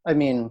I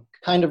mean,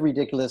 kind of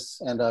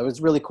ridiculous. And it was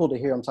really cool to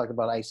hear him talk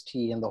about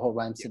Ice-T and the whole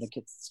Rhyme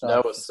Syndicate stuff.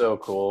 That was so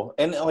cool.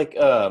 And like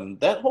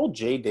that whole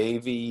J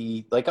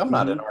Davy, like I'm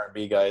not an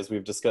R&B guy, as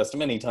we've discussed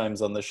many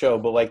times on the show,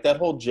 but like that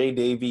whole J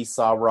Davy,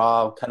 Saw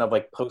Ra, kind of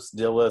like post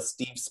Dilla,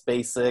 Steve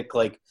Spacek,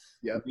 like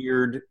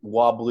weird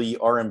wobbly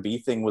R&B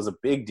thing was a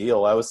big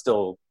deal. I was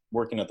still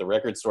working at the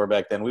record store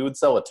back then. We would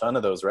sell a ton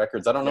of those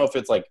records. I don't know if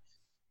it's like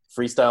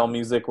freestyle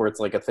music where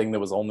it's like a thing that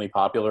was only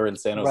popular in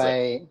San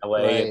Jose,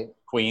 LA,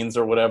 Queens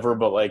or whatever,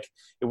 but like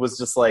it was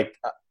just like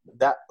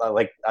that,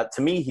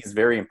 to me he's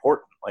very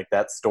important. Like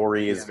that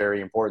story is very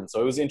important.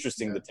 So it was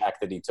interesting the tack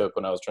that he took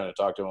when I was trying to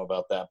talk to him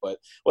about that. But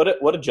what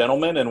a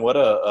gentleman, and what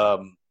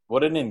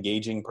an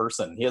engaging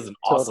person. He has an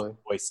awesome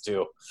voice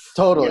too.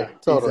 Totally.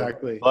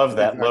 Exactly. Love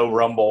that low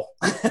rumble.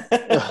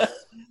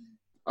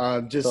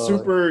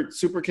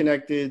 Super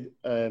connected,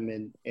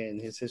 and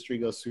his history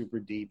goes super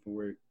deep.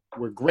 And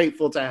we're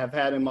grateful to have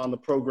had him on the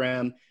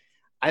program.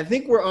 I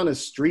think we're on a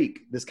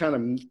streak, this kind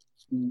of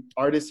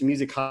artist and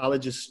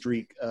musicologist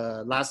streak.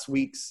 Last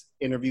week's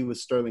interview with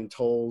Sterling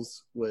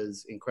Tolles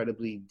was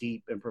incredibly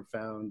deep and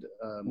profound.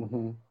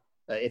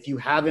 If you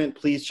haven't,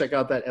 please check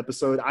out that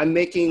episode. I'm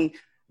making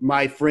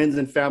my friends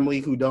and family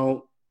who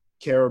don't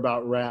care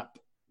about rap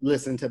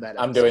listen to that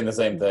episode. I'm doing the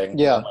same thing.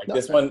 Yeah. Like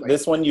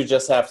this one you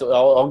just have to,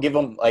 I'll give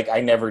them, like,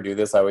 I never do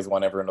this. I always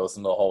want everyone to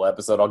listen to the whole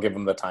episode. I'll give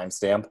them the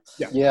timestamp.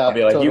 Yeah. I'll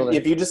be like,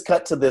 if you just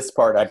cut to this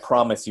part, I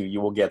promise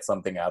you will get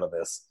something out of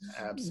this.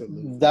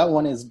 Absolutely. That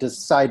one is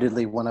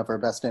decidedly one of our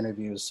best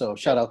interviews. So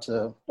shout out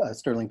to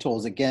Sterling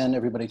Tolles again.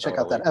 Everybody check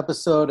out that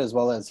episode, as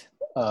well as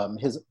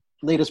his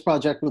latest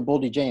project with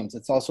Boldy James.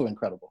 It's also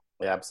incredible.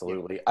 Yeah,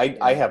 absolutely.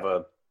 I have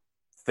a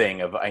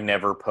thing of, I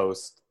never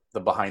post the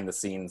behind the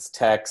scenes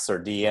texts or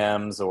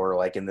DMs, or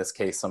like in this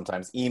case,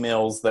 sometimes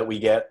emails that we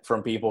get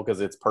from people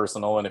because it's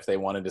personal. And if they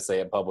wanted to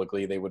say it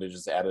publicly, they would have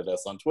just added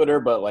us on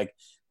Twitter. But like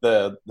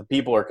the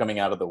people are coming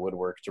out of the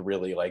woodwork to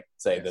really like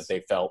say that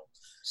they felt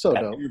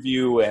that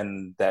interview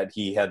and that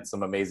he had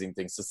some amazing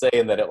things to say,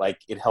 and that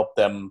it helped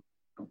them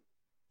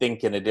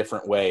think in a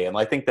different way. And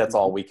I think that's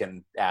all we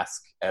can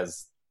ask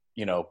as,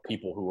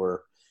 people who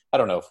are, I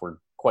don't know if we're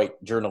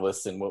quite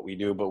journalists in what we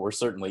do, but we're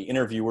certainly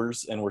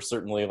interviewers, and we're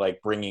certainly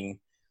like bringing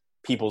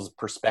people's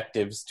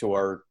perspectives to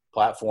our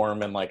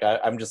platform. And like,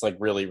 I'm just like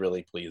really,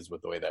 really pleased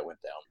with the way that went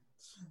down.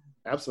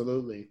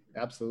 Absolutely.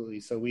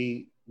 So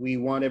we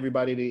want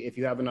everybody to, if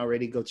you haven't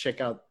already, go check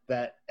out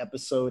that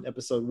episode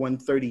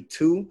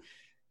 132.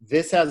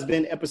 This has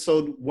been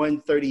episode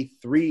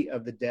 133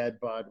 of the Dad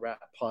Bod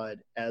Rap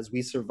Pod, as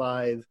we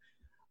survive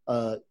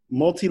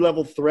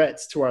multi-level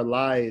threats to our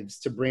lives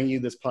to bring you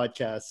this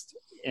podcast.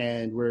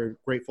 And we're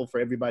grateful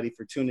for everybody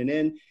for tuning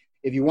in.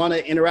 If you want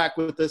to interact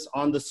with us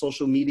on the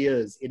social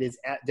medias, it is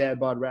at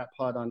Dad Bod Rap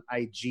Pod on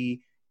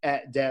IG,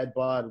 at Dad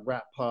Bod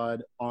Rap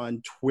Pod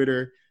on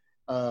Twitter.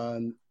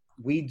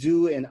 we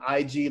do an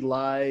IG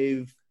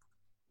Live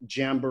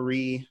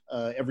jamboree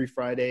every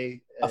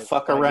Friday. A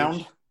fuck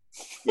around?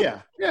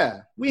 Yeah.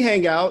 We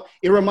hang out.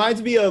 It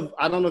reminds me of,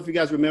 I don't know if you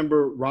guys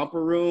remember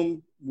Romper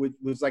Room, which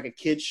was like a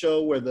kid's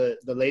show where the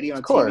lady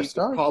on TV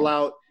would call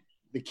out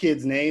the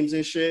kids' names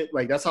and shit.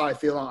 Like, that's how I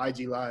feel on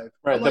IG Live.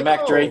 Right, the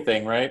Mac Dre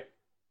thing, right?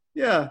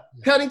 Yeah.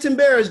 Paddington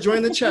Bear has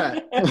joined the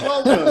chat.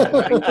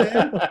 Welcome,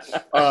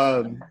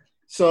 Paddington.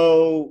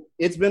 So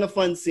it's been a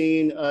fun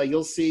scene.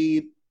 You'll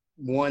see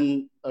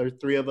 1 or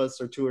 3 of us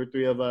or 2 or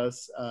 3 of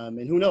us.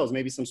 And who knows,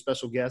 maybe some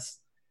special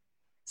guests.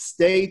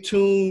 Stay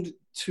tuned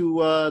to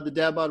the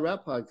Dad Bod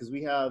Rap Pod because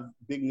we have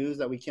big news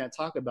that we can't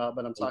talk about,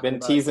 but I'm talking about. We've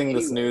been teasing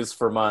this news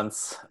for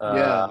months.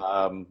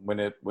 When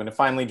it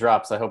finally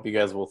drops, I hope you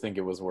guys will think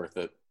it was worth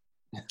it.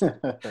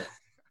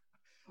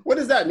 What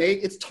is that,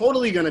 Nate? It's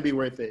totally going to be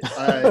worth it.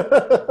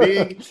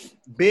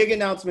 Big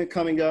announcement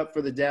coming up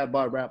for the Dad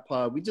Bod Rap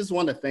Pod. We just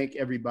want to thank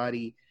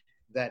everybody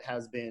that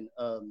has been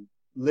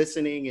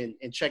listening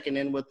and checking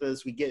in with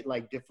us. We get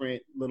like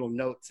different little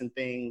notes and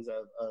things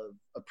of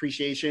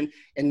appreciation.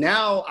 And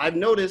now I've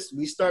noticed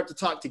we start to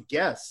talk to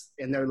guests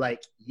and they're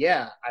like,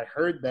 yeah, I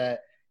heard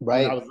that.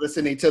 Right. I was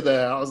listening to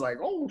I was like,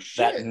 oh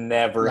shit. That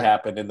never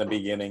happened in the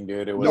beginning,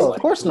 dude. It was no,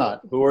 of course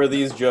not. Who are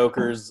these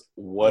jokers?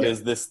 What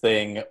is this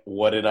thing?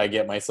 What did I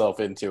get myself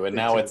into? And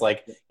now it's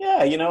like, yeah,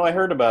 I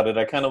heard about it.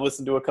 I kind of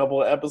listened to a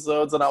couple of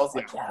episodes and I was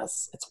like,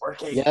 yes, it's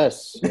working.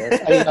 Yes.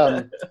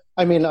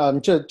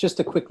 Just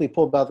to quickly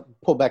pull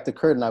back the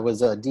curtain, I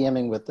was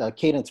DMing with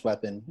Cadence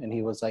Weapon and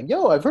he was like,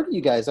 yo, I've heard of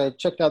you guys. I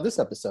checked out this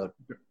episode.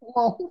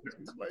 Oh,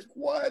 like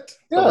what?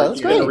 Yeah,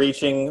 that's great. Even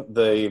reaching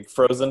the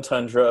frozen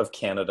tundra of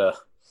Canada.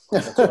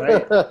 That's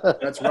right.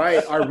 That's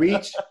right. Our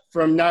reach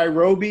from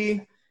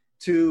Nairobi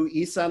to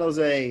East San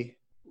Jose.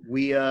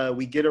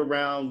 We get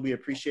around. We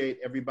appreciate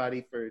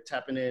everybody for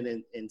tapping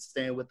in and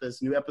staying with us.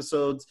 New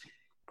episodes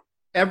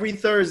every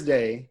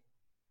Thursday.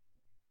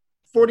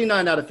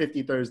 49 out of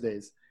 50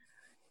 Thursdays.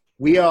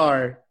 We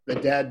are the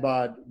Dad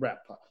Bod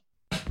Rap Pod.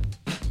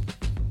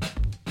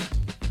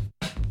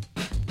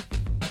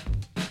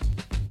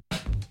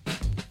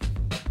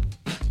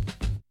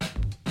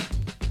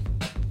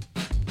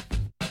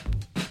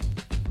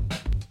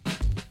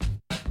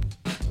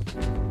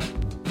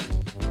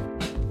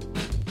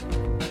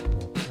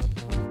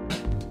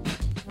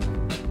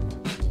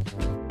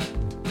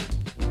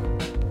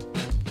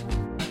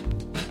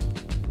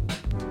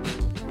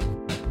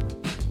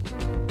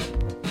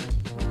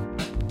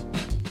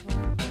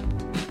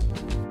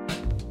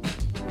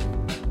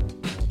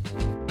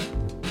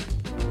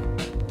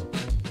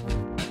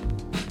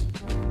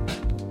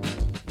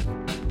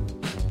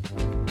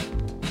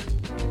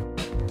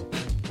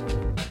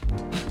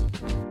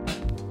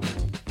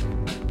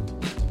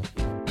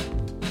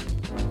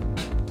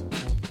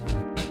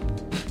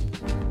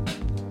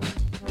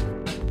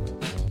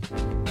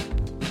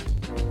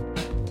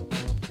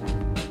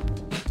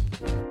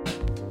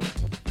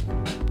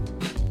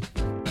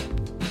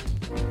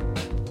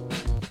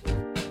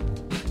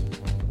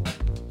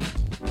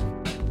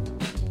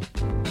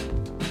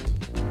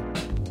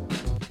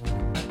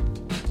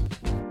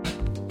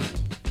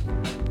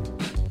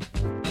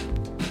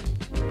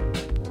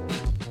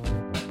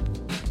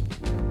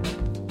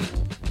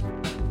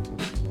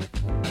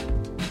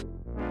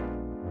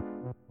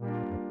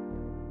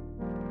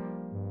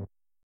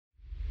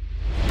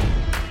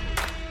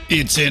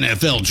 It's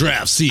NFL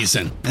draft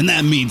season, and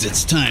that means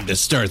it's time to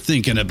start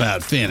thinking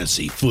about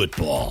fantasy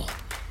football.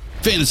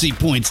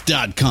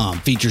 FantasyPoints.com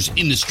features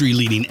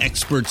industry-leading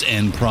experts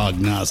and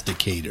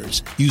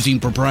prognosticators using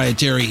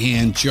proprietary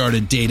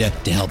hand-charted data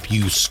to help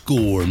you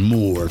score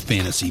more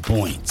fantasy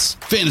points.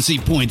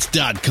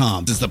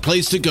 FantasyPoints.com is the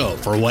place to go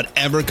for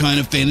whatever kind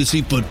of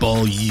fantasy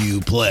football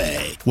you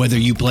play. Whether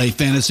you play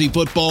fantasy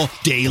football,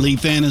 daily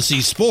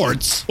fantasy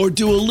sports, or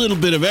do a little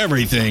bit of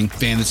everything,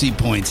 Fantasy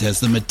Points has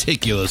the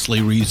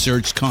meticulously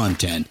researched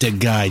content to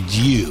guide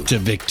you to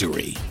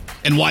victory.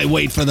 And why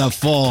wait for the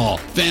fall?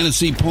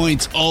 Fantasy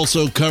Points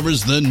also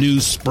covers the new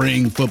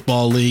spring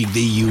football league,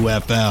 the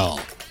UFL.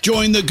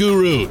 Join the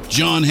guru,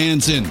 John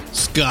Hansen,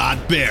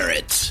 Scott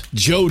Barrett,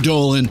 Joe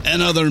Dolan,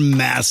 and other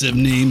massive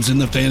names in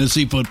the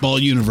fantasy football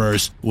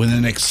universe with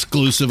an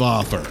exclusive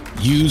offer.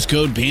 Use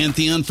code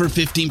Pantheon for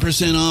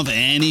 15% off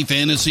any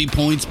Fantasy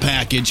Points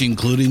package,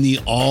 including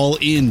the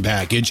all-in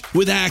package,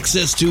 with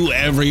access to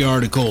every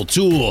article,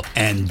 tool,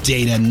 and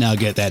data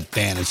nugget that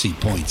Fantasy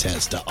Points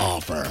has to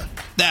offer.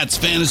 That's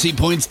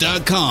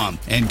FantasyPoints.com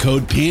and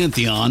code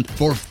Pantheon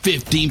for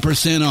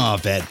 15%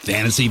 off at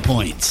Fantasy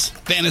Points.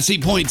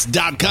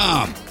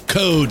 FantasyPoints.com,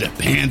 code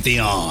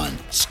Pantheon.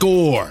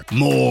 Score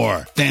more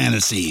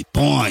fantasy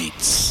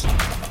points.